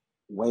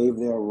 waive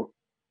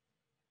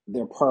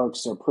their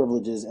perks or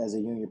privileges as a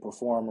union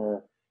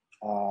performer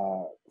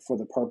for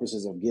the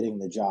purposes of getting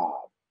the job,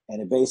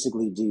 and it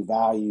basically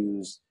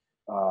devalues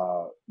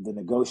the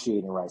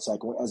negotiating rights. Like,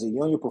 as a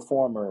union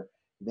performer,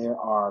 there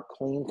are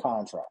clean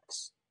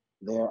contracts.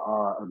 There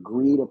are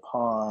agreed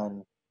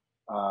upon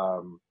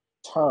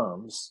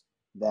terms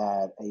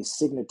that a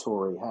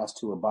signatory has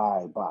to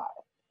abide by.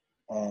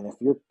 And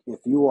if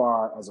you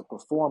are, as a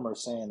performer,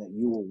 saying that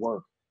you will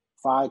work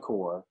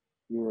FICOR,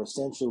 you're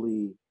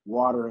essentially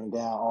watering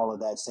down all of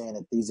that, saying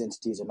that these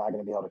entities are not going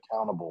to be held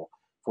accountable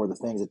for the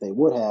things that they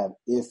would have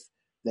if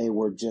they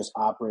were just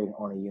operating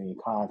on a union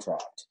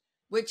contract.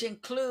 Which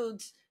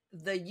includes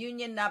the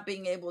union not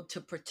being able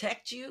to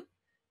protect you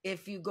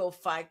if you go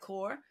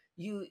FICOR.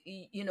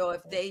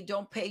 If they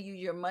don't pay you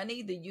your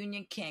money, the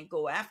union can't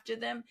go after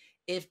them.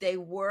 If they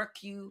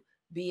work you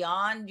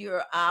beyond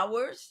your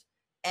hours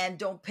and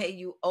don't pay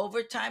you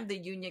overtime, the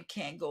union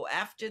can't go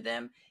after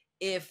them.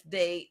 If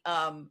they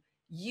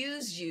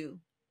use you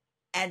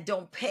and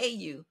don't pay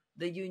you,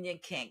 the union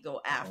can't go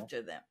Uh-huh.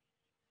 after them.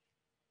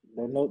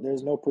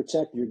 There's no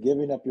protect. You're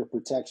giving up your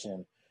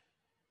protection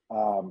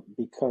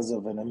because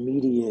of an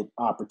immediate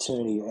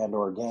opportunity and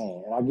or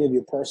gain. And I'll give you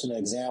a personal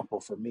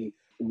example for me.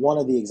 One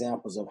of the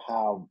examples of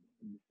how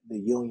the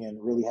union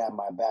really had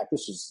my back.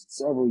 This was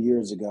several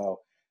years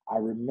ago. I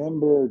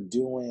remember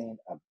doing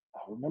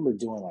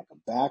like a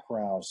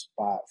background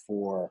spot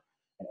for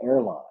an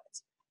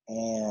airlines,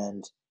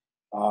 and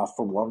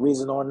for one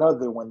reason or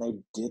another, when they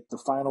did the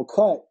final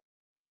cut,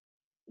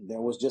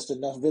 there was just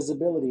enough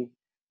visibility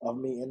of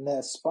me in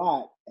that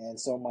spot. And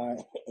so my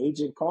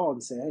agent called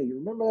and said, "Hey, you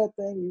remember that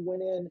thing you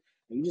went in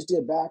and you just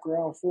did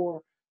background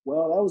for?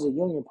 Well, that was a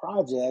union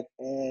project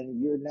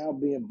and you're now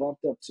being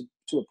bumped up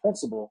to a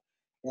principal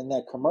in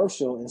that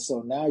commercial. And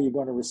so now you're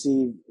going to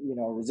receive,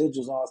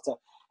 residuals and all that stuff."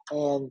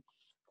 And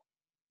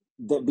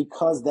that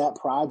because that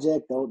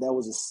project, though, that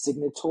was a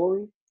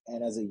signatory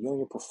and as a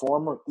union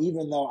performer,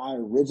 even though I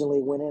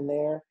originally went in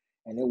there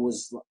and it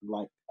was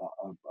like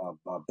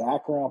a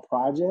background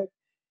project,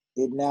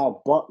 it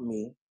now bumped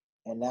me,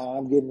 and now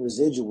I'm getting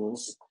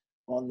residuals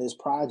on this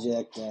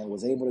project and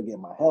was able to get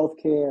my health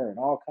care and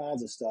all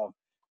kinds of stuff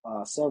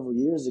several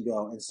years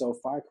ago. And so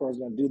FICOR is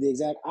going to do the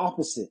exact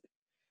opposite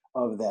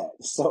of that.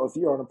 So if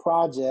you're on a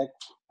project,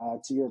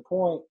 to your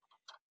point,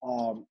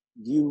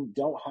 you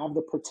don't have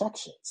the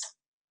protections,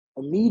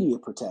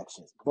 immediate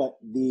protections, but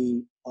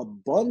the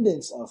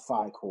abundance of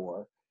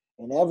FICOR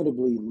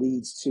inevitably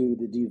leads to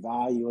the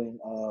devaluing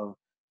of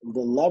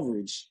the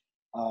leverage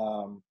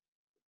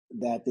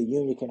that the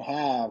union can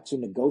have to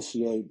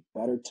negotiate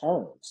better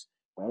terms,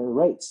 better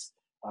rates,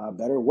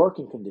 better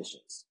working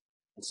conditions.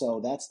 And so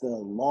that's the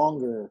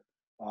longer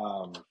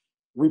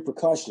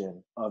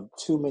repercussion of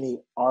too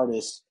many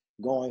artists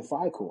going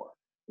FICOR.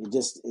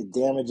 It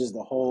damages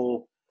the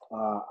whole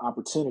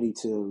opportunity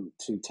to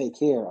take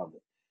care of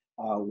it.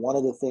 One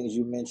of the things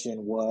you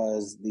mentioned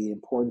was the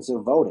importance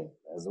of voting,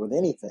 as with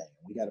anything.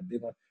 We got a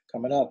big one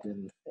coming up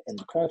in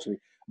the country.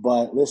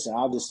 But listen,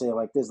 I'll just say it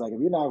like this: like if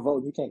you're not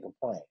voting, you can't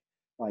complain.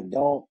 Like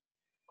don't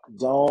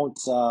don't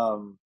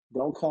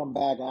come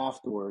back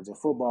afterwards. In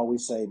football, we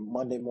say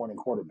Monday morning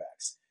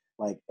quarterbacks.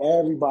 Like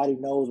everybody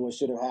knows what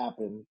should have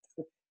happened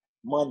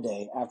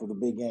Monday after the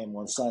big game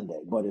on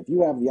Sunday. But if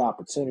you have the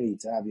opportunity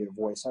to have your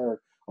voice heard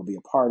or be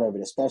a part of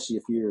it, especially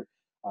if you're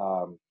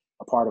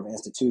a part of an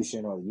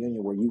institution or the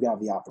union where you got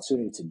the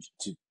opportunity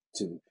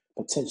to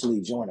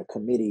potentially join a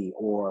committee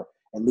or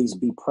at least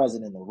be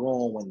present in the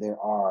room when there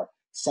are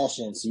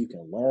sessions so you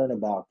can learn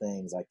about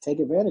things, like take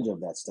advantage of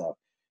that stuff.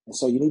 And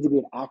so you need to be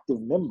an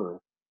active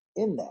member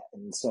in that.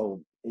 And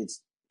so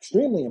it's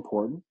extremely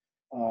important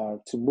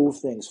to move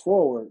things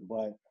forward,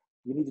 but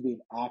you need to be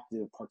an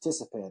active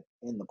participant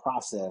in the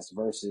process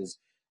versus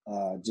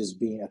just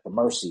being at the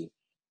mercy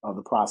of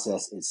the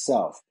process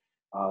itself.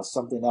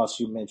 Something else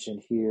you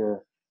mentioned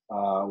here,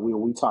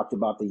 we talked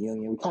about the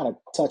union. We kind of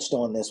touched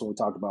on this when we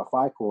talked about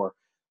FICOR.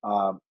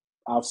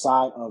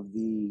 Outside of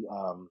the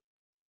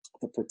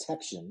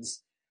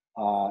protections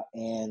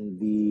and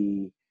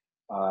the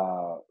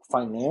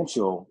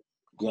financial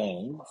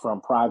gain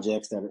from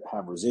projects that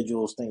have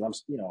residuals, things.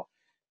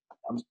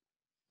 I'm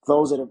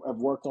those that have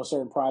worked on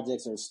certain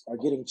projects are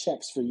getting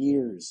checks for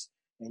years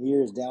and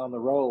years down the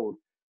road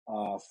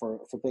for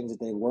things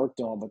that they worked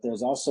on. But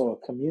there's also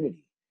a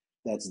community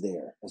that's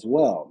there as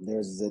well.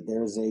 There's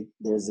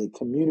a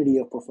community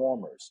of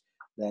performers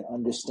that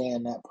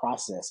understand that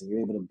process, and you're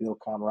able to build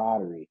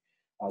camaraderie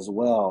as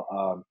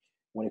well.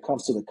 When it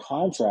comes to the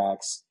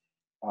contracts,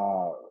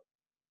 I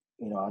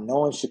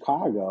know in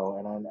Chicago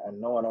and I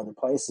know in other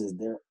places,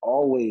 there are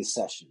always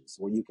sessions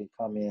where you can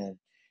come in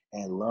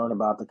and learn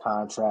about the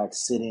contract,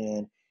 sit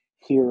in,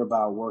 hear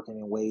about working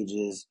and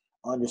wages,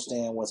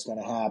 understand what's going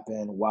to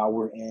happen while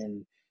we're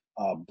in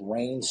a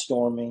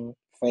brainstorming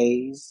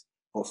phase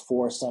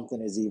before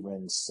something is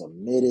even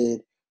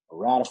submitted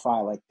or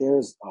ratified. Like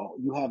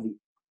you have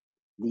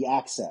the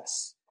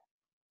access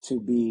to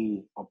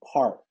be a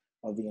part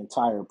of the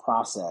entire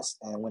process.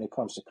 And when it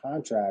comes to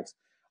contracts,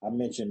 I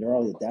mentioned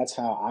earlier, that's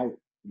how I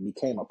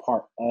became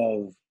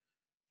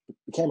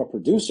became a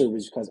producer,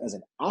 was because as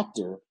an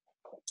actor,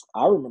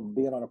 I remember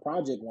being on a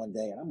project one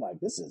day and I'm like,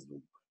 this is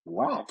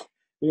whack.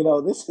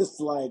 This is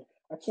like,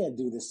 I can't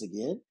do this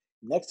again.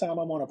 Next time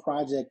I'm on a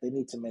project, they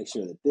need to make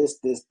sure that this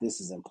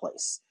is in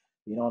place.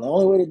 And the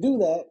only way to do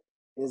that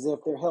is if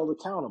they're held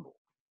accountable.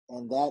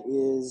 And that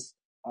is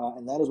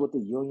what the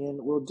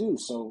union will do.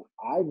 So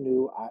I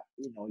knew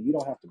you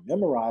don't have to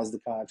memorize the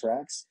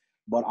contracts,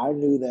 but I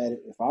knew that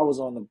if I was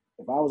on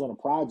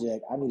a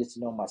project, I needed to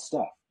know my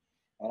stuff.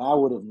 And I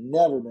would have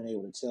never been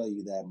able to tell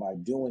you that by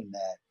doing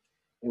that,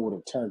 it would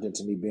have turned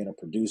into me being a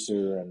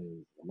producer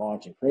and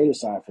launching Creative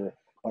Cypher.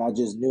 But I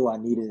just knew I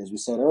needed, as we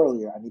said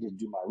earlier, I needed to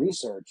do my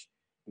research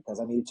because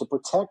I needed to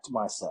protect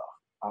myself.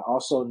 I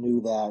also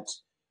knew that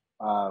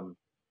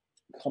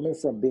coming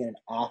from being an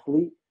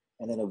athlete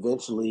and then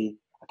eventually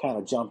I kind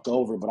of jumped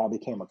over, but I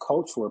became a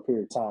coach for a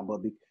period of time.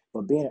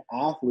 But being an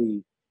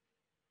athlete,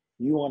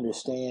 you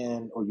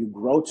understand, or you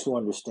grow to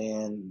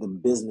understand, the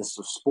business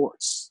of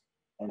sports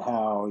and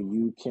how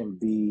you can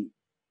be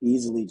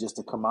easily just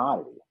a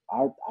commodity.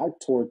 I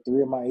tore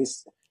three of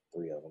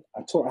them.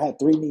 I had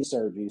three knee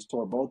surgeries,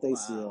 tore both Wow.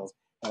 ACLs,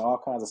 and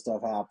all kinds of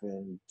stuff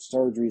happened,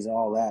 surgeries and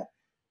all that.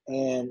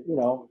 And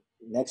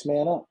next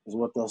man up is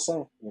what they'll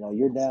say.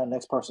 You're down,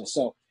 next person.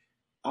 So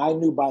I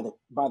knew by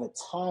the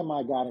time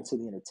I got into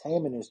the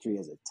entertainment industry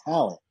as a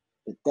talent,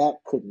 that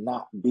could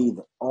not be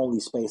the only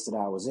space that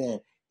I was in.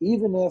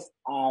 Even if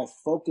I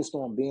focused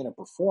on being a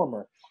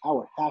performer, I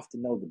would have to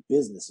know the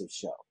business of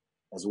show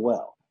as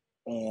well.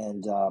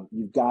 And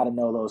you've got to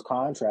know those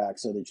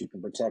contracts so that you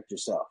can protect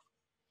yourself.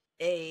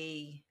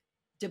 A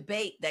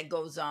debate that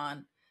goes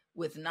on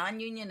with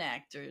non-union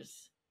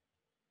actors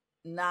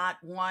not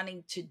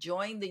wanting to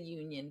join the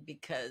union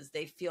because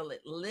they feel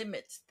it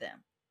limits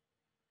them.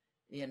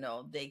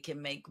 They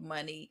can make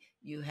money.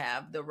 You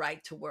have the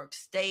right to work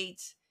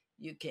states.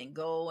 You can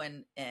go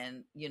and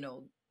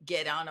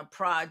get on a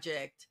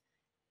project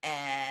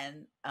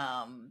and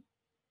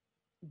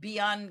be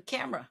on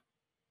camera.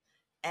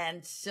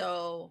 And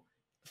so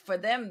for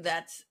them,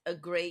 that's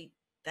great.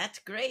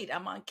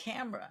 I'm on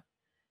camera.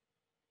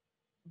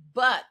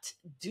 But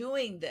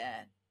doing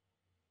that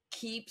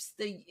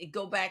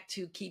go back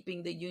to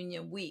keeping the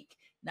union weak,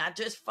 not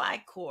just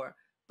FICOR,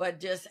 but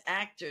just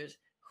actors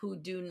who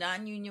do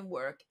non-union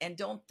work and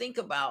don't think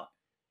about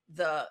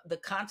the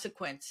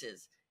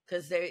consequences,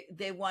 because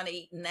they want to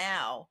eat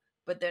now,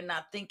 but they're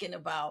not thinking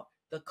about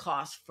the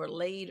cost for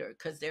later,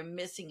 because they're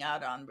missing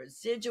out on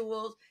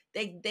residuals.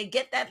 They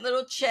get that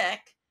little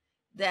check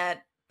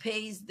that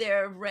pays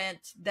their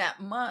rent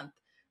that month,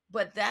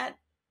 but that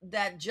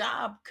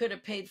job could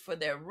have paid for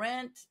their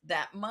rent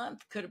that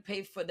month, could have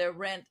paid for their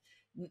rent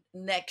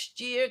next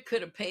year,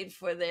 could have paid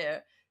for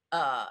their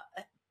uh,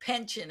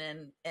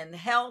 pension and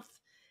health,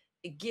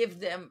 give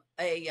them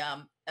a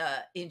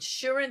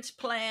insurance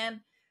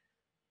plan.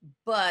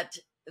 But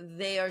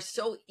they are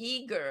so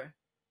eager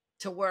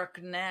to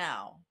work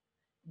now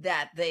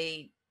that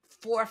they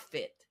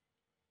forfeit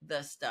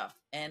the stuff.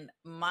 And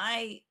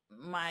my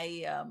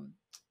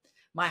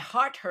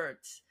heart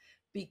hurts,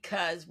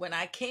 because when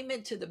I came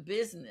into the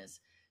business,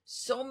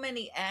 so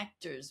many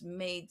actors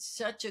made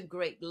such a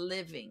great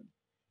living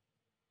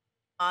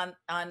on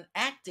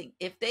acting.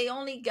 If they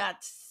only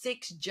got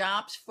 6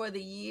 jobs for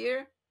the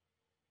year,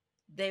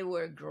 they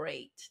were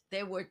great.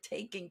 They were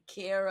taken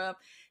care of.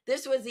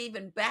 This was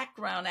even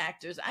background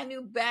actors. I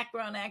knew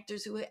background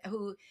actors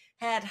who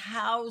had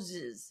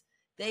houses.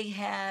 They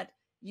had,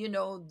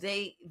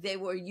 they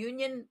were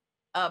union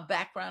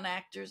background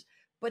actors,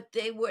 but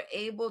they were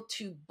able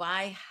to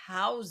buy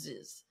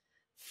houses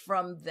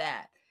from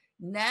that.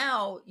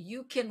 Now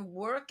you can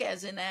work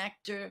as an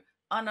actor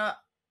on a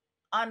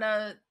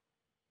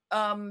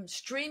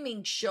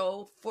streaming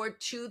show for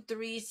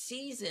 2-3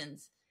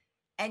 seasons,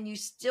 and you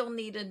still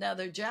need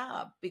another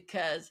job,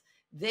 because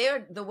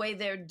the way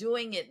they're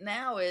doing it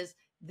now is,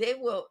 they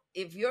will,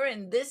 if you're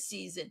in this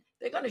season,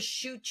 they're going to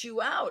shoot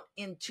you out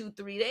in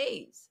 2-3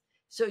 days,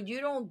 so you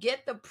don't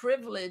get the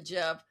privilege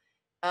of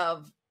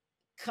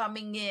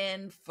coming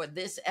in for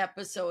this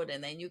episode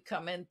and then you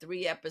come in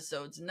 3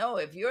 episodes. No,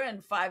 if you're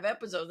in 5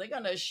 episodes, they're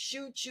going to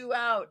shoot you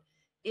out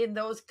in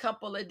those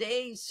couple of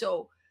days.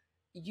 So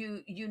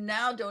you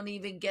now don't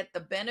even get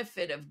the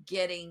benefit of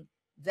getting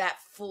that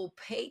full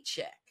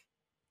paycheck.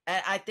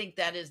 And I think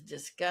that is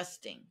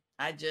disgusting.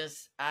 As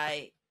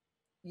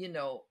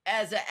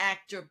an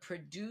actor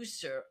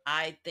producer,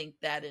 I think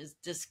that is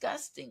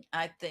disgusting.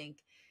 I think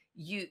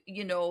the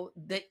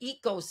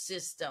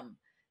ecosystem,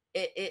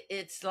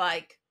 it's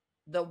like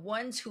the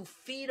ones who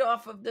feed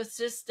off of the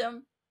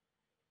system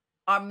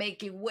are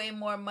making way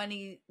more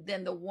money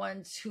than the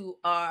ones who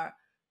are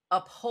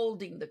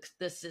upholding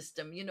the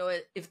system.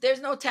 If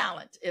there's no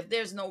talent, if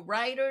there's no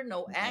writer,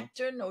 no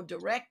actor, no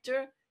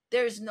director,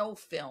 there's no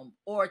film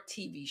or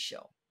TV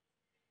show.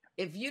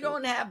 If you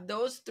don't have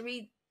those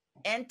 3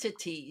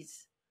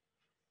 entities,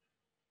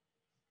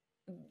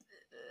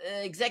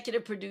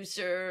 executive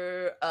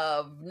producer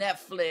of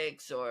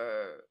Netflix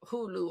or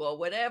Hulu or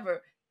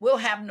whatever will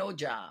have no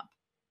job.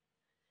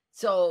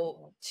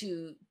 So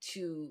to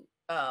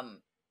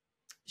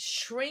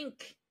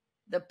shrink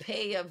the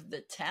pay of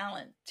the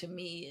talent, to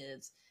me,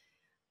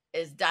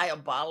 is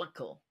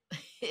diabolical.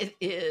 It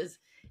is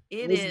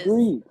It's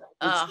greed.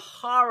 a It's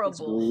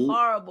horrible, greed.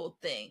 horrible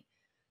thing,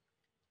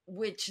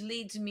 which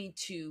leads me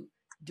to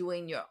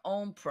doing your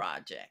own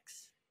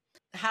projects.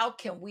 How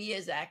can we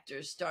as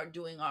actors start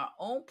doing our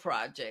own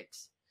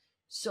projects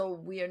so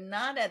we're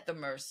not at the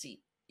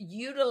mercy,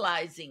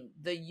 utilizing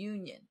the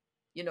union,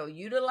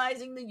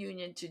 utilizing the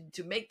union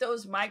to make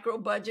those micro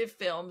budget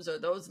films, or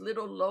those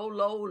little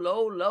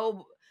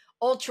low,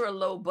 ultra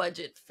low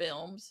budget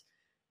films,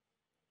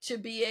 to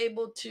be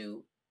able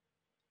to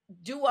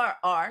do our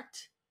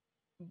art,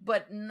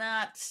 but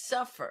not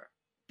suffer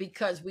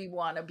because we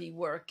want to be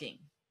working.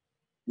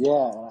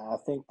 Yeah, and I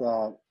think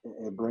that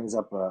it brings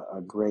up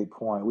a great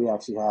point. We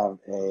actually have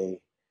a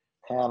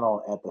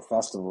panel at the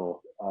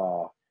festival,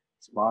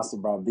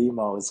 sponsored by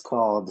BMO. It's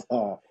called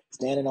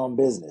Standing on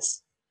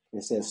Business.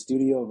 It says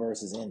studio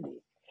versus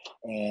indie.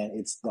 And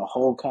it's the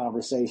whole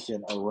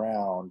conversation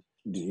around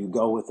Do you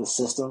go with a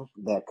system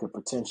that could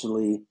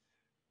potentially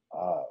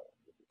uh,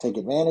 take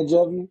advantage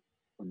of you,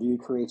 or do you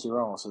create your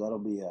own? So that'll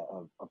be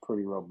a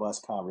pretty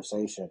robust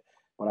conversation.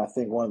 But I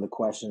think one of the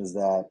questions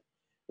that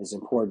is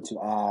important to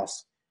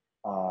ask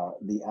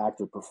the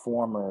actor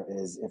performer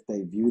is if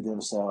they view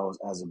themselves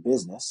as a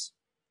business,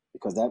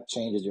 because that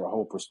changes your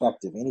whole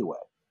perspective anyway.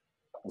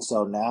 And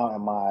so now,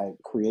 am I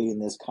creating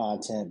this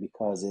content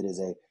because it is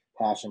a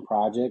passion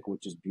project,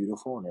 which is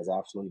beautiful, and there's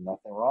absolutely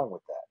nothing wrong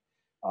with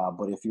that.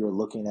 But if you're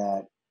looking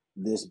at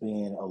this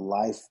being a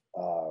life,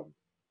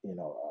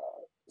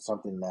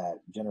 something that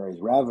generates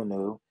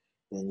revenue,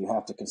 then you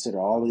have to consider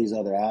all of these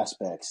other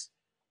aspects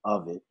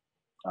of it.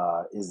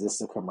 Is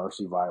this a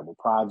commercially viable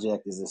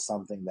project? Is this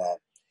something that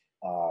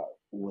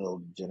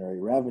will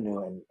generate revenue?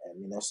 And I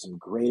mean, there's some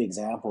great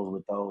examples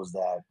with those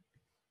that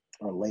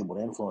are labeled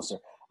influencer.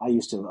 I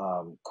used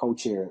to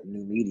co-chair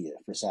new media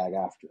for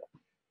SAG-AFTRA.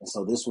 And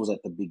so this was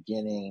at the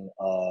beginning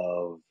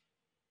of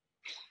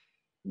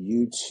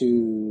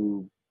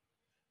YouTube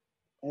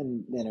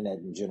and the internet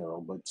in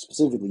general, but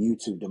specifically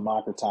YouTube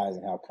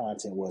democratizing how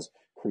content was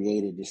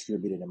created,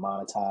 distributed, and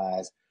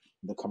monetized.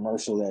 The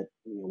commercial that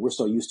we're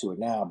so used to it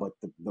now, but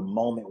the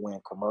moment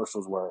when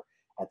commercials were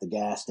at the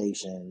gas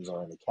stations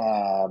or in the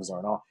cabs or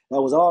in all,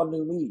 that was all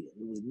new media.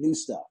 It was new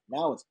stuff.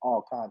 Now it's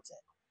all content.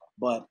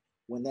 But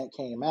when that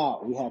came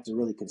out, we had to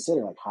really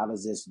consider, like, how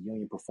does this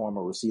union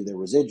performer receive their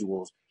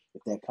residuals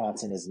if that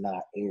content is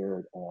not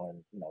aired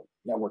on,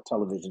 network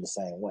television the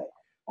same way?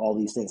 All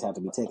these things have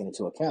to be taken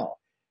into account.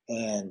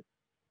 And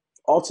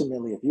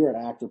ultimately, if you're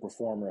an actor,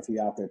 performer, if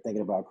you're out there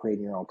thinking about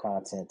creating your own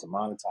content to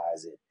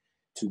monetize it,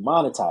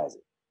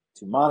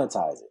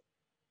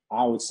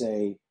 I would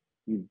say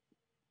it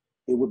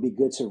would be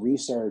good to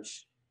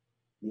research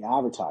the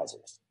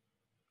advertisers,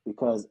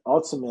 because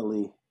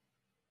ultimately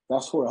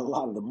that's where a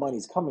lot of the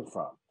money's coming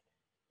from,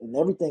 and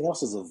everything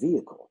else is a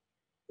vehicle.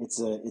 It's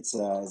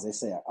as they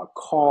say, a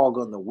cog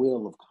on the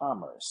wheel of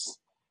commerce,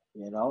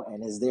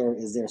 And is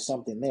there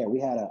something there? We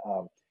had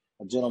a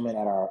gentleman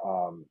at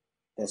our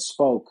that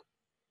spoke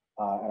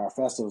at our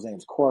festival. His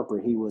name's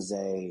Corporate. He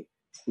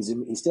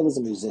still is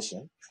a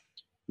musician.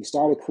 He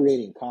started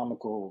creating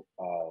comical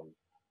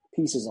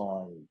pieces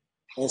on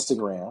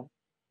Instagram,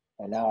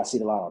 and now I see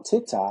it a lot on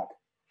TikTok.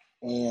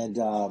 And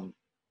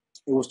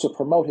it was to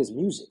promote his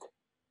music,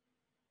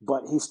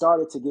 but he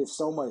started to get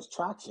so much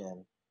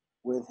traction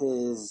with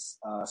his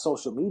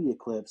social media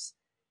clips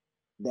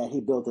that he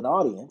built an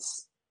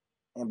audience.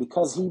 And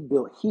because he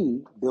built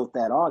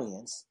that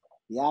audience,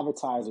 the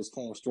advertisers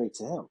came straight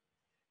to him.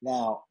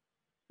 Now,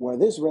 where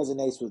this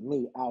resonates with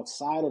me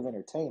outside of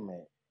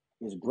entertainment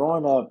is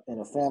growing up in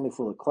a family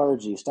full of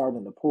clergy, starting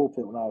in the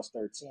pulpit when I was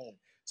 13.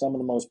 Some of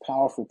the most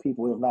powerful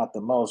people, if not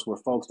the most, were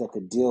folks that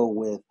could deal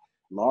with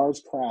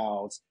large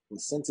crowds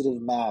with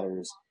sensitive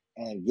matters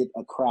and get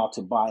a crowd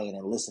to buy in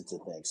and listen to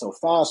things. So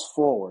fast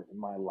forward in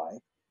my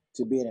life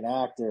to being an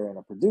actor and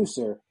a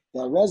producer, that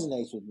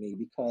resonates with me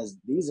because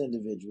these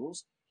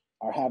individuals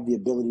have the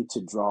ability to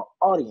draw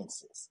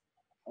audiences,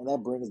 and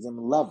that brings them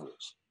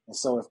leverage. And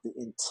so if the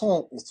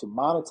intent is to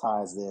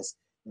monetize this,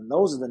 then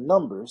those are the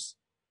numbers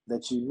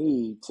that you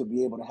need to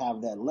be able to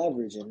have that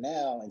leverage. And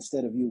now,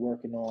 instead of you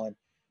working on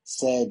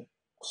said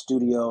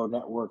studio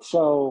network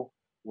show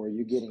where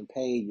you're getting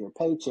paid your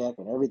paycheck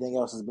and everything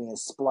else is being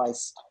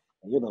spliced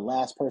and you're the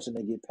last person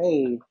to get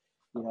paid,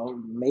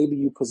 maybe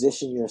you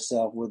position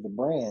yourself with the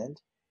brand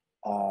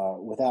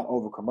without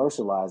over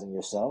commercializing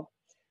yourself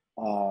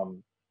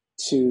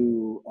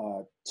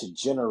to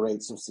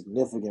generate some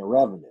significant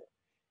revenue.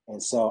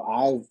 And so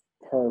I've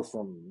heard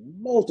from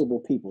multiple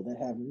people that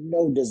have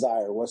no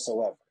desire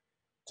whatsoever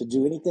to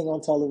do anything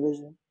on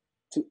television,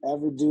 to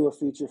ever do a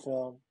feature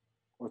film,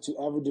 or to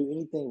ever do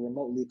anything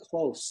remotely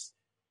close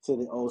to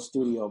the old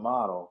studio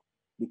model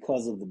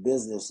because of the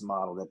business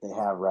model that they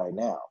have right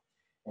now.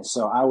 And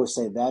so I would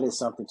say that is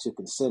something to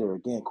consider.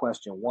 Again,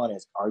 question one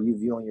is, are you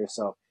viewing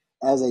yourself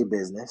as a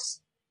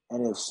business?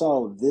 And if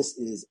so, this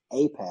is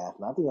a path,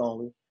 not the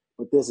only,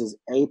 but this is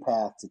a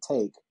path to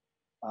take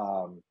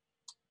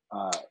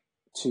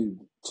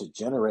to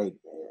generate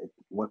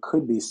what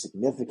could be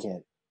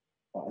significant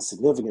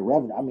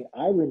revenue. I mean,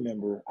 I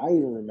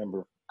even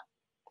remember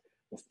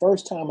the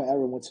first time I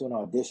ever went to an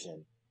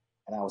audition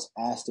and I was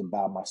asked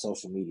about my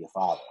social media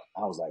following.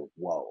 I was like,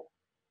 whoa,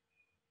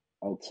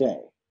 okay,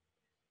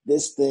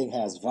 this thing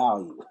has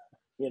value,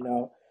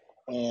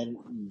 and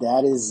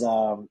that is,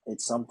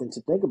 it's something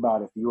to think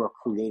about if you are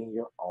creating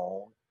your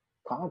own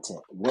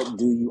content. What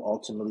do you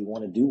ultimately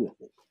want to do with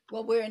it?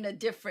 Well, we're in a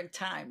different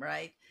time,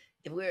 right?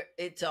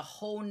 It's a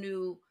whole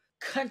new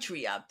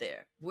country out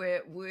there.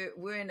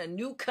 We're in a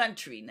new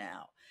country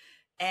now.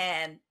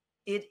 And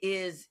it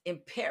is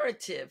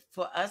imperative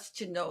for us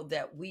to know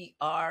that we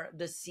are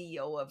the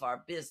CEO of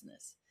our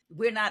business.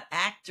 We're not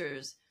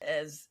actors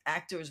as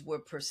actors were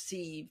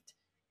perceived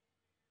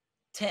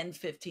 10,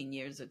 15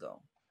 years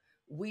ago.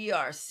 We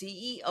are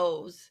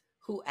CEOs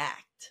who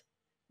act.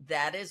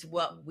 That is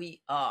what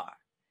we are.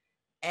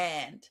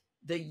 And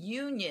the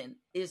union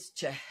is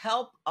to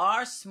help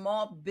our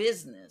small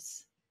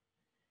business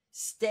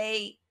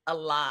stay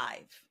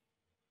alive.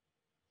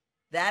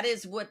 That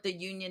is what the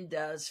union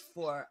does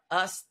for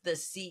us, the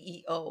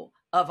CEO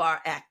of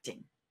our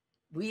acting.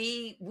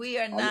 We are Oh,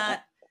 yeah.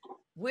 not,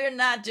 we're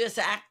not just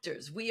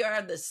actors. We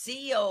are the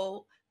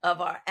CEO of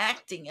our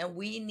acting, and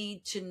we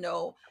need to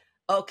know,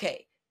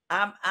 okay,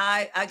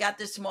 I got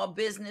this small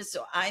business,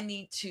 so I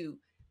need to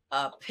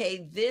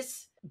pay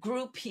this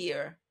group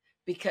here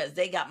because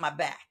they got my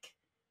back.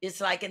 It's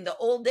like in the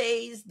old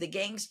days, the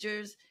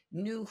gangsters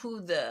knew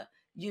who the,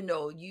 you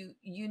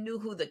knew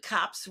who the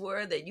cops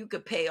were that you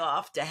could pay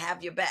off to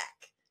have your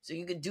back, so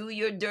you could do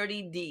your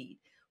dirty deed.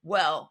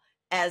 Well,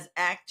 as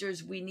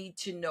actors, we need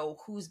to know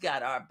who's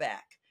got our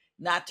back,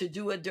 not to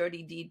do a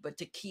dirty deed, but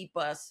to keep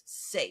us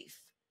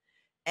safe.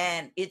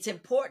 And it's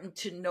important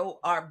to know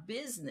our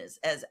business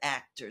as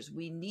actors.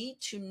 We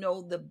need to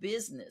know the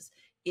business.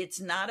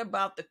 It's not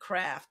about the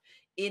craft.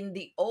 In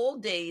the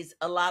old days,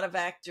 a lot of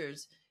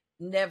actors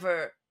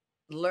never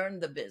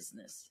learned the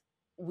business.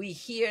 We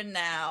hear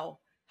now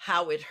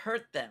how it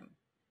hurt them,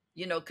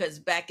 because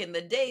back in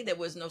the day, there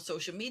was no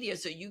social media.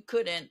 So you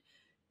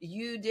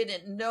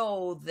didn't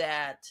know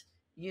that,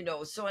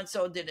 so and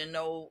so didn't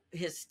know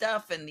his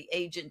stuff and the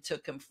agent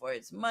took him for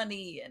his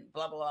money and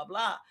blah, blah, blah,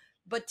 blah.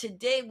 But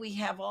today we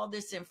have all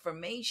this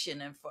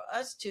information, and for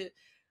us to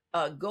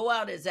go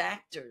out as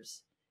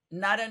actors,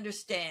 not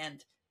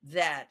understand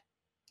that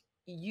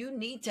you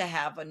need to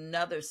have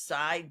another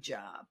side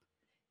job.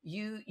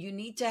 You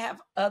need to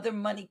have other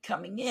money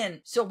coming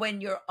in. So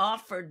when you're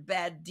offered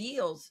bad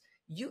deals,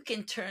 you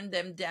can turn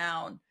them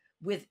down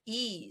with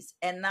ease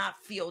and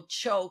not feel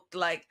choked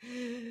like,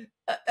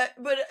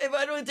 but if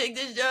I don't take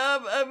this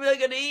job, I'm not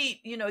going to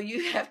eat.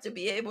 You have to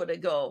be able to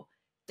go,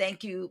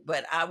 thank you,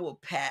 but I will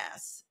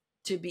pass.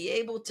 To be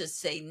able to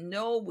say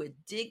no with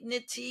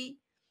dignity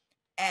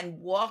and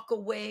walk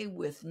away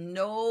with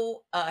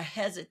no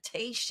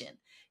hesitation,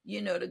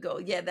 to go,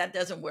 yeah, that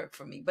doesn't work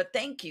for me, but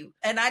thank you.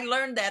 And I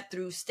learned that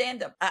through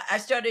stand up. I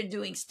started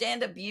doing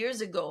stand up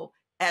years ago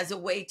as a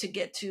way to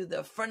get to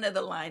the front of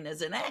the line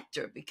as an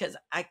actor because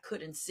I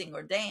couldn't sing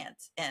or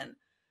dance. And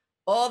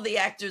all the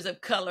actors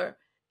of color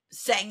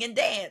sang and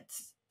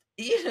danced,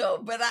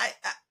 but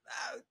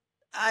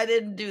I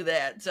didn't do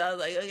that. So I was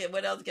like, okay,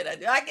 what else can I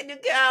do? I can do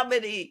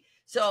comedy.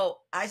 So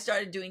I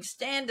started doing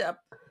stand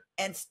up,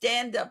 and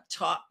stand up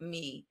taught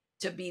me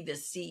to be the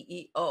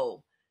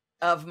CEO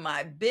of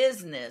my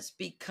business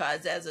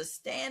because as a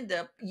stand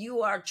up,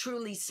 you are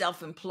truly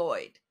self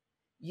employed.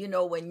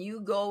 When you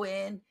go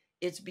in,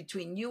 it's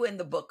between you and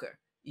the booker.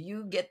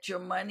 You get your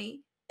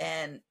money,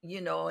 and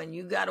you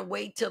got to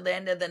wait till the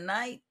end of the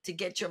night to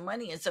get your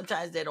money. And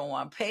sometimes they don't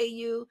want to pay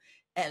you.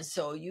 And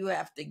so you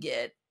have to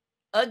get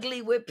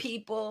ugly with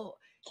people,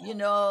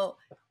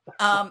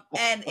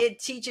 and it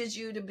teaches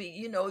you to be,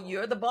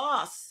 you're the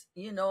boss.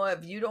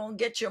 If you don't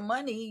get your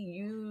money,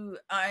 you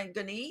aren't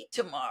going to eat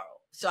tomorrow.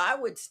 So I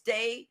would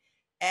stay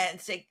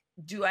and say,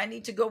 do I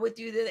need to go with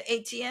you to the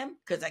ATM?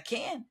 Because I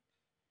can.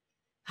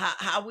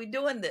 How are we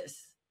doing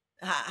this?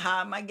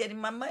 How am I getting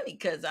my money?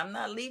 Because I'm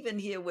not leaving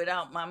here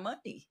without my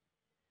money.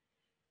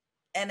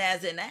 And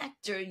as an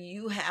actor,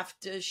 you have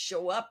to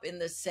show up in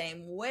the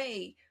same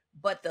way.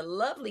 But the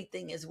lovely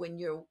thing is when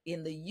you're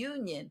in the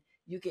union,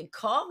 you can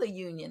call the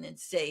union and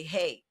say,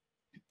 hey,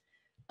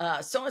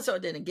 so and so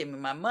didn't give me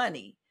my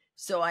money.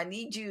 So I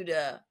need you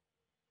to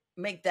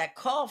make that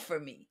call for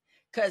me.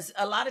 Because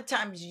a lot of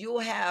times you'll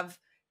have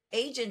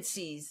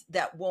agencies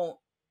that won't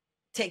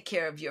take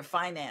care of your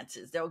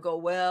finances. They'll go,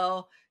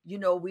 well,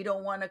 we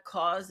don't want to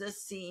cause a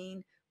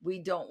scene. We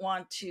don't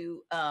want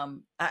to.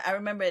 I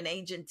remember an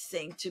agent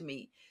saying to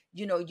me,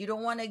 you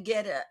don't want to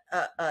get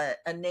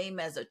a name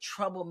as a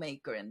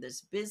troublemaker in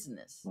this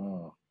business.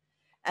 Mm.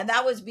 And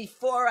that was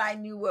before I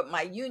knew what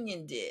my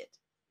union did.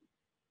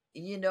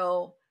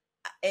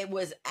 It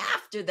was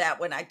after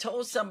that when I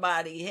told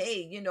somebody,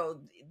 hey,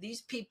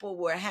 these people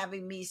were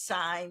having me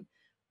sign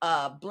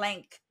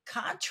blank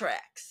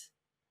contracts.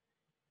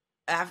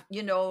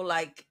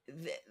 Like,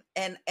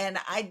 and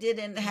I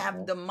didn't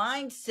have the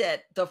mindset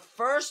the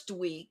first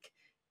week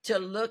to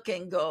look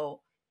and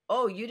go,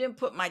 oh, you didn't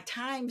put my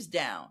times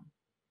down.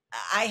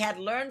 I had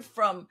learned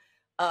from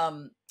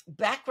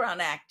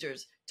background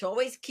actors to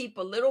always keep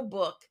a little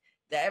book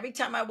that every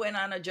time I went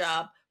on a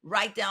job,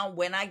 write down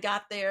when I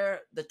got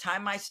there, the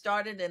time I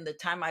started and the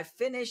time I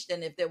finished.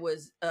 And if there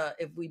was,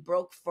 if we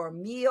broke for a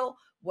meal,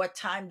 what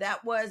time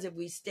that was, if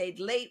we stayed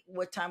late,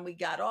 what time we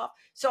got off.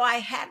 So I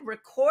had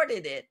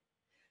recorded it,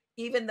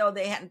 even though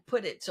they hadn't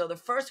put it. So the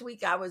first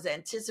week I was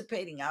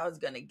anticipating I was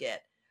going to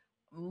get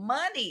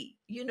money,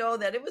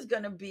 that it was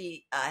going to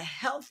be a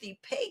healthy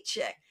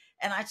paycheck.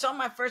 And I saw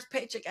my first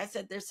paycheck. I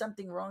said, there's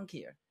something wrong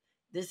here.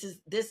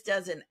 This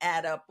doesn't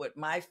add up with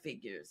my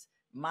figures,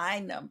 my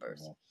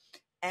numbers.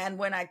 And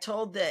when I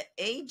told the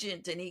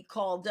agent and he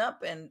called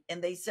up and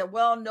they said,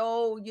 well,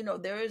 no,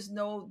 there is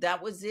no,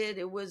 that was it.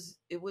 It was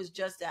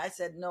just, I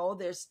said, no,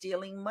 they're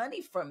stealing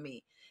money from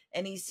me.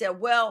 And he said,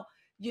 well,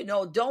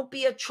 don't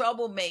be a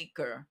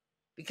troublemaker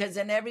because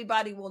then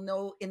everybody will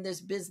know in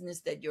this business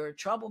that you're a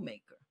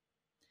troublemaker.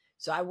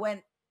 So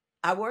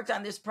I worked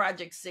on this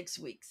project 6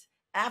 weeks.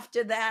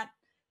 After that,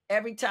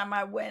 every time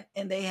I went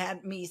and they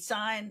had me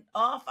sign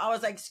off, I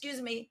was like,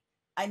 excuse me,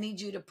 I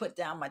need you to put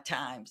down my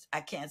times.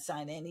 I can't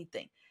sign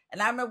anything.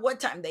 And I remember one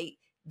time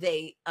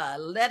they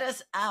let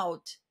us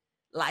out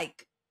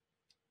like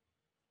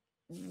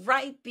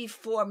right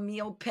before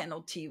meal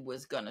penalty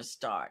was gonna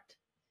start.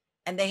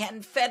 And they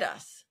hadn't fed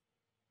us.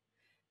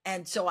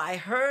 And so I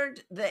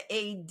heard the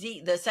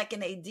AD, the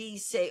second AD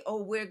say,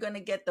 oh, we're going to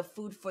get the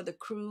food for the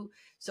crew.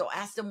 So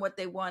ask them what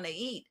they want to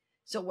eat.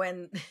 So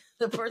when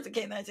the person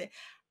came, I said,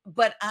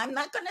 but I'm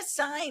not going to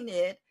sign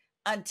it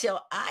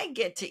until I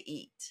get to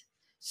eat.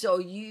 So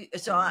you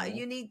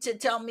need to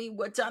tell me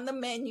what's on the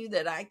menu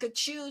that I could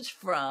choose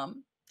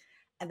from.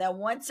 And then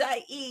once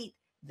I eat,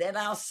 then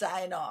I'll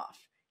sign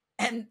off.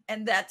 And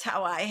that's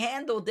how I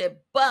handled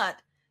it.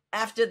 But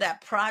after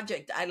that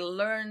project, I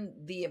learned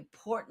the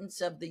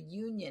importance of the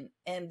union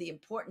and the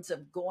importance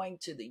of going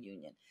to the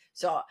union.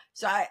 So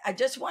I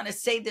just want to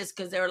say this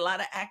because there are a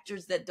lot of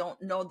actors that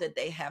don't know that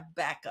they have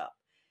backup.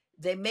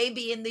 They may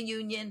be in the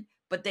union,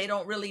 but they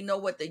don't really know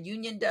what the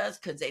union does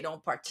because they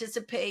don't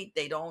participate.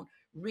 They don't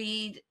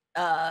read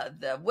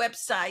the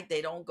website.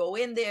 They don't go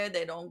in there.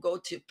 They don't go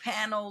to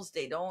panels.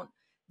 They don't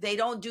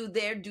do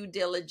their due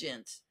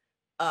diligence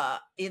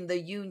in the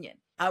union.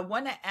 I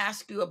want to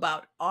ask you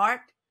about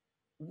art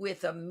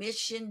with a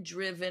mission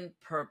driven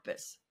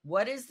purpose.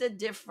 What is the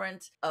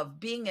difference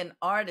of being an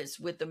artist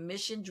with a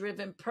mission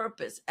driven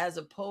purpose as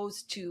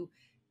opposed to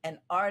an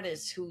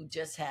artist who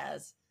just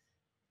has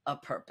a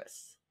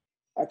purpose?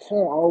 I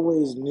kind of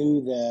always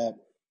knew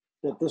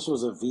that this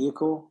was a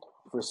vehicle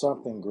for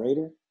something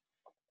greater.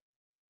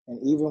 And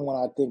even when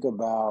I think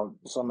about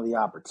some of the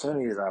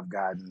opportunities I've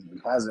gotten,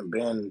 it hasn't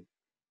been,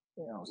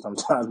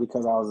 sometimes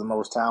because I was the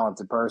most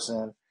talented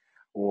person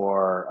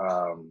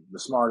or the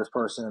smartest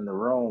person in the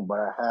room, but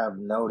I have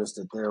noticed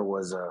that there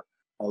was a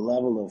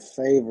level of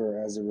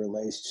favor as it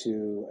relates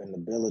to an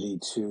ability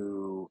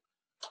to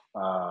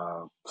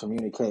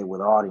communicate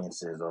with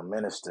audiences or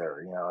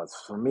minister.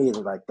 For me, it's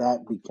like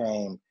that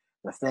became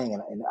the thing,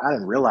 and I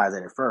didn't realize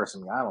it at first. I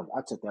mean,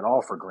 I took that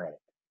all for granted.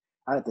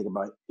 I didn't think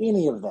about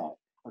any of that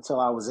until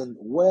I was in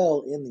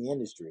the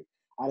industry.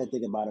 I didn't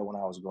think about it when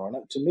I was growing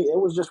up. To me, it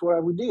was just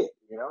what we did.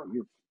 You're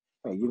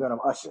gonna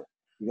usher,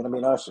 you're gonna be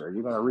an usher,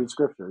 you're gonna read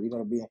scripture, you're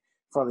gonna be in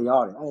front of the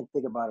audience. I didn't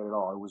think about it at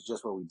all. It was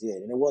just what we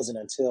did, and it wasn't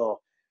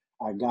until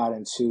I got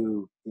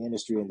into the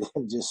industry and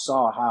then just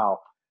saw how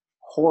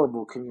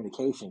horrible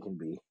communication can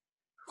be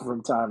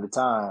from time to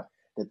time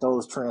that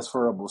those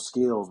transferable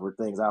skills were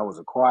things I was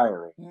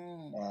acquiring,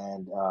 Mm.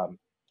 and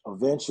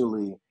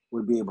eventually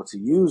would be able to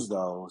use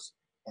those,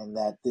 and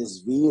that this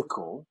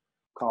vehicle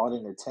called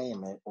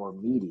entertainment or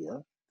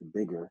media,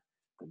 the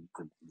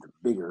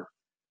bigger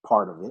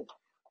part of it,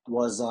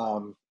 was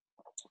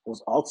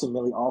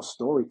ultimately all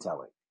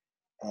storytelling.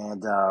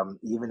 And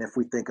even if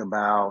we think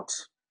about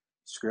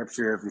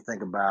scripture, if we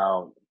think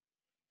about,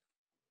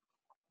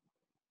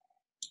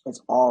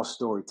 it's all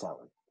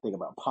storytelling. Think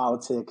about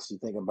politics, you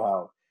think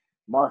about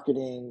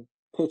marketing,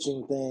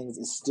 pitching things,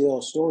 it's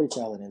still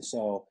storytelling. And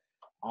so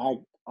I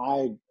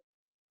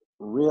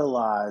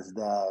realized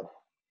that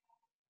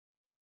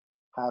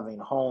having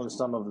honed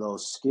some of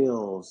those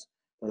skills,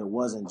 that it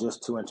wasn't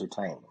just to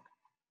entertain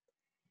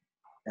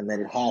and that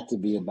it had to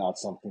be about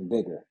something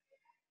bigger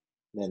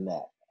than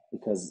that,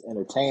 because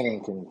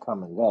entertaining can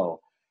come and go,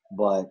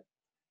 but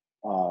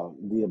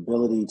the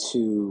ability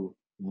to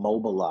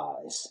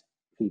mobilize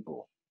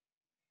people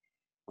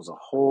was a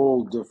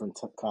whole different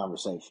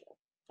conversation.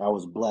 I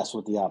was blessed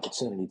with the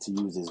opportunity to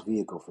use this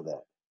vehicle for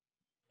that.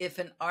 If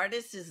an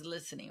artist is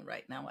listening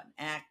right now, an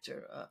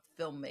actor, a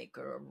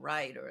filmmaker, a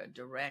writer, a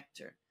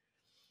director,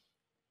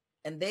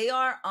 and they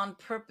are on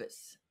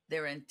purpose,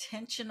 they're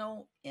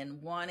intentional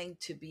in wanting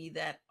to be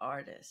that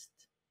artist,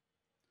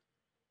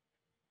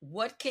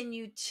 what can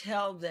you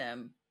tell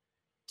them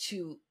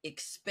to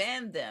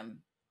expand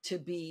them to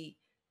be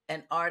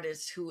an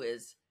artist who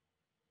is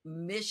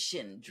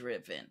mission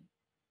driven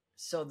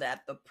so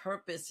that the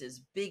purpose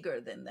is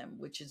bigger than them,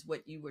 which is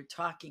what you were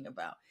talking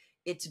about?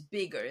 It's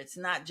bigger. It's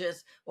not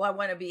just, well, I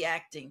want to be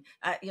acting.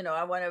 I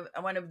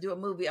want to do a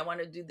movie. I want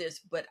to do this,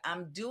 but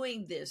I'm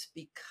doing this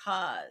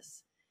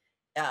because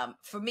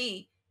for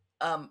me,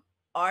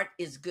 art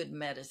is good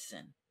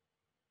medicine.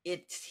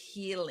 It's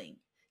healing.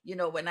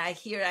 When I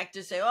hear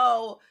actors say,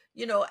 oh,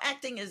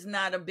 acting is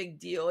not a big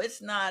deal,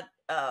 it's not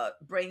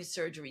brain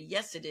surgery.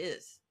 Yes, it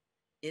is.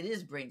 It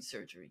is brain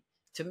surgery.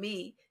 To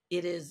me,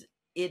 it is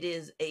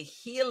a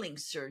healing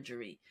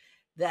surgery.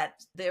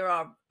 That there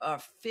are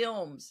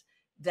films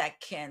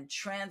that can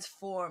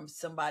transform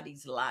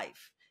somebody's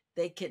life.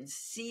 They can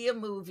see a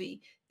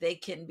movie, they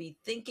can be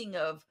thinking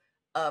of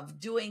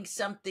doing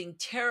something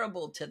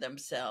terrible to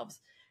themselves,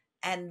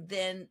 and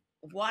then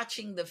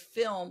watching the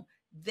film,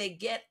 they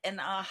get an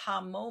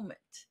aha moment.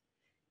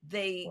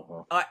 They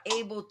Uh-huh. are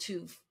able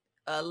to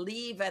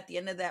leave at the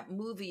end of that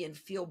movie and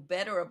feel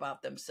better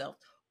about themselves.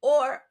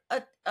 Or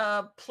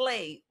a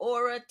play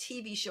or a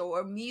TV show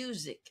or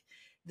music,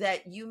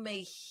 that you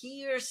may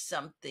hear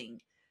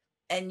something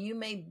and you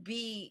may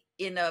be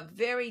in a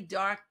very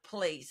dark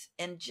place,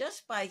 and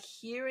just by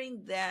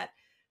hearing that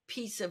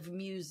piece of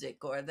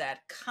music or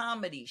that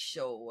comedy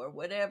show or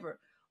whatever,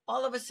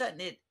 all of a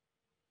sudden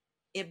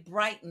it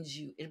brightens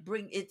you.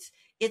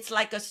 It's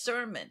like a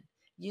sermon.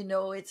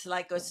 It's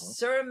like a Mhm.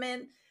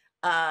 sermon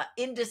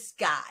in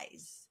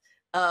disguise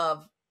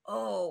of,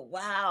 oh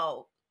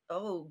wow,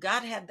 oh,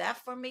 God had that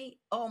for me.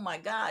 Oh my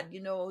God,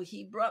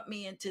 he brought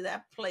me into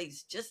that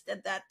place just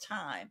at that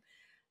time,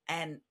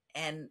 and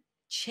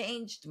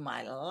changed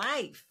my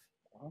life,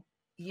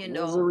 you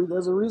know.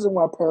 There's a reason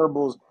why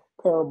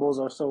parables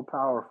are so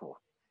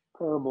powerful.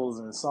 Parables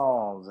and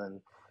songs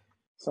and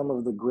some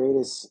of the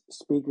greatest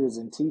speakers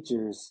and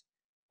teachers.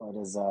 But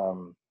as I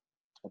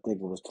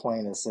think it was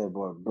Twain that said,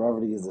 "Boy,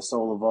 brevity is the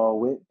soul of all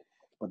wit."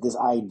 But this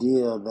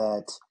idea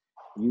that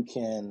you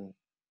can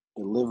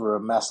deliver a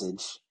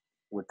message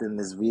within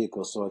this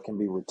vehicle so it can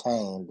be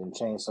retained and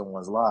change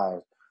someone's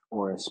lives,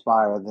 or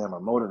inspire them or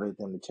motivate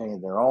them to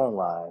change their own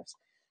lives.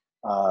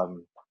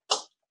 Um,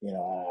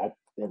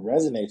 it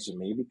resonates with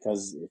me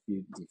because if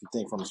you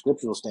think from a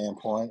scriptural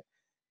standpoint,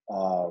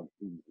 uh,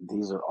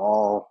 these are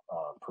all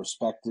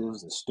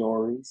perspectives and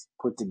stories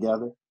put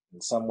together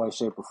in some way,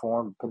 shape, or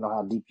form, depending on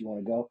how deep you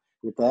want to go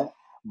with that.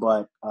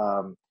 But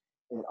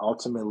it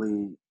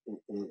ultimately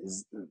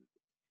is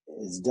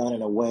done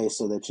in a way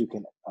so that you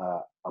can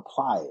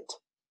apply it.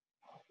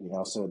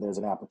 So there's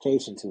an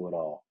application to it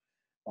all.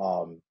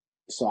 Um,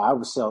 so I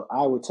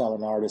would tell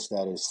an artist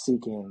that is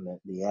seeking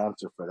the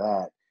answer for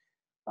that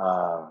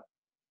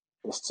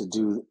is to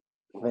do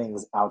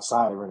things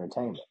outside of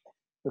entertainment.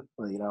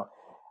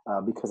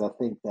 Because I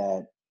think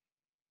that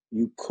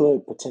you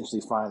could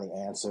potentially find the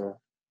answer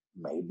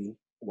maybe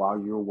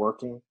while you're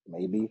working,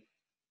 maybe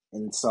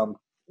in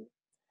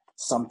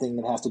something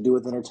that has to do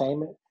with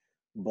entertainment.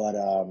 But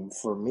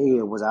for me,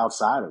 it was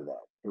outside of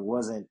that. It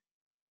wasn't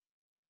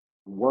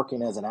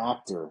working as an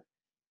actor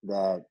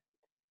that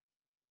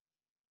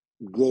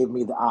gave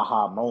me the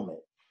aha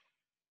moment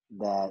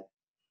that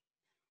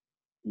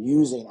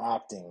using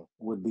acting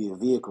would be a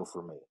vehicle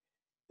for me.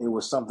 It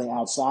was something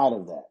outside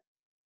of that,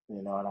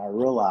 and I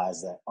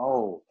realized that,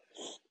 oh,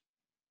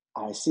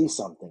 I see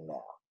something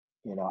now.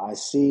 I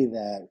see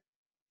that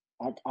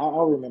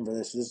I'll remember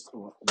this. This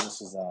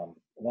is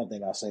one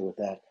thing I'll say with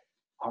that.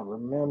 I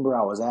remember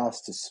I was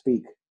asked to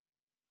speak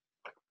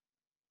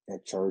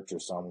at church or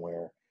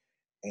somewhere,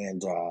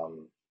 and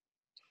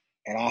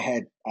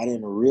I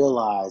didn't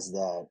realize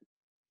that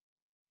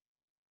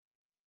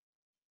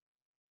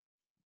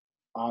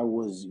I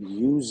was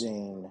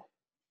using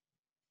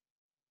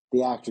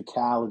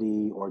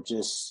theatricality or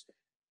just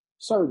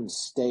certain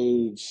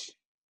stage,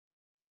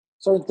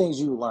 certain things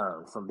you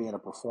learn from being a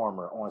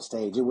performer on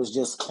stage. It was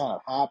just kind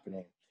of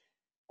happening,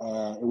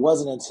 and it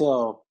wasn't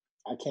until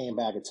I came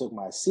back and took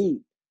my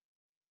seat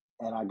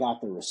and I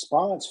got the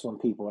response from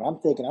people, and I'm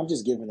thinking I'm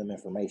just giving them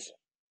information.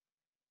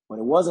 But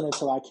it wasn't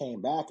until I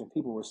came back and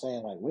people were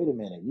saying, like, wait a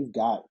minute,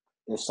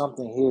 there's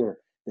something here.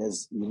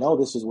 This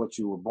is what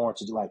you were born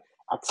to do. Like,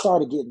 I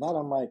started getting that.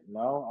 I'm like,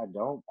 no, I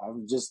don't.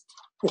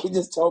 They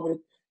just told me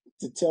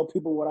to tell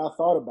people what I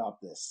thought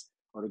about this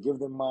or to give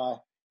them my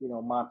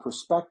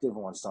perspective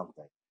on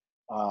something.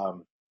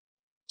 Um,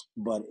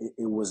 but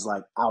it was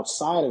like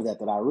outside of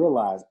that I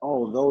realized,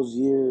 oh, those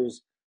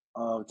years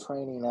of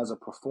training as a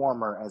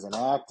performer, as an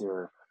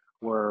actor,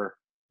 were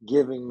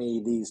giving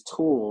me these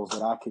tools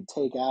that I could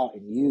take out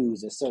and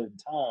use at certain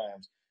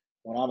times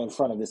when I'm in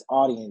front of this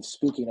audience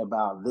speaking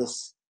about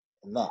this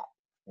and that,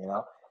 you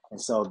know?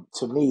 And so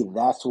to me,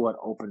 that's what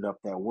opened up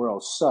that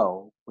world.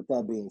 So with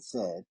that being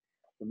said,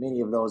 for many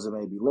of those that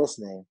may be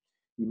listening,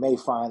 you may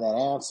find that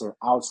answer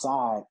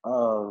outside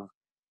of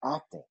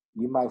acting.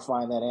 You might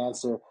find that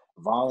answer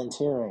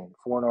volunteering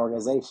for an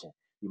organization.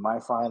 You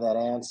might find that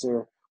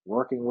answer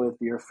working with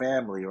your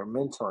family or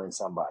mentoring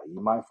somebody.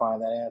 You might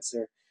find that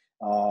answer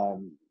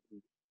um,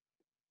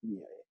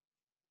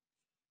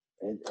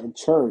 in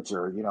church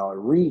or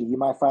reading. You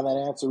might find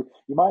that answer.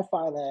 You might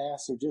find that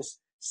answer just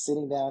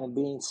sitting down and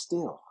being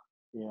still.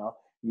 You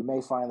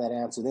may find that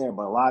answer there,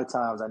 but a lot of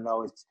times I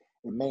know it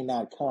may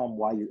not come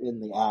while you're in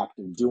the act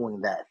of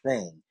doing that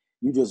thing.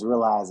 You just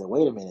realize that,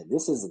 wait a minute,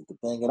 this isn't the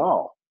thing at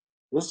all.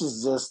 This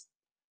is just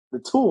the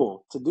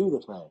tool to do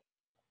the thing.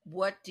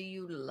 What do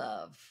you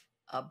love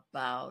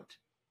about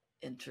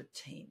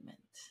entertainment?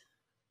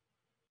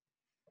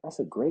 That's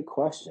a great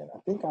question. I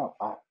think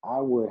I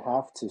would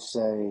have to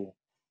say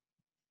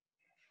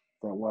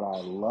that what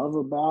I love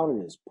about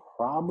it is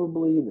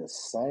probably the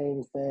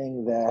same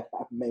thing that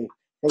I may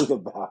hate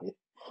about it.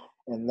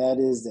 And that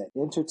is that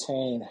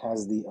entertain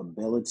has the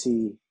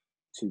ability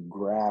to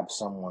grab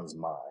someone's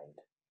mind.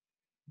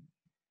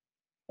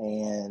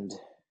 And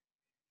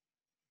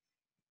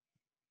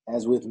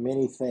as with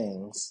many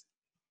things,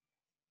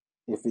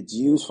 if it's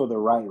used for the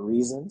right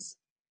reasons,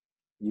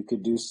 you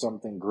could do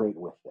something great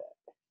with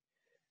that.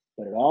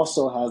 But it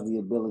also has the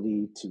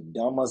ability to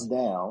dumb us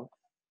down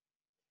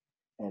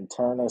and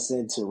turn us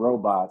into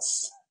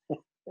robots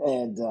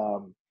and uh,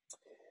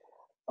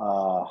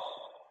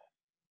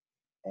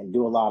 and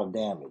do a lot of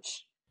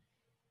damage.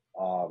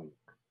 Um,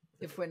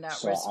 if we're not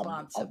So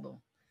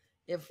responsible.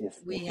 If if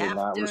we're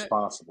not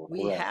responsible,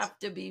 we correct? have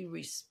to be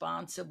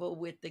responsible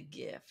with the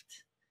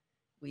gift.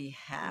 We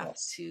have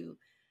Yes. to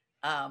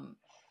um,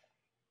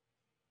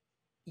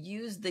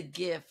 use the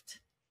gift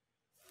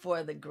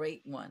for the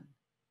great one,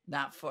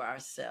 not for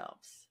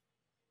ourselves.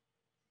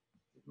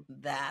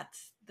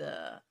 That's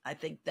the, I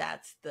think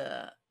that's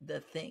the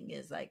thing,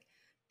 is like,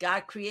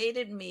 God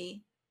created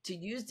me to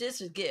use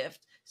this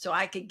gift so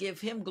I could give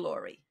him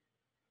glory,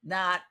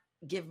 not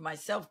give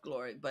myself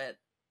glory, but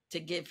to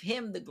give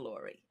him the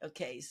glory.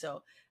 Okay,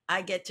 so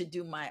I get to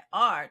do my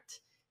art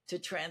to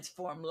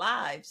transform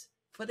lives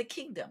for the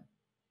kingdom.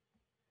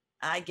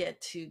 I get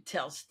to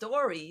tell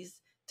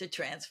stories to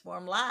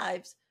transform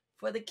lives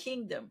for the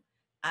kingdom.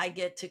 I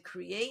get to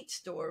create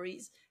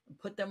stories and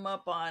put them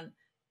up on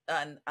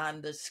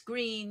the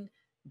screen,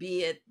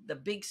 be it the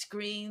big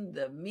screen,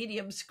 the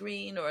medium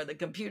screen, or the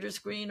computer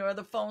screen, or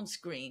the phone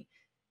screen,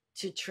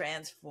 to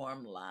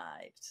transform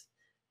lives.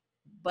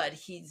 But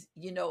he's,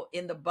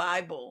 in the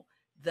Bible,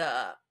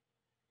 the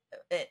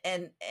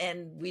and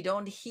we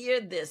don't hear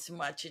this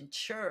much in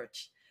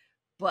church,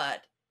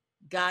 but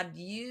God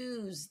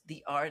used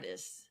the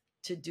artists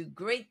to do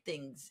great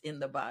things in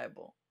the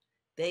Bible.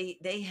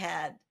 They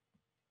had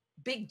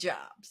big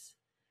jobs,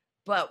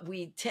 but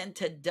we tend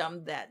to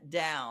dumb that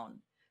down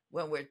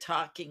when we're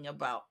talking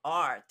about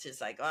art.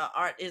 It's like, oh,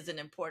 art isn't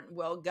important.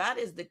 Well, God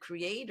is the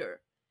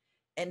creator,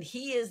 and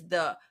he is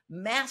the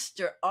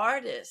master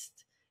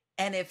artist.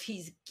 And if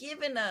he's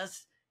given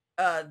us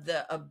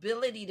the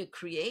ability to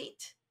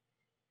create,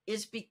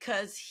 is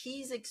because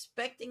he's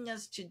expecting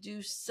us to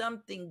do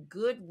something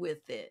good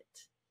with it.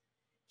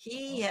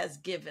 He has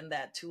given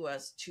that to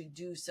us to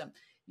do some,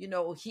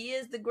 he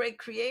is the great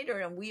creator,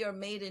 and we are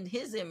made in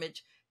his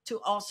image to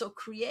also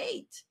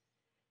create.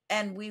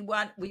 And we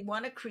want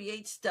to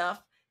create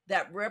stuff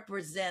that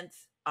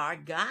represents our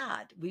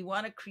God. We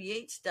want to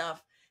create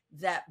stuff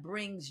that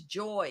brings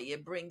joy,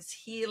 it brings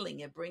healing,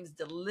 it brings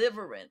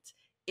deliverance,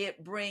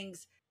 it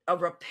brings a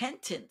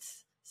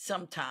repentance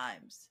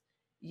sometimes.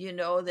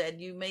 That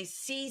you may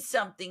see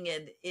something,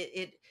 and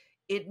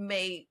it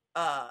may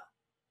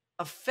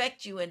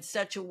affect you in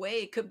such a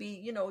way. It could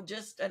be,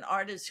 just an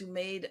artist who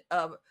made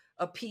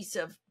a piece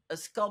of a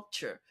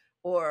sculpture,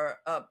 or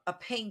a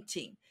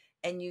painting,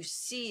 and you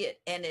see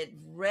it and it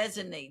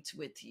resonates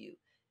with you,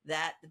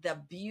 that the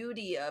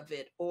beauty of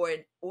it,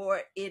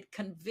 or it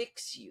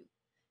convicts you,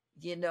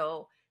 you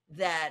know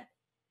that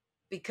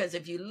because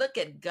if you look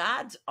at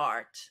God's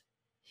art,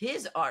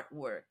 his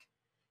artwork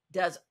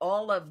does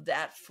all of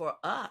that for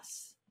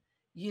us.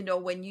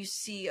 When you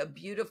see a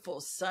beautiful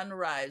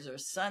sunrise or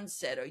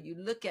sunset, or you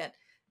look at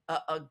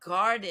a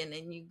garden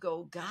and you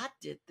go, God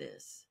did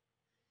this.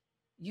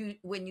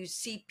 When you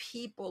see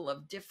people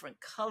of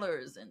different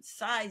colors and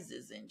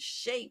sizes and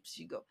shapes,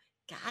 you go,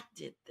 God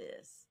did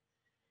this.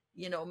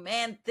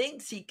 Man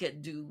thinks he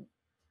could do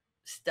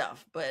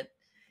stuff, but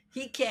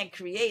he can't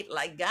create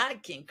like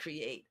God can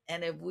create.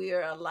 And if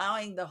we're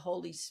allowing the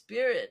Holy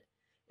Spirit,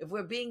 if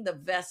we're being the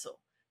vessel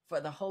for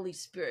the Holy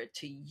Spirit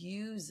to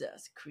use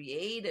us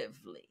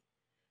creatively,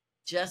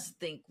 just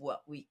think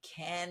what we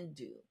can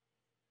do.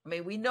 I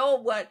mean, we know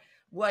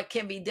what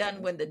can be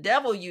done when the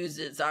devil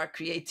uses our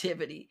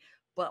creativity,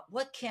 but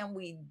what can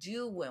we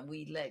do when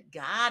we let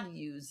God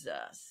use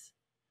us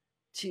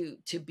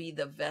to be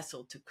the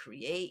vessel to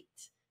create?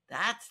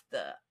 That's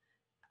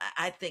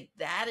I think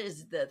that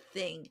is the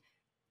thing.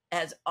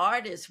 As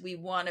artists, we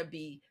want to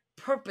be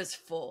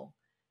purposeful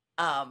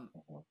um,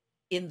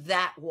 in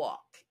that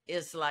walk.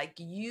 It's like,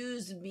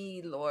 use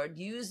me, Lord,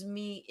 use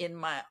me in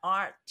my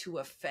art to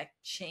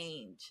affect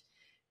change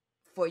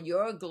for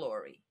your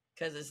glory.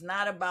 Because it's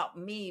not about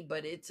me,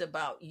 but it's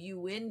about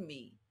you in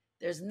me.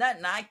 There's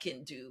nothing I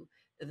can do.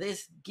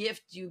 This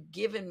gift you've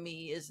given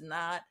me is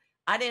not,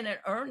 I didn't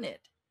earn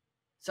it.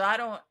 So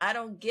I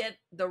don't get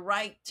the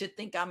right to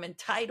think I'm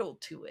entitled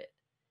to it.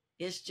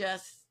 It's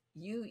just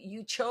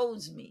you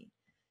chose me.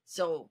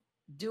 So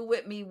do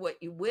with me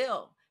what you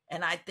will.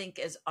 And I think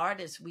as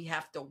artists, we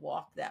have to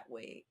walk that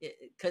way,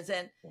 because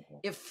then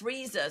it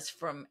frees us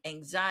from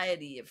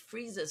anxiety. It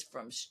frees us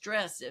from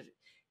stress.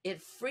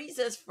 It frees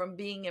us from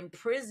being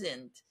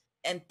imprisoned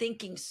and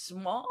thinking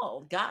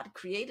small. God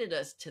created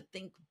us to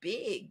think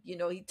big.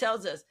 He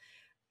tells us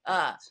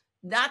uh,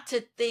 not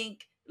to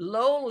think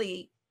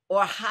lowly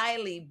or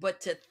highly,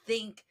 but to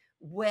think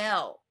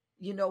well.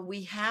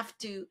 We have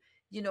to,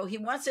 he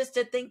wants us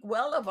to think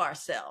well of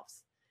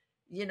ourselves,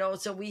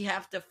 so we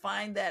have to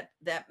find that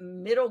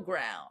middle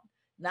ground,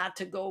 not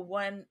to go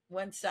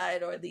one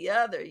side or the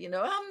other.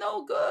 I'm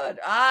no good.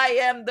 I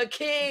am the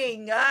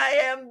king. I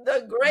am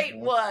the great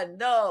one.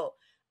 No,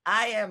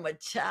 I am a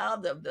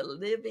child of the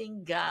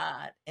living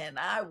God, and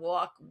I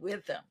walk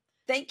with him.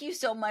 Thank you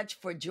so much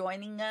for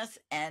joining us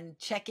and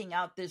checking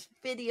out this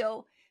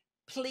video.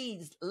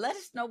 Please let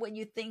us know what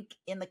you think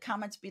in the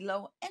comments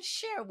below, and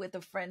share with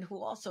a friend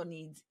who also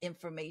needs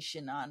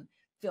information on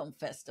film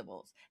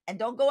festivals. And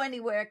don't go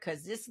anywhere,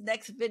 because this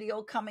next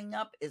video coming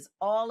up is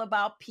all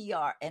about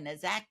PR. And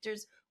as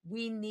actors,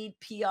 we need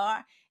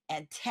PR.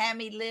 and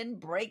Tammy Lynn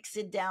breaks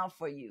it down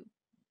for you.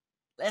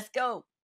 Let's go.